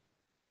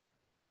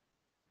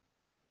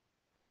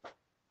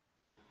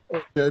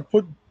 Okay, I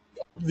put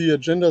the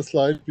agenda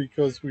slide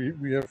because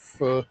we have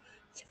 3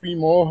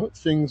 more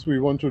things we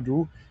want to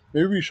do.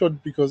 Maybe we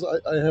should, because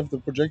I have the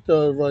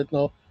projector right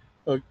now,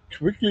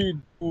 quickly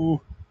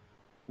do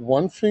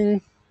one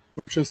thing,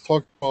 which is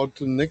talk about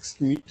the next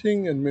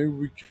meeting, and maybe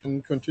we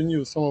can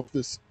continue some of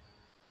this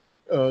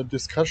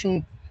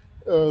discussion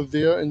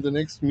there in the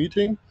next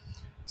meeting.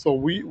 So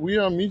we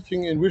are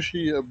meeting in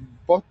Wishy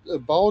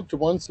about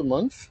once a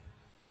month,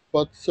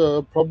 but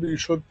probably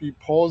should be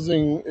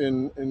pausing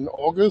in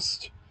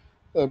August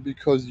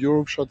because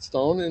Europe shuts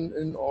down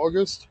in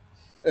August.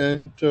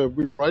 And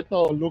we're right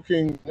now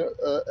looking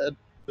at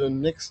the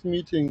next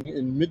meeting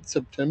in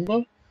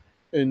mid-September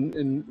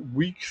in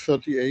week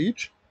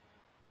 38.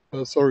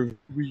 Sorry,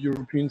 we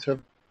Europeans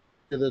have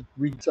that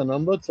weeks are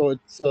numbered, so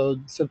it's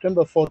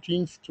September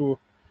 14th to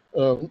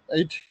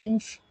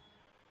 18th.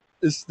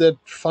 Is that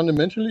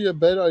fundamentally a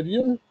bad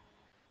idea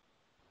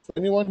for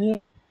anyone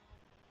here?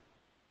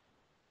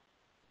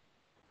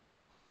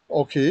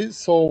 Okay,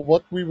 so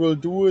what we will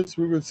do is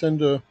we will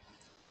send a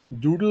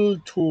doodle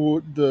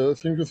to the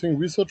Think2Think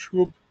research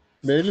group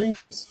mailing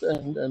list,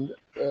 and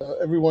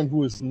everyone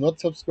who is not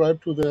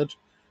subscribed to that,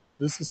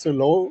 this is a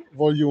low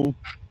volume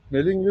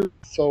mailing list,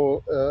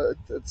 so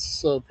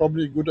it's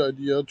probably a good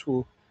idea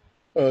to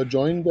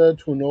join that,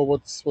 to know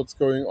what's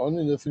going on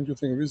in the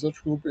Think2Think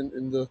research group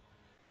in the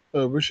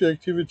Wishy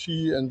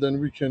activity, and then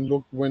we can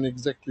look when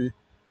exactly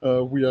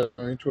we are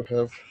going to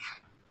have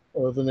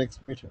the next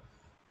meeting.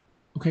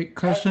 Okay,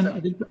 question. I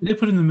did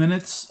put in the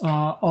minutes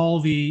all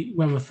the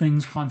Web of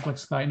Things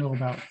conflicts that I know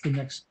about for the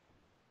next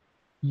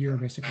year,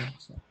 basically.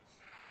 So.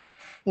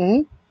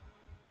 Mm-hmm.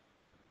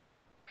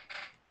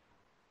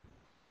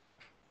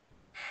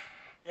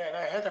 Yeah, and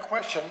I had a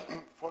question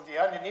for the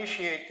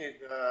uninitiated.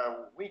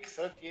 Week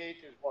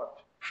 38 is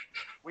what?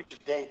 Which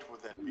date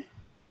would that be?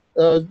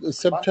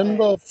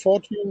 September Monday.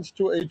 14th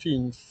to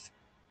 18th.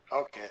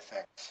 Okay,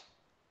 thanks.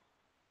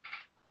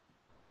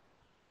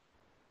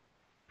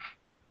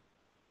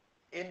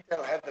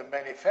 Intel had the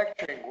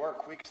manufacturing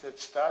work weeks that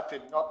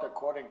started not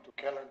according to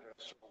calendar,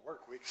 so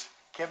work weeks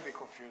can be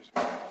confusing.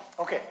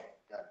 Okay,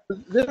 got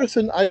it. There is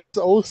an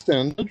ISO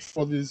standard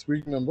for these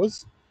week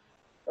numbers.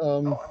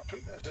 No,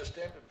 there's a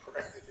standard for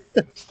everything.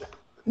 There's a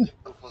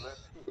standard for that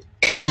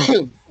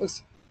too.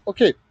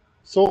 Okay,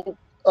 so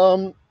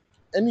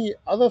any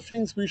other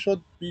things we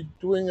should be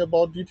doing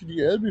about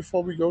DTDL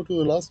before we go to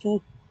the last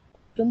 2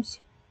 items?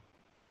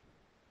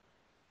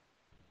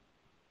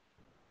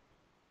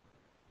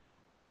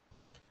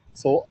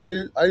 So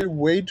I'll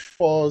wait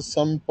for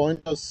some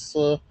pointers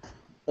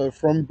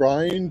from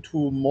Brian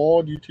to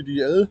more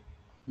DTDL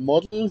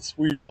models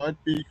we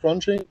might be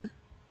crunching.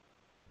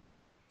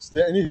 Is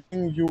there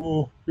anything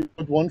you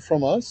would want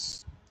from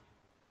us?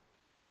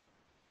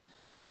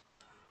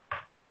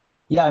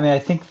 Yeah, I mean, I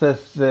think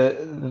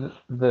the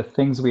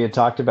things we had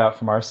talked about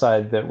from our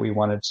side that we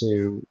wanted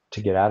to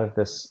get out of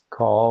this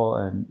call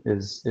and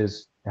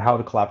is how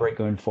to collaborate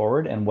going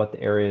forward and what the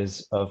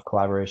areas of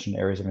collaboration,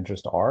 areas of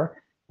interest are.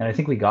 And I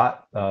think we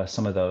got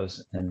some of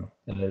those and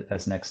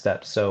as next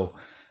steps. So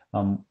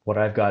what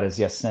I've got is,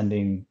 yes,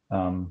 sending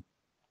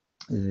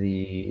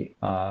the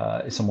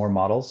some more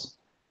models,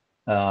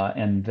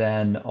 and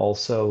then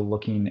also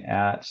looking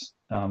at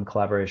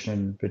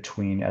collaboration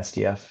between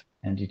SDF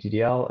and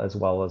DTDL, as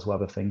well as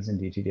Web of Things and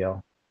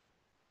DTDL.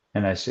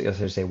 And I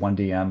should say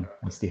 1DM,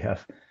 SDF,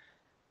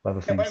 Web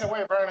of Things. By the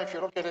way, Brian, if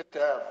you look at it,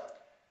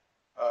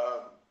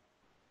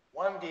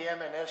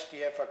 1DM and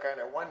SDF are kind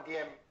of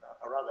 1DM,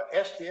 or rather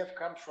SDF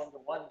comes from the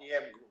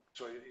 1DM group.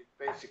 So it's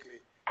basically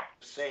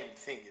the same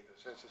thing in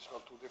the sense it's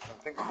not 2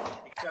 different things,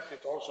 except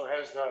it also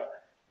has the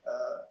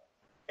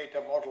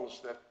data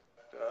models that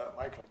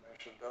Michael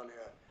mentioned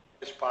earlier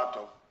as part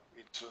of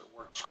its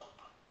work scope.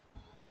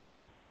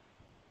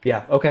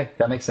 Yeah, okay,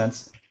 that makes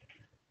sense.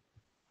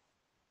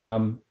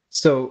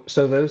 So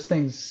those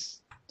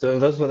things,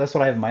 that's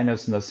what I have in my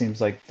notes, and those seem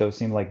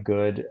like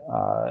good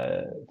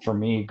for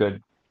me,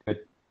 good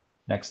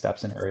next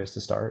steps and areas to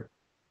start.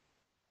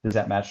 Does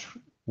that match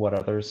what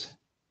others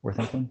were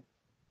thinking?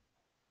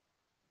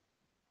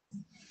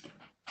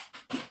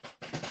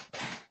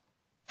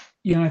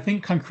 Yeah, I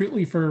think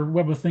concretely for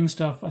Web of Things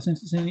stuff, I sent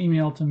an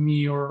email to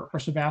me or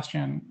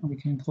Sebastian, and we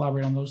can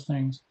collaborate on those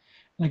things.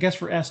 And I guess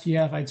for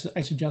SDF,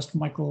 I suggest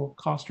Michael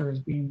Koster as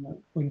being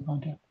the point of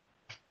contact.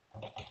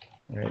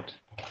 Great.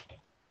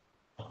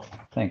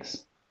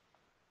 Thanks.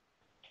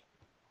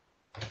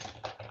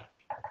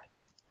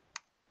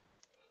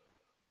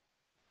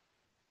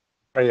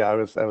 Oh yeah, I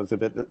was a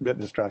bit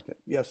distracted.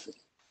 Yes.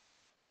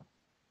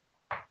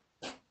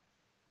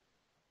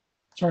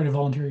 Sorry to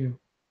volunteer you.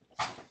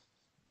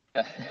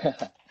 Yeah,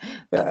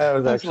 I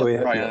was Thanks a lot, actually.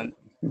 Brian.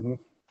 Yeah. Mhm.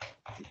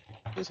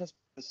 This has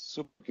been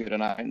super good,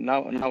 and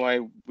now I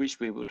wish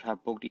we would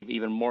have booked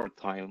even more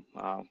time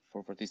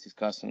for this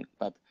discussion.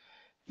 But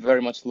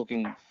very much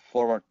looking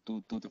forward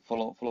to the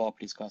follow-up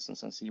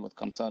discussions and see what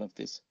comes out of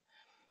this.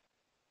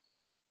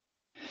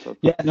 So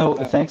Yeah, no,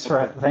 thanks.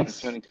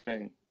 returning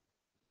today.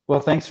 Well,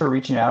 thanks for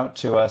reaching out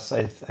to us.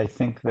 I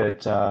think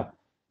that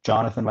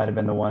Jonathan might have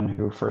been the one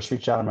who first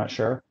reached out. I'm not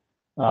sure.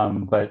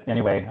 But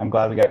anyway, I'm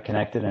glad we got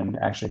connected, and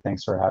actually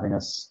thanks for having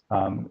us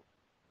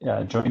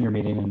join your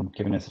meeting and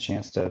giving us a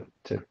chance to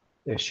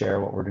share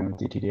what we're doing with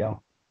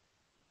DTDL.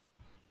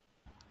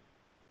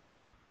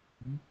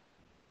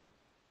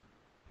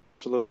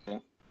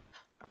 Absolutely.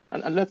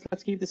 And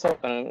let's keep this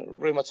up, and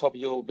very much hope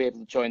you'll be able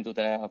to join to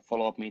the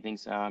follow-up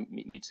meetings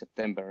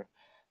mid-September,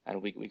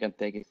 and we can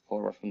take it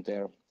forward from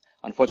there.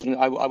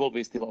 Unfortunately, I will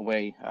be still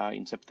away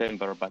in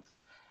September, but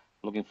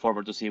looking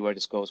forward to see where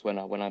this goes when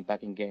I'm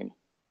back in game.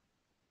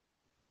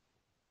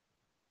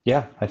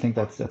 Yeah, I think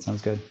that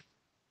sounds good.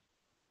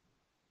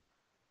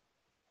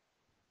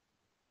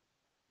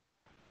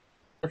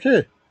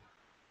 Okay,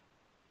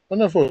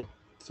 wonderful.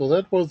 So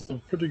that was a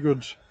pretty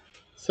good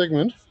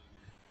segment.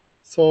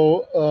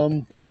 So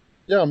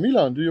yeah,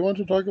 Milan, do you want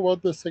to talk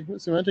about the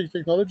semantic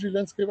technology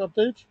landscape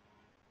update?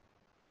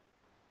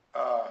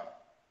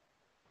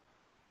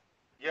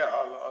 Yeah,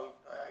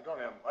 I don't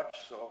have much,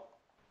 so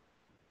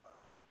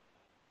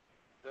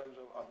in terms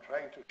of, I'm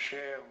trying to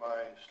share my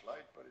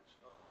slide, but it's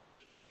not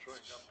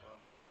showing up.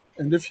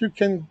 And if you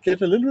can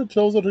get a little bit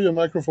closer to your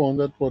microphone,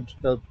 that would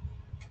help.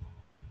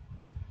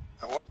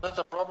 Was that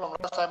the problem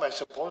last time? I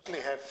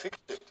supposedly have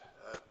fixed it.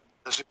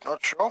 Does it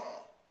not show?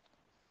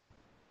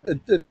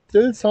 It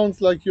still sounds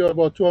like you're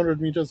about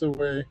 200 meters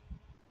away.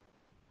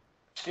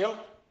 Still?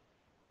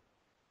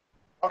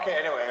 Okay,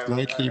 anyway.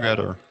 Slightly I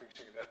better. will be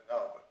fixing that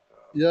now. But,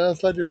 Yeah,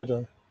 slightly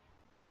better.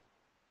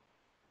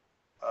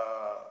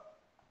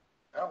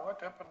 now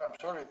what happened? I'm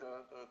sorry,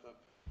 the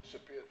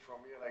disappeared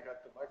from me and I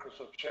got the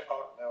Microsoft share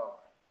out now.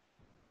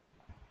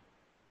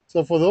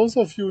 So for those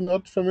of you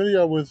not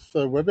familiar with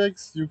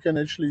WebEx, you can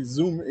actually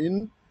zoom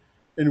in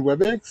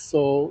WebEx,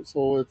 so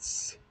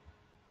it's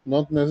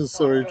not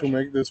necessary to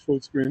make this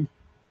full screen.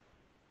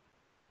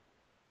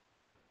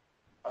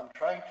 I'm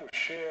trying to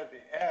share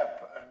the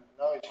app, and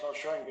now it's not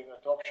showing me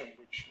that option,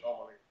 which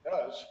normally it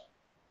does.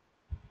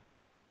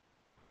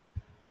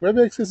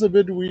 WebEx is a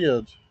bit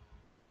weird.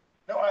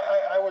 No,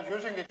 I was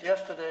using it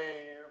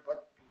yesterday,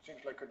 but it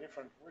seems like a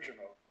different version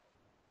of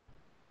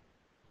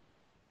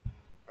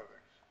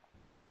WebEx.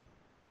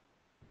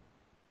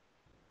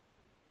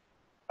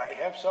 I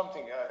have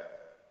something.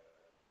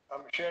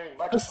 I'm sharing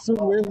Microsoft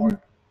PowerPoint.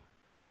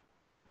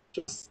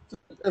 Just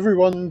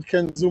everyone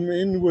can zoom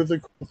in with the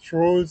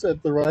controls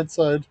at the right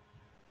side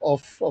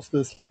of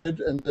the slide,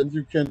 and then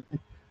you can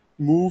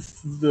move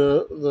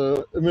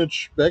the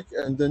image back,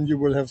 and then you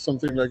will have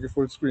something like a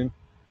full screen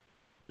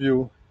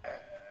view.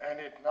 And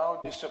it now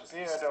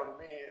disappeared on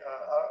me.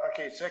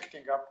 Okay, it's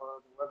acting up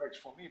the WebEx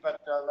for me, but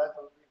let's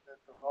leave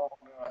that alone.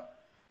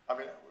 I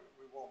mean,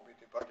 we won't be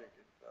debugging it.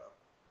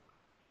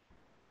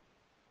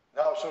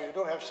 Now, so you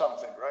do have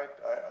something, right?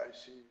 I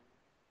see.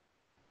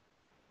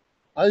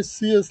 I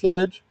see a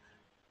slide,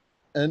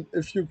 and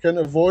if you can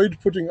avoid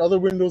putting other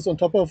windows on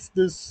top of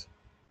this,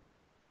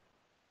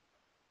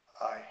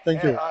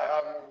 thank you.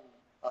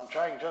 I'm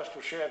trying just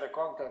to share the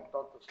content,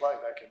 not the slide.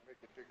 I can make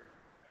it bigger.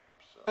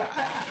 So.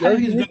 I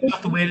think it's good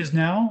enough the way it is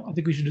now. I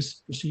think we should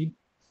just proceed.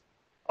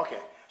 Okay.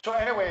 So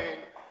anyway,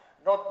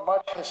 not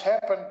much has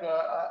happened.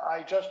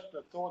 I just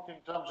thought in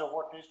terms of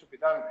what needs to be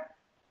done.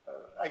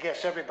 I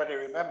guess everybody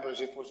remembers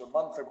it was a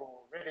month ago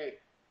already.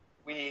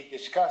 We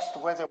discussed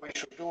whether we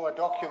should do a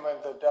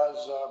document that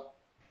does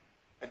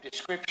a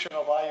description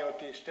of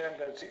IoT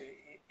standards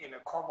in a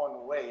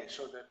common way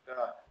so that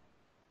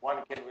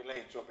one can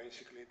relate. So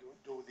basically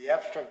do the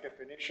abstract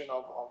definition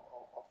of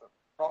the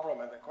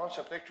problem and the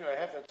concept. Actually, I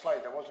have that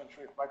slide. I wasn't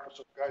sure if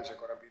Microsoft guys are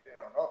going to be there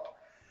or not.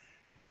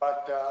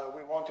 But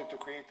we wanted to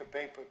create a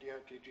paper,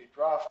 DRTG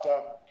draft,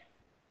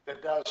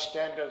 that does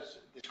standards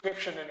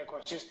description in a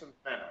consistent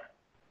manner.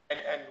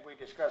 And we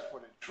discussed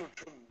what it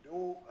shouldn't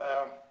do.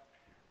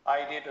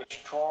 I did a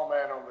straw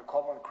man on the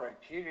common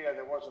criteria.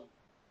 There wasn't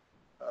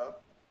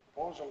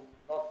proposal,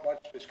 not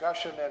much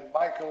discussion, and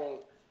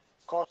Michael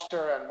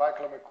Koster and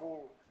Michael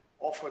McCool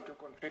offered to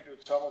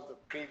contribute some of the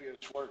previous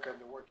work and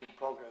the work in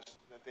progress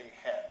that they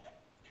had.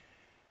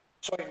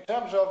 So in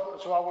terms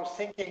of, so I was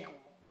thinking,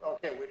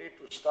 okay, we need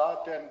to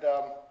start, and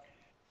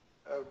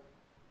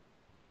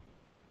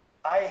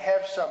I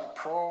have some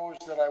pros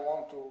that I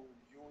want to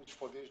use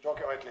for this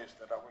document, at least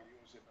that I will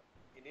use in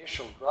the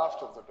initial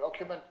draft of the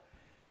document.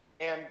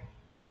 And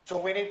so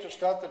we need to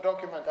start the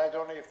document. I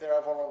don't know if there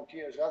are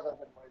volunteers other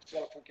than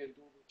myself who can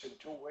do this in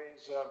two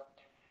ways.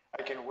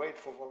 I can wait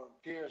for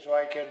volunteers, or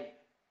I can,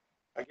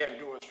 again,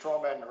 do a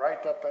straw man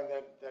write-up, and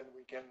then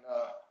we can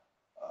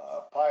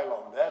pile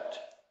on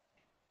that.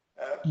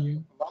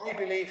 My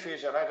belief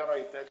is, and I don't know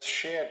if that's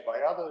shared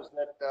by others,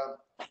 that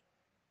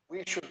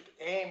we should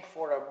aim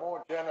for a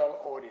more general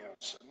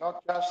audience,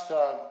 not just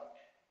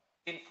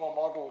info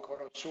model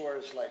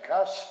connoisseurs like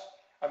us.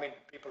 I mean,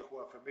 people who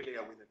are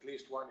familiar with at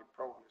least one,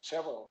 probably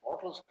several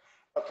models,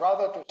 but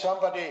rather to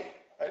somebody,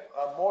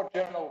 a more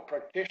general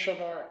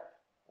practitioner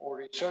or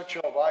researcher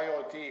of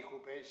IoT who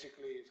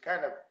basically is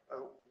kind of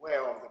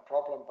aware of the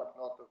problem, but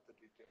not of the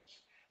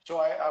details. So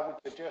I would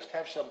suggest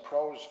have some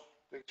prose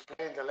to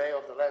explain the lay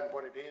of the land,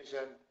 what it is,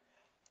 and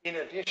in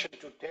addition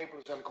to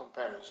tables and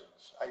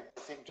comparisons. I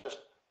think just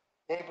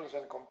tables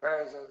and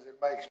comparisons, in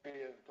my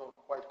experience, don't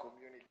quite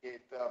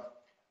communicate the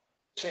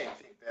same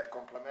thing. They're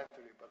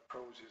complementary, but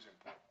prose is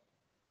important.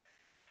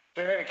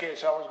 So in any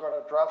case, I was going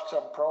to draft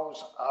some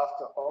prose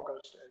after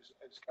August,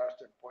 as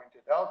Carsten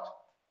pointed out,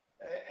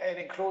 and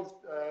include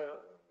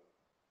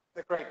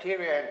the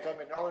criteria and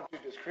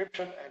terminology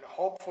description, and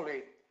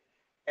hopefully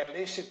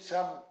elicit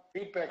some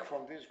feedback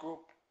from this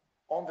group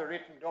on the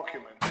written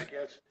document, I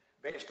guess,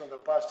 based on the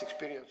past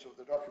experience of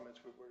the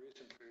documents we were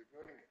recently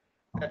reviewing.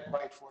 That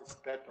might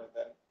work better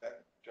than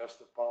just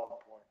the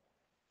PowerPoint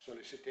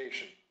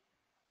solicitation.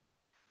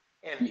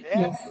 And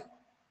then,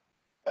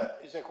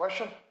 is there a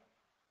question?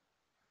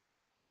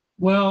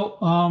 Well,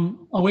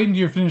 I'll wait until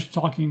you're finished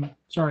talking.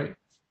 Sorry.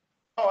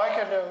 Oh, I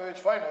can, it's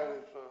fine.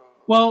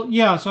 Well,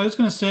 yeah, so I was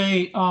going to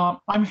say,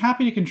 I'm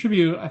happy to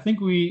contribute. I think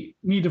we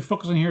need to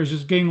focus on here is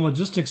just getting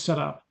logistics set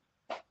up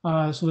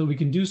so that we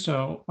can do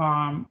so.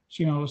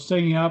 You know,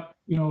 setting up,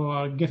 you know,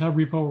 a GitHub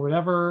repo or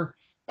whatever,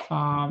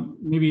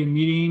 maybe a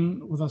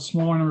meeting with a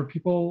smaller number of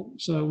people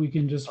so that we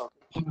can just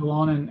pile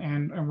on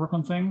and work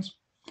on things.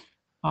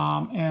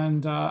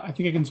 I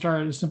think I can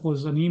start as simple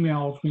as an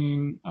email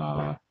between,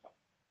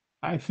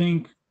 I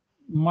think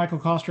Michael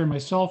Koster and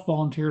myself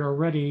volunteered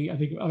already. I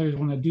think others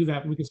want to do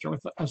that. We could start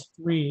with us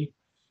three.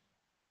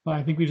 But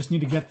I think we just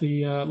need to get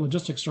the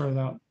logistics sorted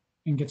out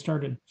and get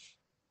started.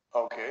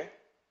 Okay.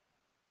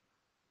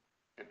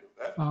 Can do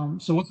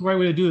that. So what's the right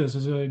way to do this?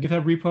 Is it a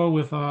GitHub repo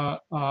with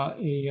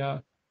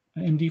an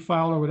MD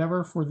file or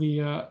whatever for the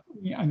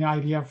an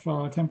IDF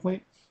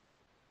template?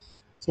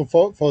 So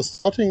for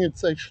starting,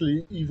 it's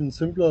actually even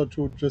simpler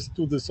to just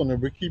do this on a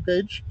wiki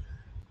page.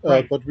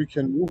 Right. But we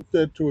can move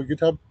that to a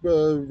GitHub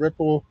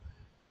repo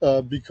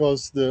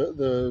because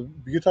the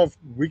GitHub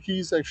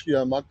wikis actually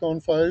are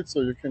Markdown files,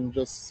 so you can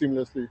just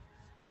seamlessly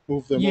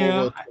move them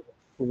over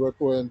to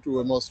repo and do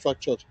a more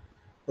structured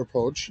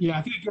approach. Yeah,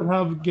 I think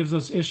GitHub gives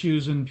us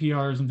issues and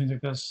PRs and things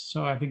like this,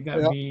 so I think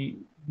that would be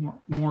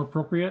more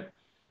appropriate.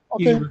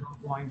 Okay. Easier to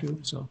apply to.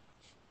 So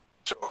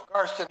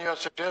Carsten, you're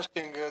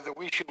suggesting the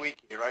wiki,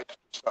 right, to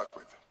start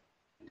with?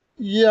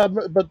 Yeah,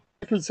 but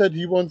Michael said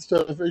he wants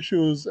to have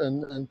issues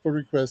and pull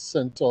requests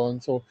and so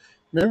on. So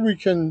maybe we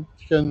can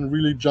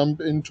really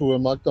jump into a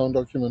Markdown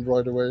document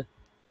right away.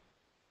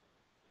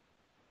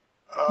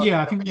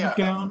 Yeah, I think we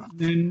down,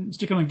 then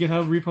stick on a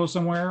GitHub repo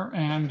somewhere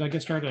and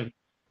get started.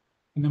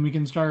 And then we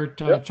can start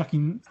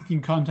chucking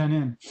content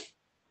in.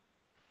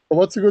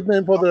 What's a good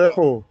name for the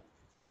repo?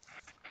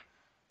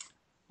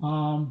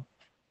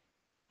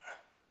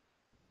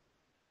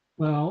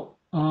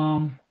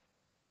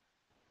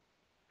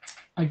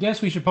 I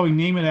guess we should probably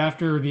name it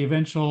after the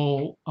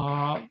eventual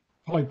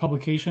probably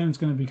publication. It's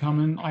going to become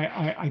an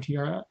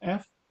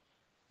ITRF.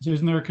 So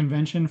isn't there a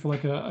convention for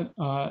like a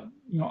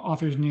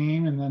author's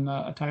name and then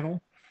a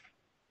title?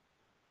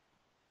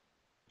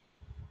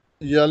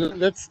 Yeah,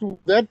 let's do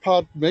that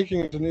part, making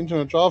it an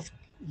internet draft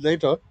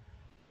later,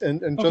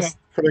 and just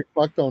collect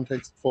Markdown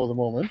text for the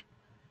moment.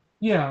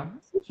 Yeah.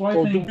 So I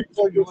think do we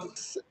call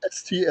this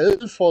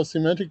STL for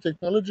semantic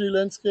technology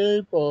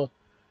landscape, or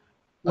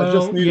I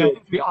just need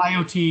the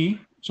IoT.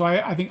 So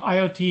I think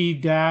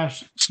IoT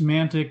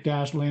semantic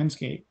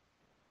landscape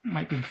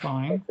might be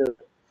fine.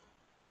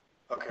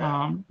 Okay.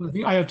 But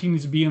the IoT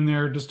needs to be in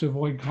there just to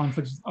avoid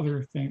conflicts with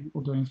other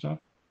people doing stuff.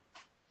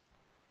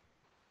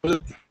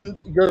 But it's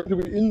going to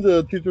be in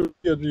the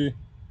T2TRG,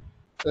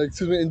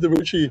 in the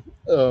wiki.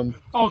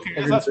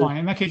 Okay, that's fine.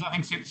 In that case, I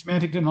think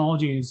semantic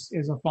technology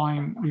is a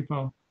fine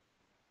repo.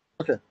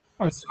 Okay.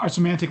 Or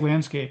semantic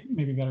landscape,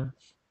 maybe better.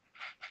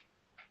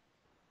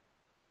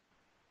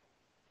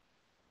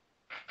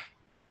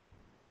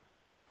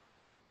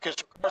 Okay,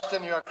 so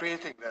Carsten, you are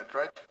creating that,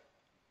 right?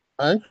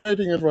 I'm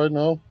creating it right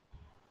now.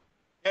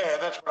 Yeah,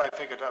 that's what I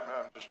figured. I'm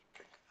just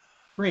thinking.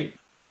 Great.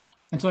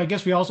 And so I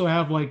guess we also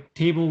have like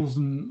tables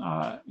and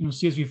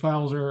CSV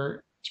files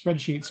or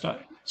spreadsheet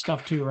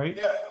stuff too, right?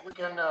 Yeah, we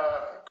can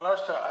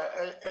cluster.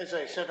 As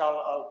I said,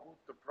 I'll move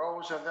the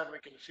pros, and then we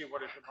can see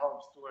what it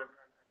amounts to and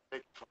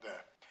take it from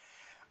there.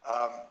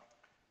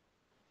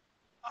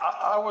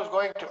 I was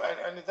going to,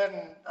 and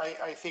then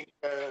I think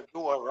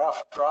do a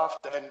rough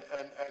draft and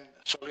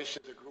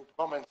solicit the group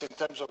comments in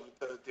terms of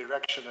the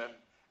direction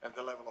and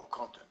the level of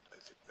content. I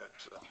think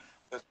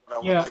that's what I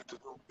would like to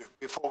do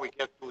before we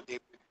get too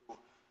deep into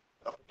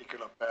a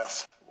particular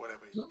path,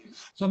 whatever it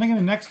is. So I think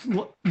the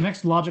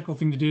next logical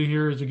thing to do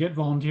here is to get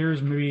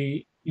volunteers,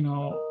 maybe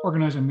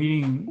organize a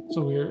meeting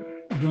so we're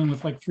dealing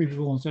with like 3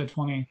 people instead of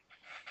 20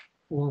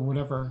 or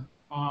whatever.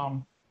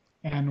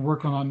 and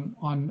work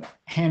on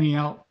handing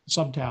out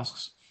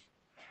subtasks.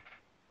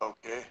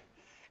 Okay.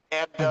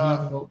 And For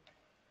example,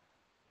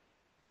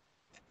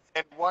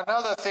 and one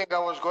other thing I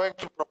was going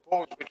to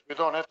propose, which we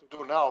don't have to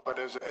do now, but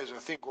as a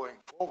thing going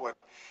forward,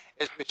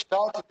 as we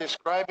started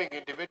describing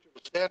individual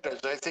standards,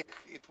 I think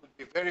it would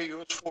be very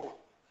useful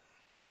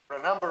for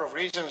a number of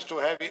reasons to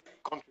have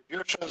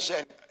contributions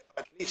and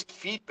at least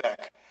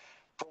feedback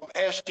from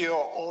STO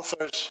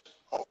authors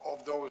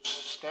of those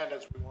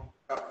standards we want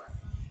to cover.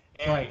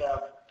 And right.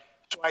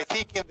 So I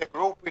think in the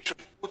group we should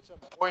put some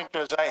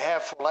pointers I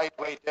have for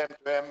lightweight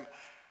M2M.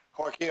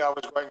 Joaquin, I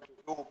was going to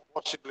do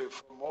possibly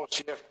from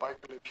OCF,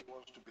 Michael, if he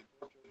wants to be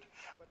tortured.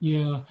 But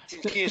Yeah.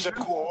 he's a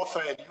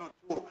co-author, and you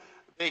too.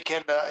 They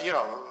can,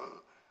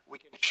 we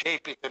can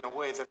shape it in a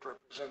way that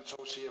represents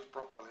OCF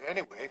properly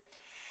anyway.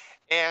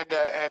 And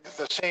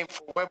the same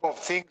for Web of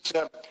Things,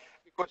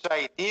 because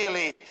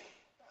ideally,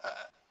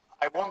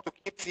 I want to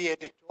keep the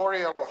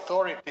editorial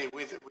authority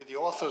with the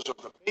authors of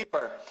the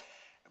paper,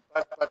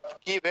 but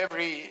give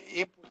every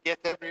input, get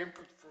every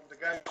input from the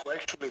guys who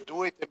actually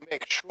do it, and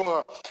make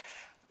sure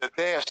that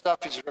their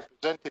stuff is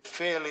represented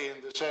fairly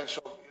in the sense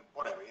of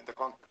whatever, in the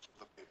context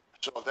of the paper.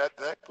 So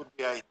that would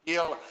be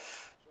ideal.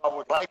 So I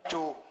would like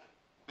to,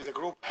 with the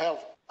group, help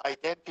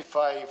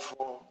identify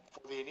for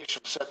the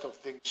initial set of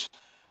things.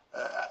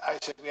 I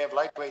said we have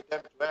lightweight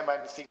M2M.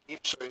 I think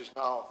IPSO is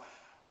now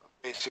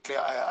basically,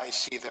 I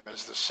see them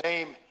as the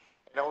same.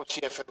 And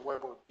OCF and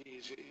WebOD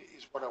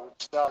is what I would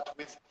start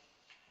with.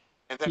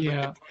 And then we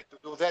can try to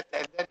do that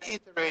and then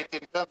iterate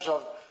in terms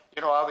of,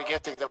 are we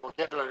getting the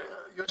vocabulary,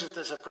 use it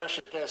as a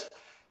pressure test,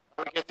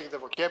 are we getting the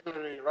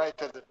vocabulary right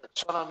and the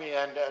taxonomy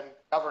and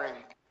covering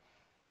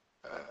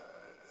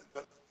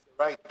the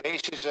right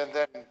basis, and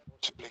then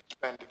possibly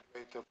expand it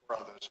later for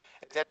others.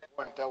 At that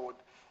point, I would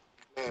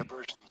declare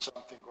version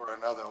something or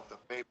another of the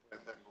paper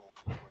and then go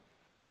forward.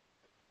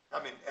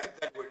 I mean, and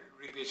then we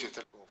revisit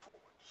and go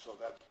forward. So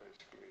that's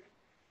basically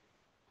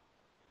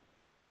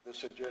the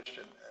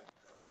suggestion.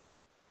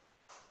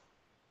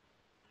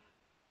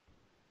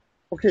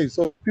 Okay,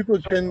 so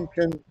people can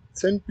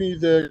send me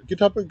their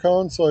GitHub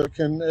account so I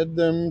can add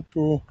them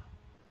to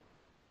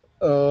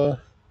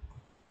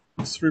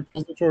this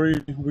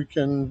repository. We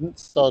can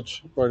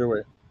start right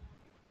away.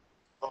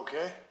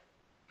 Okay.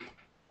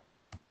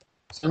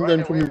 Send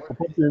them to me. I'll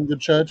put them in the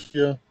chat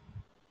here.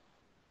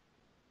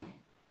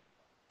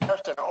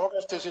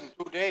 August is in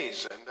 2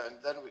 days, and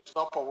then we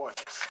stop or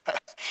what?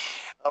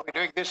 Are we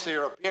doing this the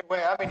European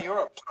way? I'm in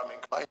Europe, so I'm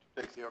inclined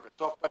to take the August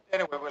off. But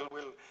anyway,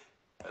 we'll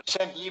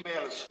send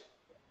emails.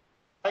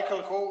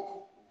 Michael,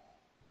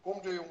 whom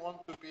do you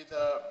want to be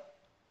the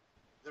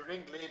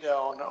ringleader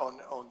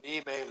on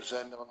emails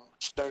and on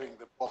stirring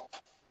the pot?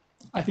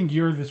 I think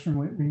you're this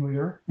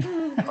ringleader.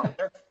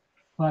 Okay.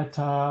 But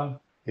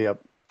yep.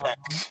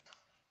 Thanks.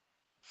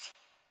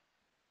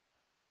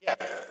 Yeah.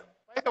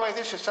 By the way,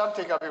 this is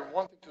something I've been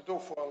wanting to do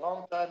for a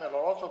long time, and a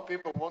lot of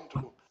people want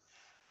to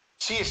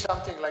see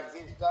something like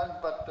this done,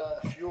 but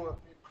fewer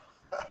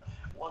people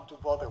want to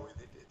bother with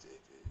it.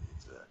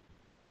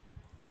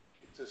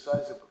 It's a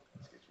sizable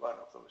task. It's one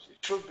of those.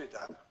 It should be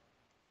done.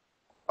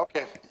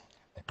 Okay.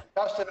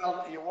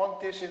 Castellan, you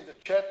want this in the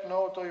chat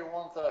note, or you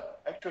want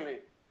actually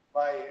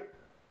my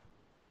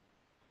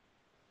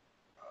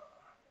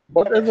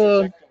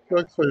whatever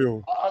works for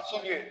you. I'll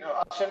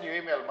send you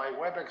email. My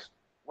WebEx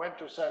went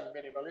to some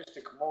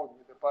minimalistic mode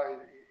with the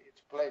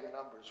it's playing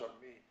numbers on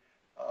me.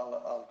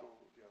 I'll do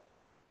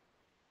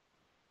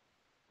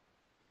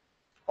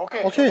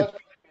Okay. So that's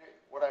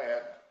what I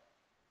had.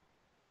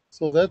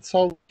 So that's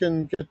how we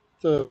can get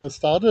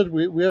started.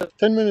 We have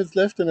 10 minutes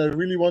left, and I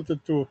really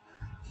wanted to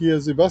hear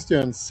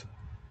Sebastian's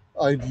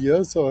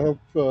idea. So I hope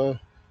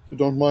you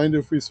don't mind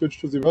if we switch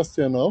to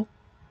Sebastian now.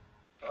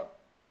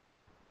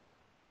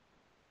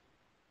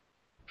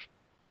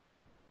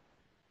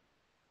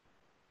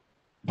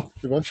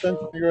 Sebastian,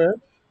 can you go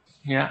ahead?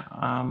 Yeah,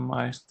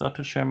 I start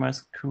to share my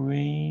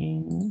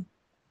screen.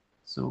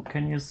 So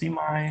can you see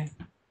my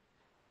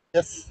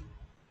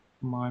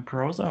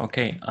browser?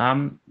 Okay.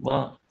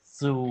 Well,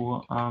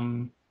 so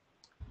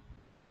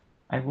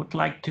I would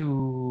like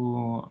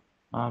to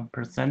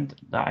present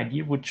the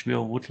idea which we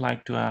would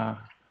like to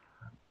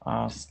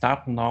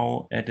start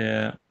now at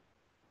a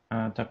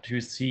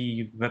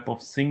W3C Web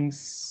of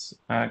Things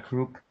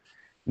group,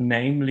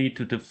 namely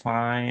to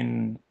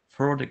define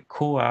for the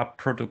COA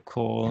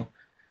protocol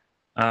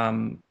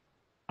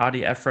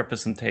RDF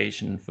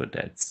representation for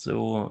that.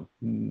 So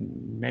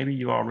maybe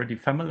you are already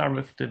familiar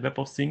with the Web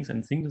of Things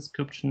and thing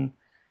description,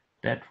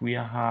 that we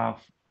have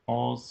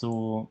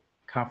also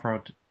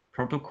covered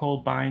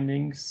protocol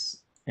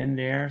bindings in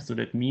there. So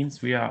that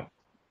means we are,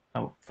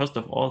 first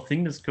of all,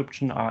 thing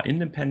description are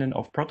independent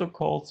of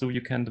protocol, so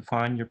you can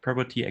define your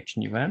property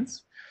action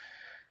events.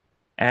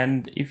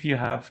 And if you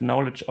have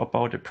knowledge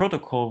about a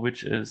protocol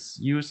which is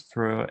used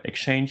for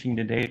exchanging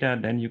the data,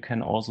 then you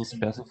can also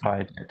specify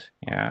it.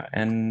 Yeah,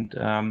 and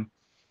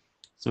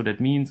so that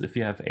means if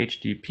you have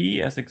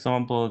HTTP as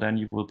example, then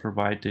you will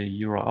provide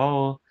the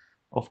URL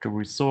of the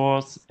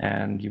resource,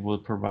 and you will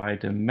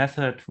provide a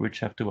method which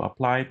have to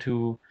apply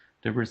to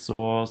the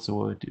resource,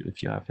 or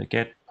if you have a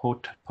get,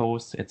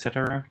 post,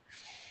 etc.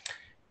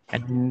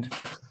 And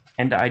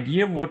the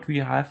idea what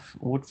we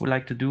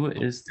like to do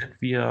is that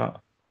we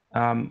are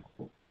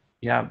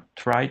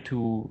try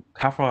to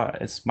cover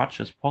as much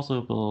as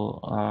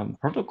possible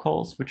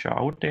protocols which are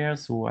out there.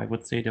 So I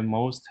would say the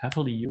most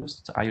heavily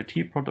used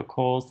IoT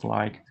protocols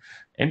like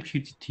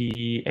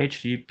MQTT,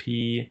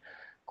 HTTP,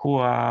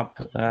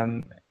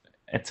 CoAP,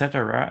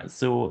 etc.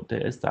 So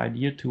there is the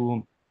idea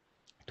to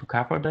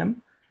cover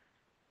them.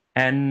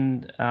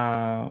 And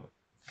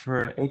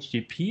for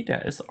HTTP,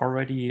 there is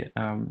already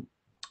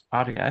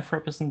RDF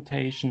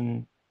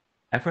representation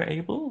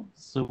available.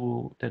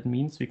 So that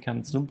means we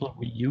can simply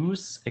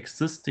reuse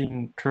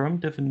existing term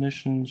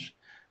definitions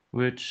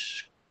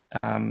which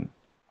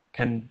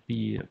can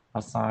be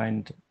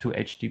assigned to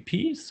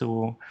HTTP.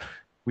 So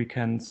we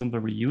can simply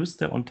reuse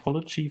the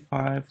ontology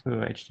file for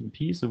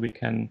HTTP. So we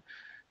can,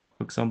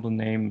 for example,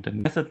 name the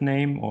method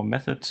name or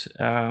method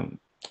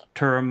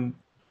term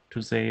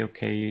to say,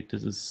 okay,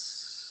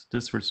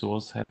 this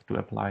resource has to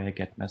apply a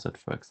get method,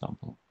 for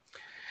example.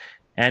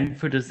 And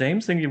for the same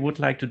thing, we would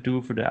like to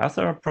do for the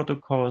other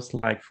protocols,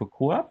 like for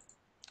CoAP.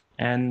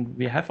 And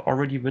we have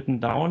already written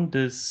down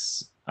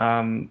this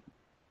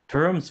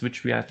terms,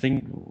 which I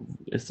think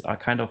is a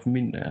kind of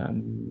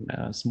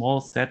small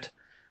set,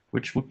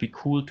 which would be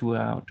cool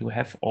to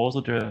have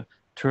also the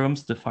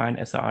terms defined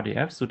as a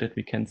RDF, so that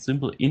we can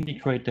simply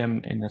integrate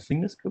them in a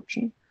thing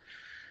description.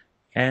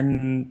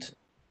 And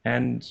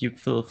you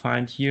will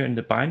find here in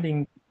the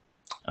binding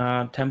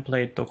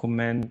template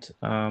document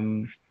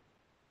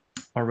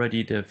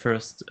already the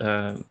first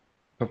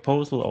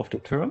proposal of the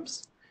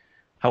terms.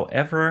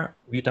 However,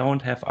 we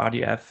don't have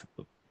RDF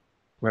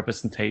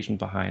representation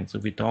behind. So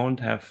we don't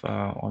have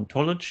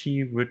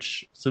ontology,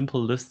 which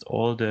simply lists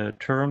all the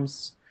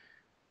terms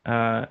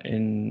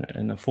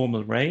in a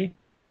formal array,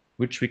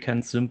 which we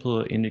can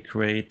simply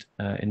integrate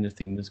in the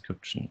thing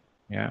description.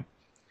 Yeah,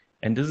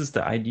 and this is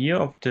the idea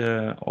of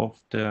the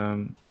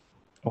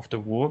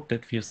work,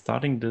 that we are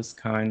starting this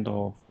kind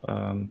of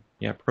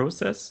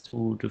process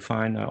to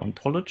define an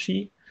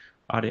ontology,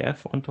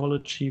 RDF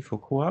ontology for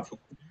CoAP,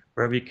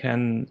 where we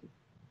can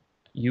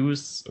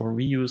use or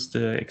reuse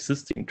the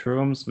existing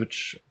terms,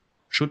 which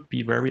should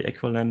be very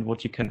equivalent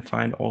what you can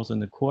find also in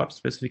the CoAP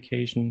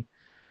specification,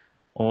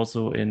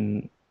 also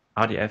in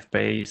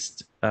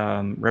RDF-based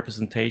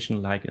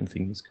representation like in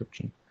thing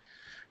description.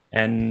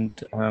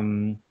 And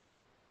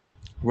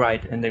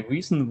right, and the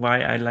reason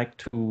why I like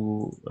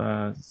to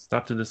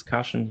start the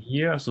discussion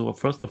here, so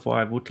first of all,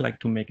 I would like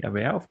to make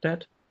aware of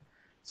that.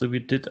 So we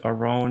did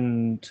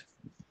around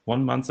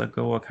 1 month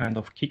ago a kind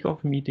of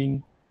kickoff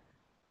meeting,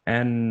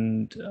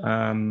 and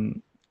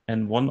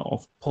one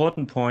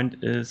important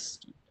point is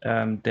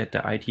that the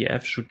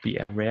ITF should be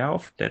aware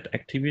of that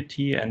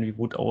activity, and we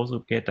would also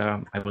get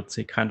a, I would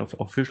say, kind of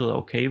official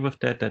okay with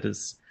that. That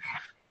is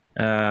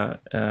a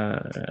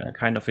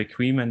kind of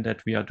agreement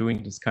that we are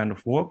doing this kind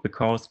of work,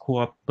 because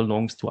CoAP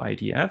belongs to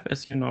IDF,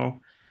 as you know,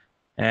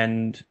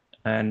 and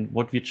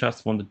what we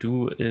just want to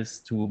do is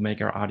to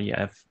make our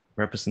RDF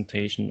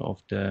representation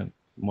of the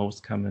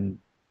most common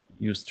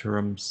used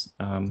terms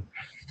in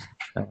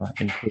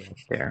CoAP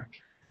there,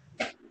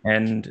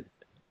 and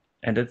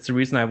that's the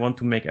reason I want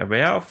to make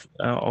aware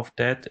of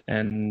that,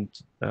 and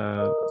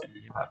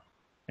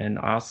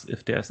ask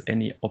if there's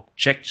any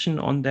objection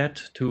on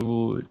that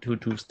to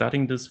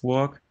starting this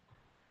work.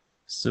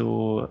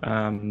 So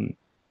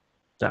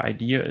the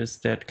idea is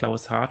that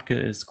Klaus Hartke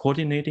is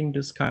coordinating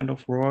this kind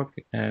of work,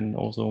 and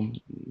also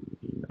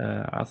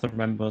other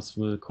members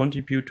will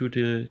contribute to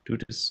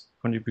this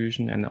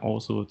contribution, and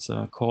also it's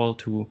a call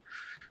to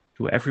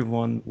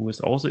everyone who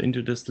is also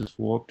into this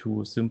work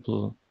to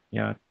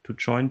to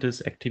join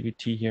this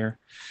activity here.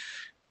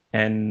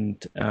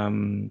 And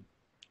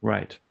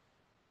right,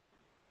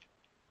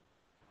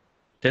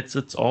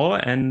 that's all.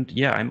 And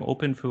yeah, I'm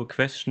open for a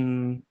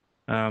question,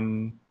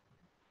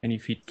 any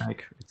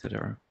feedback,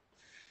 etc.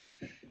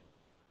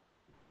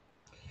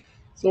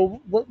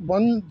 So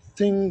one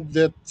thing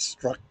that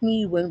struck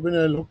me when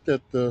I looked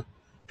at the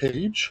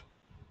page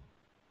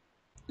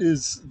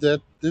is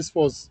that this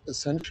was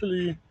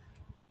essentially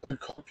a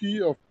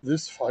copy of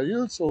this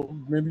file. So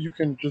maybe you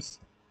can just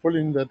pull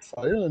in that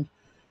file and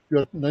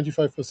you're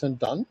 95%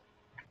 done.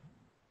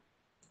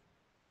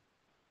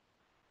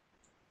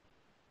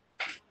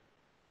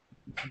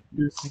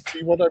 Do you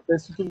see what I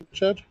pasted in the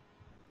chat?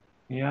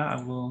 Yeah,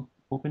 I will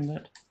open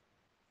that.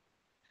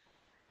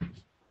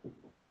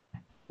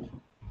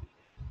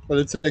 Well,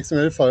 it's an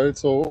XML file,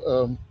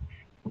 so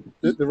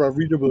there are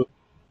readable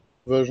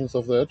versions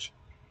of that.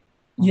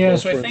 Yeah,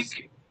 so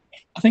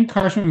I think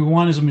Carson, we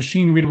want is a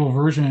machine readable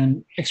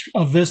version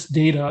of this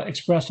data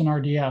expressed in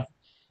RDF.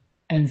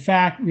 And in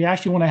fact, we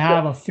actually want to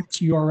have a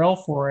fixed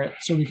URL for it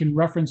so we can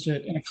reference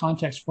it in a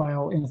context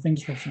file in the thing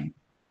description.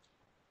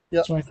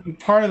 Yeah. So I think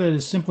part of it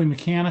is simply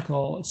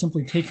mechanical. It's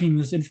simply taking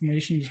this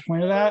information you just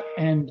pointed at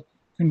and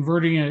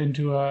converting it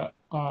into a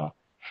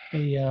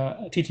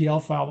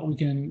TTL file that we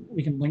can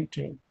link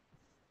to.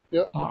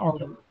 Yeah.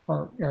 Or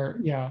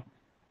yeah,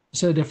 a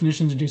set of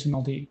definitions in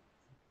JSON-LD.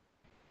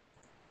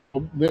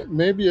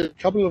 maybe a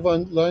couple of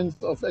lines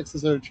of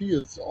XSLT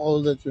is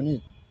all that you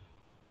need.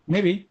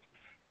 Maybe.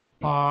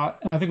 I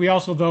think we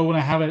also, though, want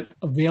to have it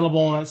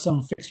available at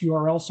some fixed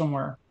URL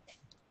somewhere.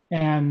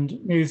 And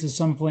maybe this is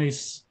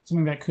someplace,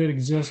 something that could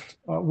exist.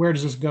 Where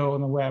does this go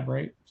on the web,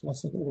 right? So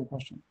that's the other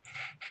question.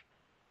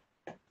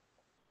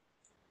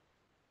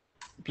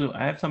 So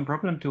I have some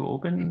problem to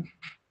open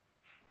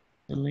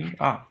the link.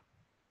 Ah.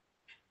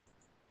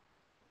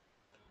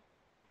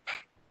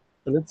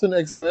 But it's an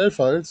XML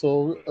file,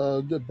 so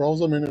the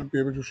browser may not be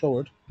able to show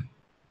it.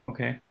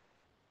 Okay.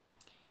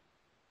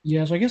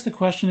 Yeah, so I guess the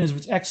question is, if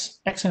it's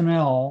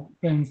XML,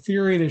 then in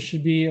theory there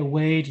should be a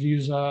way to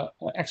use a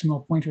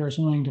XML pointer or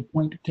something to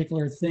point a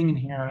particular thing in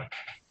here.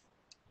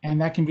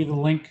 And that can be the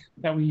link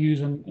that we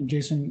use in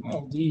JSON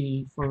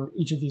LD for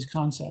each of these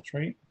concepts,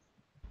 right?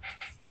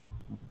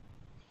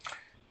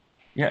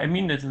 Yeah, I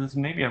mean, this is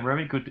maybe a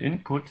very good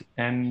input.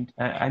 And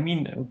I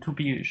mean, to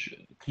be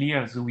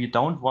clear, so we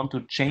don't want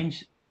to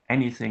change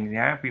anything.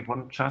 Yeah, we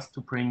want just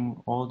to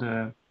bring all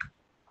the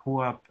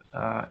co-op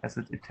as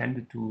it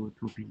intended to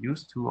be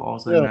used to,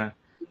 also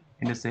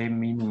in the same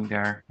meaning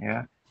there.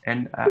 Yeah,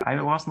 and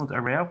I was not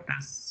aware of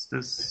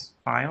this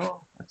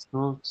file. It's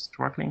still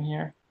struggling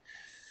here.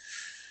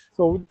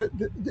 So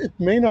it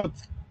may not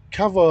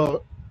cover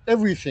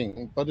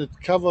everything, but it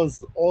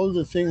covers all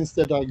the things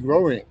that are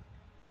growing.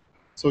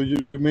 So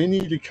you may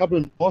need a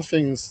couple more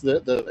things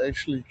that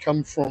actually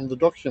come from the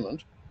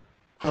document.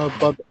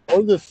 But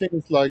all the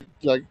things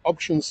like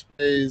option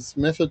space,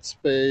 method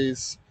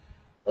space,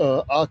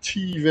 RT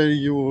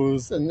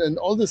values, and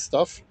all this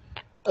stuff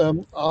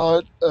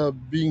are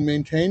being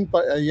maintained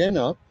by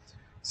IANA.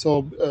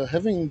 So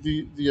having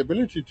the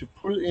ability to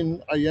pull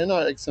in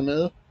IANA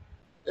XML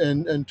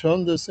and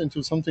turn this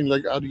into something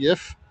like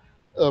RDF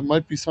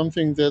might be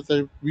something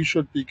that we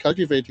should be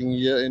cultivating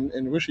here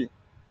in Wishy.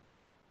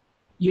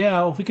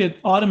 Yeah, if we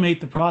could automate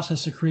the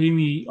process of creating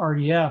the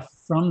RDF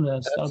from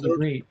this, that would be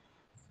great.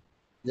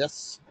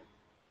 Yes.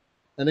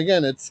 And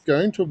again, it's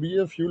going to be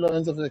a few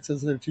lines of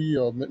XSLT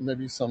or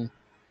maybe some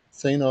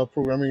Saner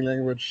programming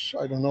language.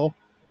 I don't know.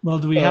 Well,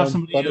 do we have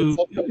somebody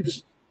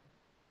who's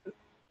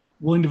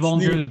willing to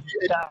volunteer to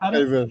stab at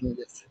it? Version,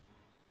 yes.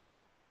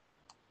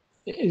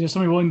 Is there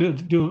somebody willing to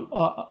do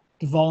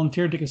to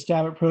volunteer to take a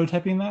stab at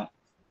prototyping that?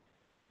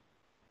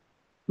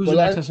 Who's an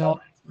XSL?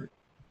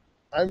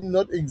 I'm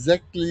not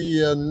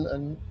exactly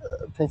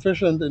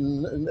proficient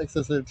in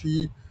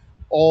XSLT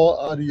or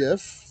RDF,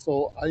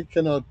 so I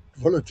cannot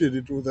volunteer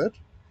to do that.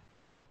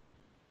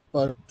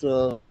 But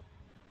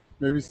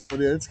maybe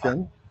somebody else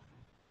can.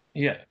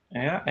 Yeah,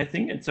 I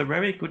think it's a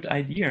very good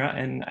idea,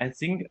 and I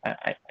think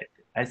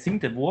I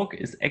think the work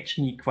is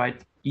actually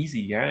quite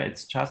easy. Yeah,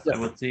 it's just, I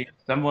would say,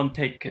 someone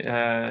take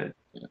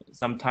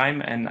some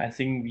time, and I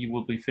think we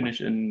will be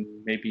finished in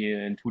maybe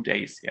in 2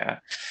 days. Yeah,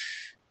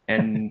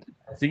 and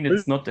I think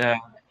it's not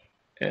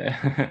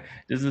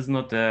this is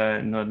not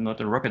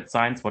a rocket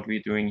science what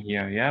we're doing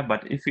here. Yeah,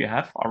 but if you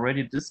have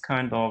already this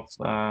kind of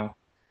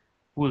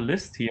full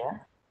list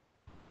here,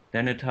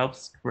 then it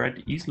helps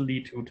quite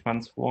easily to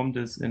transform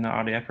this in an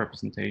RDF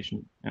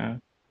representation. Yeah.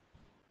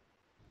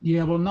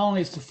 Yeah, well, not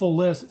only it's the full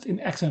list, it's in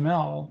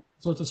XML,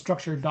 so it's a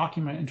structured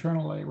document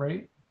internally,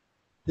 right?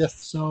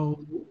 Yes.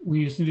 So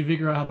we just need to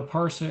figure out how to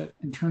parse it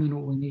and turn it into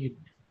what we need.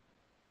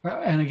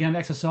 And again,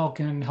 XSL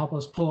can help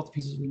us pull out the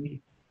pieces we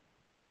need.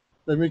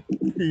 Let me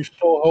quickly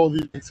show how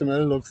the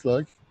XML looks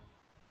like.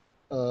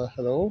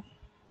 Hello,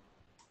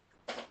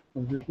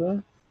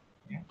 computer.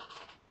 Yeah.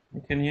 I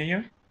can hear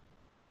you.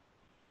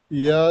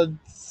 Yeah,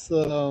 it's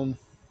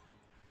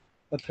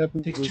what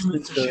happened? It takes 2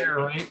 minutes to share,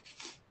 right?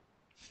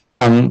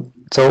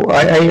 So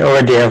I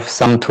already have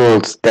some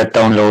tools that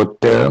download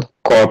the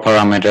core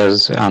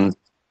parameters and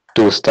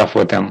do stuff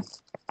with them.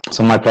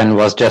 So my plan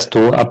was just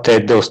to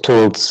update those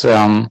tools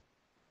in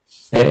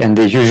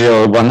the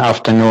usual one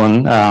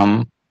afternoon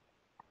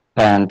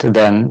and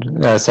then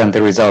send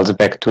the results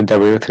back to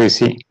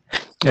W3C.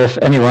 If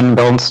anyone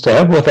wants to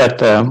help with that,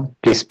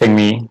 please ping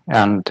me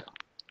and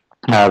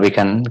we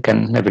can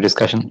have a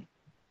discussion.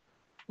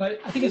 But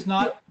I think it's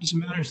not just a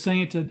matter of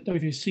sending it to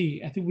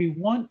W3C. I think we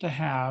want to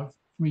have,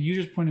 from a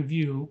user's point of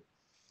view,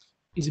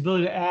 is the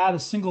ability to add a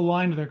single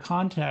line to their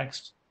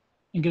context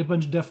and get a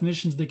bunch of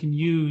definitions they can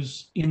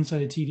use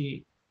inside a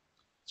TD.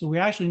 So we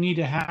actually need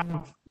to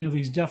have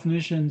these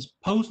definitions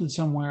posted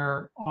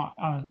somewhere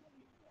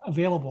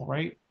available,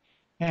 right?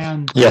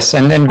 And yes,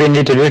 and then we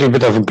need a little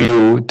bit of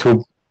glue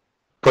to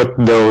put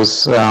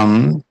those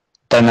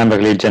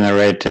dynamically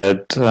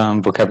generated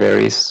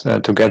vocabularies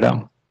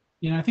together.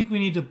 Yeah, I think we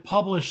need to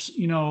publish,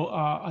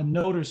 a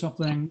note or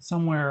something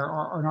somewhere,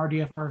 or an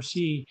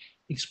RDF-RC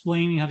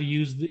explaining how to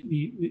use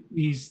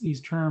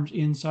these terms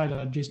inside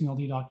a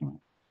JSON-LD document.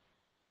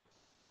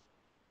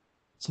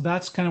 So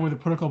that's kind of where the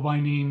protocol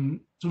binding.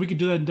 So we could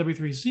do that in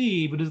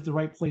W3C, but is it the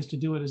right place to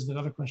do it? Is the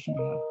other question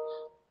we have.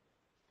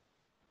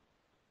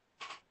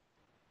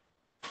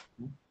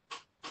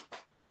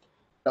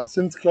 Yeah,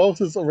 since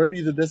Klaus is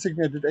already the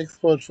designated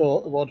expert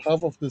for about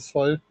half of this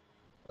file,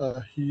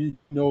 he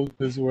knows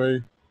his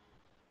way.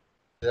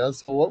 Yeah,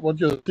 so what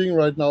you're seeing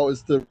right now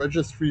is the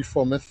registry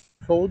for method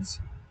codes.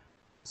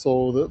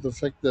 So the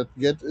fact that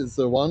get is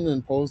a 1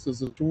 and post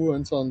is a 2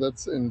 and so on,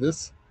 that's in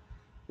this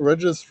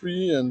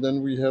registry. And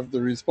then we have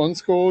the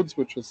response codes,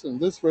 which is in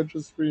this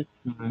registry,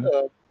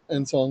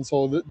 and so on.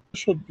 So this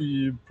should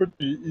be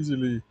pretty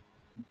easily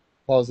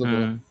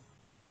possible.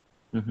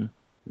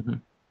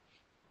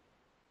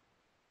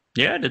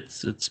 Yeah,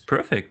 it's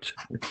perfect.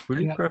 It's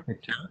really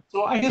perfect. Yeah.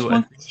 So I guess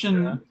one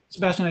question,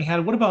 Sebastian, I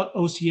had, what about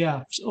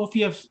OCF? So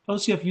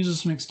OCF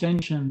uses some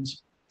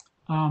extensions,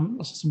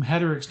 some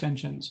header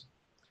extensions.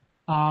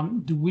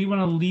 Do we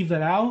want to leave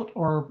that out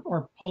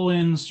or pull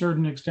in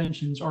certain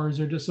extensions, or is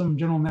there just some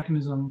general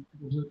mechanism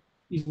to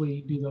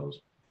easily do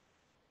those?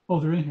 Oh,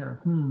 they're in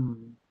here.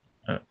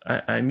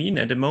 I mean,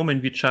 at the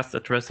moment, we're just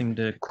addressing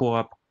the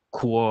core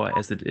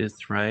as it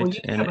is, right? Well,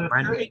 yeah, but if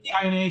they're in the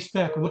INA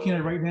spec, we're looking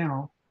at it right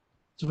now.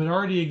 So if it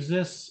already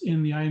exists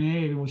in the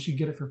INA, then we should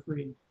get it for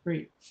free.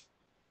 Great.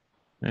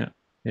 Yeah.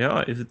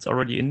 If it's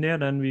already in there,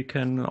 then we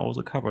can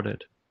also cover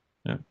that.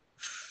 Yeah.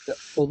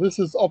 So this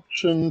is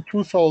option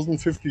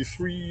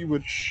 2053,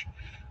 which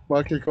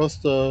Michael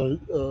Costa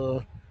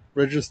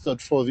registered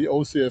for the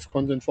OCF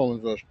content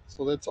format version.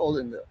 So that's all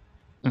in there.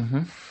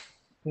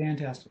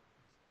 Fantastic.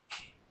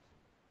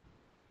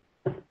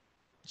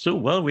 So,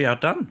 well, we are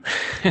done.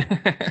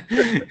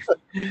 It's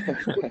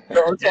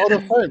out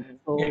of time.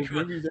 So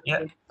maybe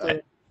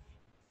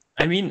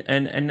I mean,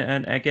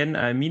 and again,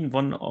 I mean,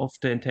 one of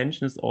the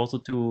intentions is also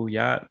to,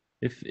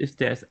 if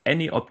there's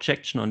any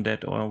objection on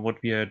that or what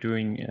we are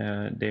doing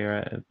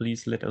there,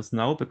 please let us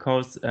know,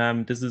 because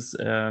this is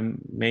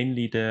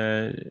mainly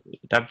the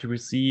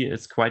W3C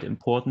is quite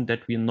important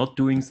that we're not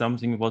doing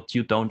something what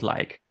you don't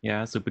like.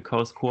 Yeah, so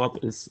because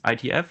co-op is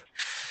ITF,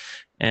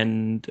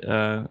 and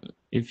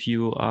if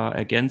you are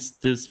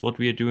against this, what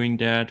we are doing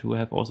there to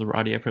have also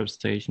RDF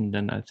representation,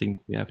 then I think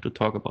we have to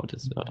talk about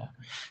this further.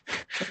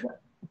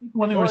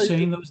 One thing we're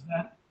saying, though, is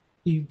that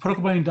the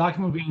protocol binding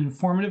document would be an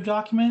informative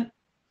document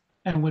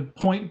and would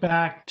point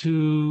back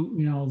to,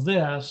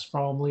 this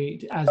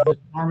probably as the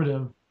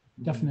normative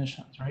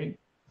definitions, right?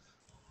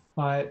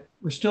 But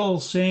we're still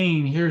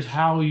saying, here's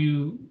how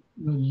you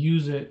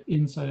use it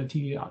inside a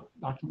TD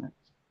document.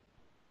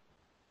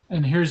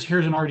 And here's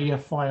an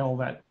RDF file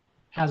that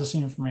has the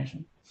same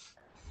information.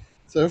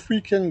 So if we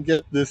can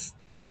get this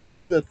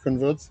that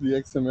converts the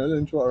XML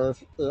into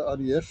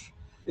RDF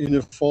in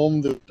a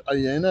form that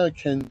IANA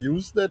can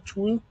use that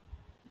tool,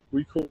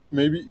 we could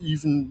maybe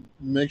even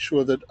make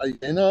sure that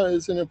IANA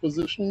is in a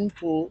position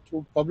to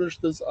publish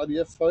this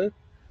RDF file.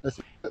 I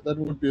think that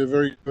would be a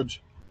very good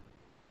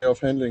way of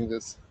handling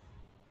this.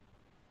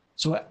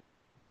 So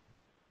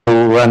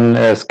to run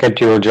a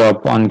schedule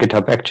job on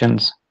GitHub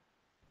Actions.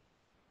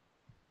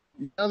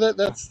 Yeah,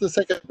 that's the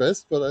second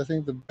best, but I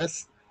think the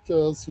best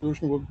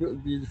solution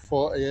would be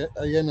for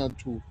IANA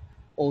to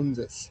own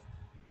this.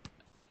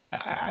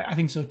 I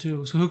think so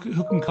too. So who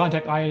can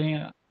contact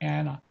IANA?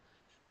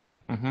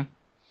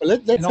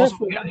 Let's have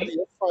the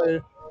RDF file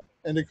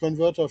and a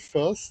converter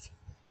first,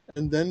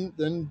 and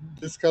then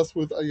discuss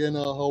with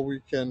IANA how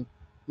we can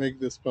make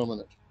this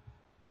permanent.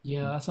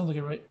 Yeah, that sounds like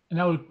it, right? And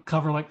that would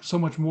cover like so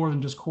much more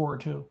than just core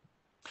too.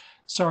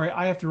 Sorry,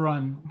 I have to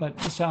run, but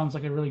this sounds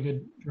like a really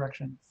good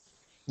direction.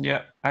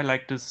 Yeah, I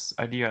like this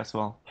idea as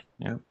well.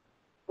 Yeah.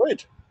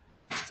 Great.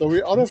 So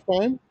we're out of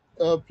time.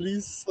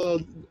 Please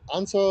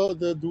answer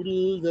the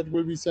doodle that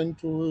will be sent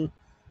to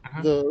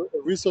the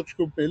research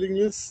group mailing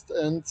list,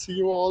 and see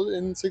you all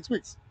in 6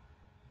 weeks.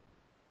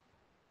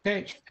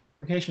 Okay,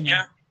 vacation.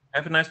 Yeah,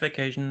 have a nice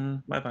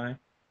vacation. Bye-bye.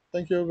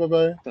 Thank you.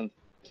 Bye-bye. Thank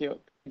you.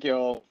 Thank you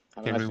all.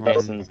 Have a nice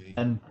Everyone. vacation.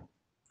 And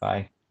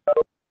bye.